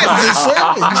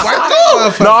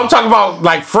 No, I'm talking about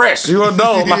like fresh. You don't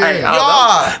know, like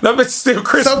Y'all. that bitch still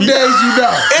crispy. Some days you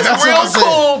know. It's That's real what I'm saying.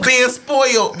 cool being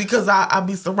spoiled because I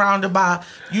be surrounded by,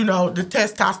 the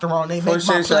testosterone. They make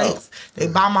my plates. They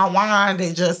buy my wine.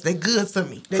 They good to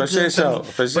me. They For good sure, to me.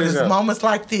 for But sure. it's moments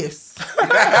like this. But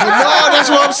no, that's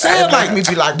what I'm saying. It make me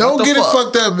be like, don't what the get fuck? it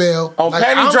fucked up, Mel. On Like,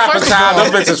 panty I'm- dropping first of time, all,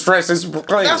 them bitches fresh as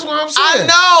plain. That's what I'm saying. I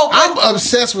know, but I'm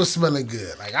obsessed with smelling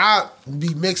good. Like I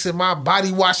be mixing my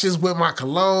body washes with my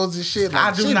colognes and shit.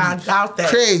 Like, I do shit not be doubt that.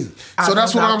 Crazy. I So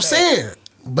that's don't what doubt I'm that. saying.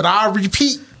 But I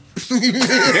repeat.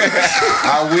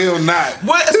 I will not.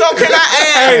 What, so can I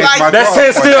ask? Hey, like, that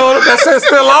shit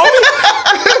still on?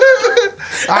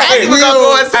 I ain't even gonna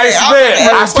go and Hey, say.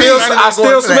 Smith, I still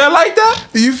go smell like that?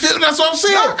 You feel? That's what I'm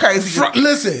saying. Y'all crazy.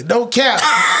 Listen, don't cap.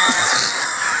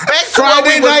 Back to what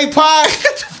Friday we was- night pie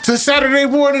to Saturday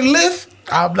morning lift.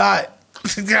 I'm not.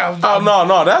 Oh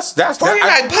no, that's Friday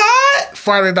night pod.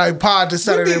 Friday night pod to We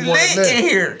Saturday be morning lit lift. in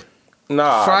here.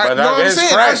 Nah, Friday, but no, I'm it's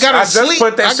saying fresh. I gotta I just sleep.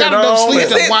 put that I shit got enough on. sleep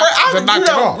Listen, to knock it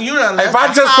off. You done If left I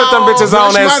the just put them house. bitches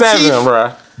on brush at my 7, teeth.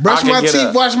 bruh. Brush I can my get teeth,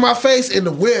 up. wash my face in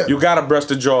the whip. You gotta brush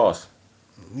the jaws.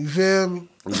 You feel me?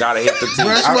 You gotta hit the teeth.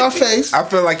 Brush my face. I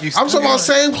feel like you. I'm talking about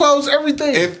same clothes,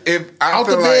 everything. If I Out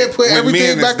feel the bed, like put with everything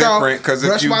men it's back on. different because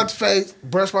Brush my face,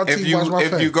 brush my teeth, wash my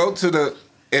if face.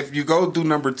 you go do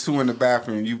number 2 in the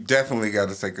bathroom, you definitely got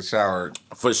to take a shower.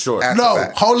 For sure. After No,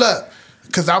 that. hold up.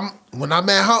 Because when I'm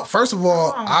at home, first of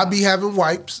all, I be having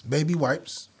wipes, baby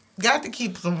wipes, Got to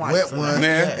keep some wipes. wet in ones.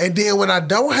 there. Yeah. And then when I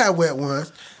don't have wet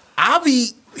ones, I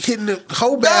be hitting the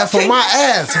whole bath on can- my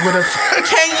ass with a.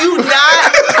 Can you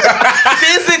not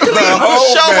physically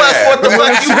whole show us bag. what the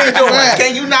fuck you been doing? Right.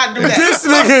 Can you not do that? This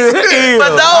nigga is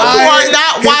For those who are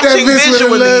not watching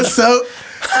visually,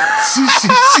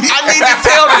 I need to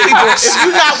tell the people, if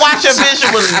you're not watching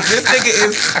visually, this nigga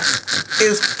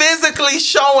is physically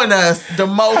showing us the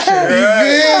motion.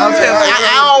 I'm telling you,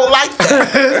 I don't like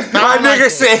that. My nigga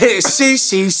said,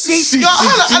 she. Y'all,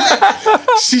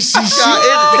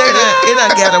 it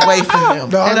done get away from them.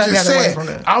 No, It I'm done just get away from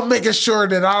saying. them. I'm making sure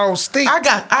that I don't stink. I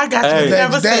got Hey. you.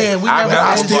 Never Next day. said. We I never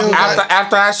got, said. still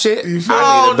after I shit, feel- I need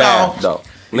a Oh, bath no. though.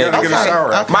 You gotta get a Okay.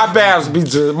 shower. Okay. My baths be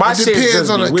just my It shit depends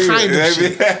just on be the weird. kind of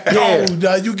shit. Yeah. Oh,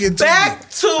 no, you get too Back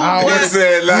to I what, was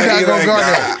Said, like, We not he gonna like, go nah,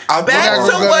 there. I'll back We're to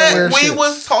not gonna go what there, we shit.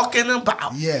 was talking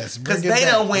about. Yes, bring Because it they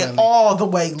back, done went Nelly. all the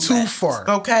way Too left, far.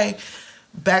 Okay,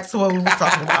 back to what we was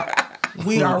talking about.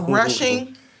 We are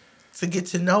rushing to get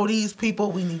to know these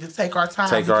people. We need to take our time.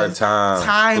 Take our because time,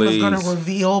 Time is going to please.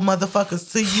 reveal motherfuckers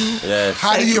to you. Yes.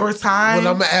 How do Take you, your time.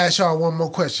 Well, I'm gonna ask y'all one more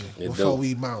question You before do.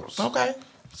 we bounce. Okay.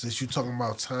 Since you talking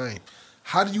about time,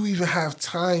 how do you even have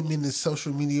time in the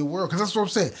social media world? Because that's what I'm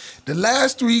saying. The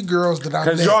last 3 girls that I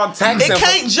Cause met, y'all texting. It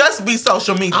can't just be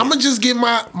social media. I'm gonna just give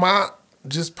my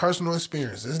just personal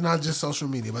experience. It's not just social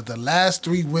media, but the last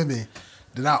 3 women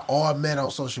that I all met on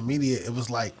social media, it was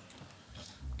like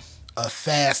a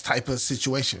fast type of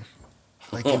situation.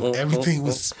 Like everything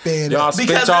was sped Y'all up. spit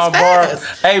Because y'all it's bars.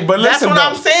 fast. Hey, but That's listen what though.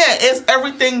 I'm saying. It's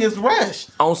everything is rushed.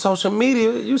 On social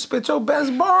media, you spit your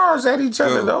best bars at each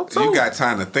other though. Too. You got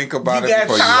time to think about You it got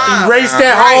before time. you like, erase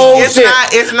that Right. whole It's shit.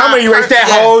 not- it's not I'm gonna erase that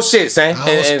perfect. whole shit, Sam, I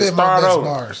don't and spit my start best over.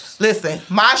 bars. Listen,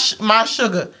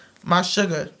 my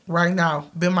sugar right now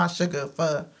been my sugar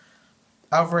for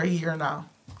over a year now.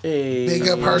 Big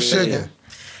up her sugar.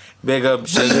 Big up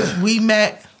sugar. We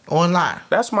met online.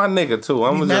 That's my nigga too.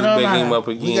 I'm We gonna met just big online. him up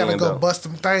again. We gotta go though. bust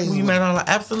them things. We with met them. online.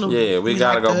 Absolutely. Yeah, we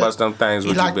gotta go bust them things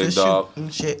with you, like big to dog. shoot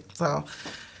and shit. So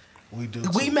We do.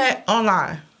 we too. met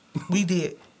online. We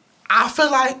did. I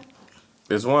feel like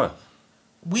This one.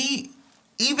 we,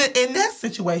 even in that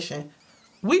situation,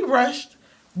 we rushed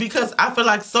because I feel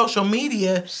like social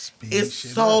media Speed is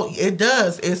shit so up. it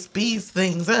does, it speeds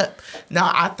things up. Now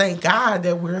I thank God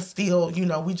that we're still,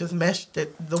 we just meshed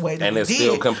it the way that And we it's did.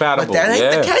 still compatible, But that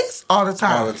ain't the yeah. case all the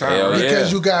time. all the time. Hell right? yeah.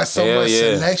 Because you got so Hell much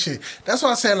yeah. selection. That's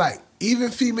why I say like even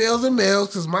females and males,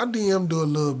 because my DM do a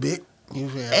little bit. You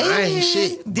feel? I ain't Hey,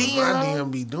 shit. But my DM.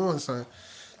 DM be doing something.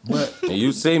 But And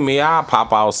you see me, I'll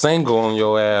pop out single on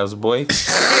your ass, boy.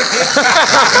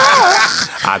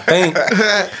 I think.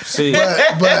 See,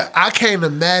 but I can't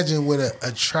imagine with an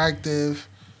attractive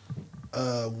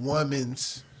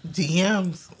woman's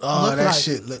DMs. oh look that like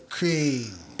shit look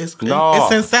crazy. It's, No.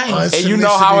 it's insane. And you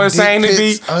know how insane it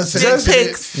be? Dick Unsolicited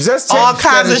pics, Just all check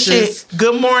kinds of fetishes. shit.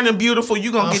 Good morning, beautiful.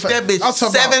 You gonna get that bitch I'm talking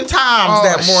 7 about- times oh,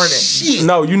 that morning. Shit.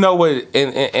 no, you know what?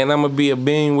 And I'm gonna be a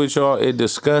being with y'all. It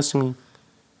disgusts me.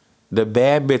 The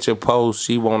bad bitch will post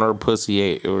she want her pussy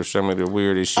ate or some of the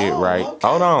weirdest shit, Oh, right? okay.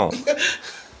 Hold on.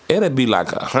 it'll be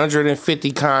like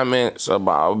 150 comments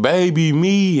about baby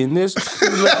me and this.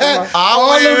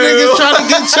 All them niggas trying to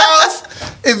get Charles.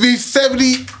 It be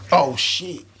 70. Oh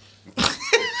shit.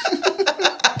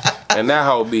 And that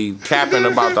hoe be capping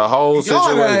about the whole Y'all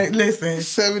situation. right, listen,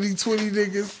 70-20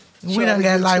 niggas. we done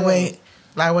got lightweight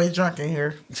drunk in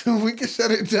here. We can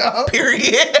shut it down.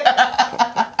 Period.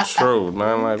 True,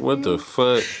 man. Like, what the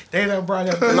fuck? They done brought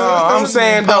up. No, I'm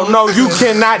saying though, no, you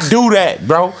cannot do that,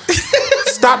 bro.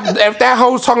 Stop. If that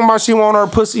hoe's talking about she want her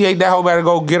pussy, that hoe better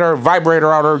go get her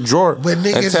vibrator out of her drawer But and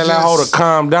niggas tell that hoe to just-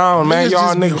 calm down, man. Niggas Y'all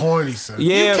just be niggas horny, son.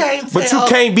 Yeah, You can't but tell- you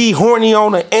can't be horny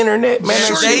on the internet, man.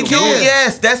 That They shit do, weird.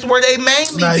 yes. That's where they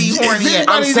mainly Nah, be if horny at. anybody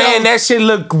I'm saying that shit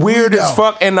look weird We as know.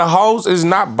 fuck, and the hoes is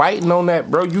not biting on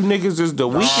that, bro. You niggas is the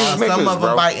weakest niggas, Some of them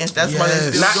bro. biting. That's why they Yes.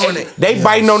 still Not- doing it. They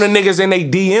biting on the niggas and they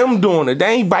DM doing it. They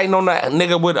ain't biting on that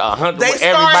nigga with 100. They where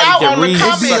start everybody out can on read the his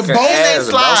comments sucker and they ass,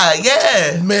 bro. slide.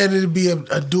 Yeah. Man, it'd be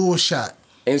a dual shot.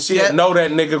 And she Yep. know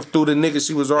that nigga through the nigga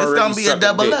she was already gonna be a sucking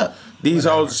double dick. up. These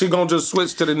hoes, she gonna just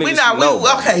switch to the nigga We she not. know.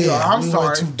 Okay, y'all. I'm we sorry.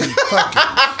 went too deep. Fuck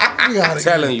it. We gotta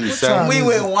Telling go. you, What son. time We is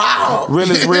went it? wild.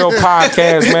 Real is Real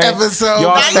podcast, man. Episode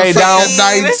Y'all stay down.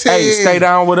 19. Hey, stay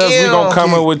down with us. We gonna Ew.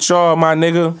 come in with y'all, my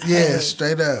nigga. Yeah,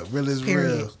 straight up. Real is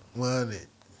Period. real. 100.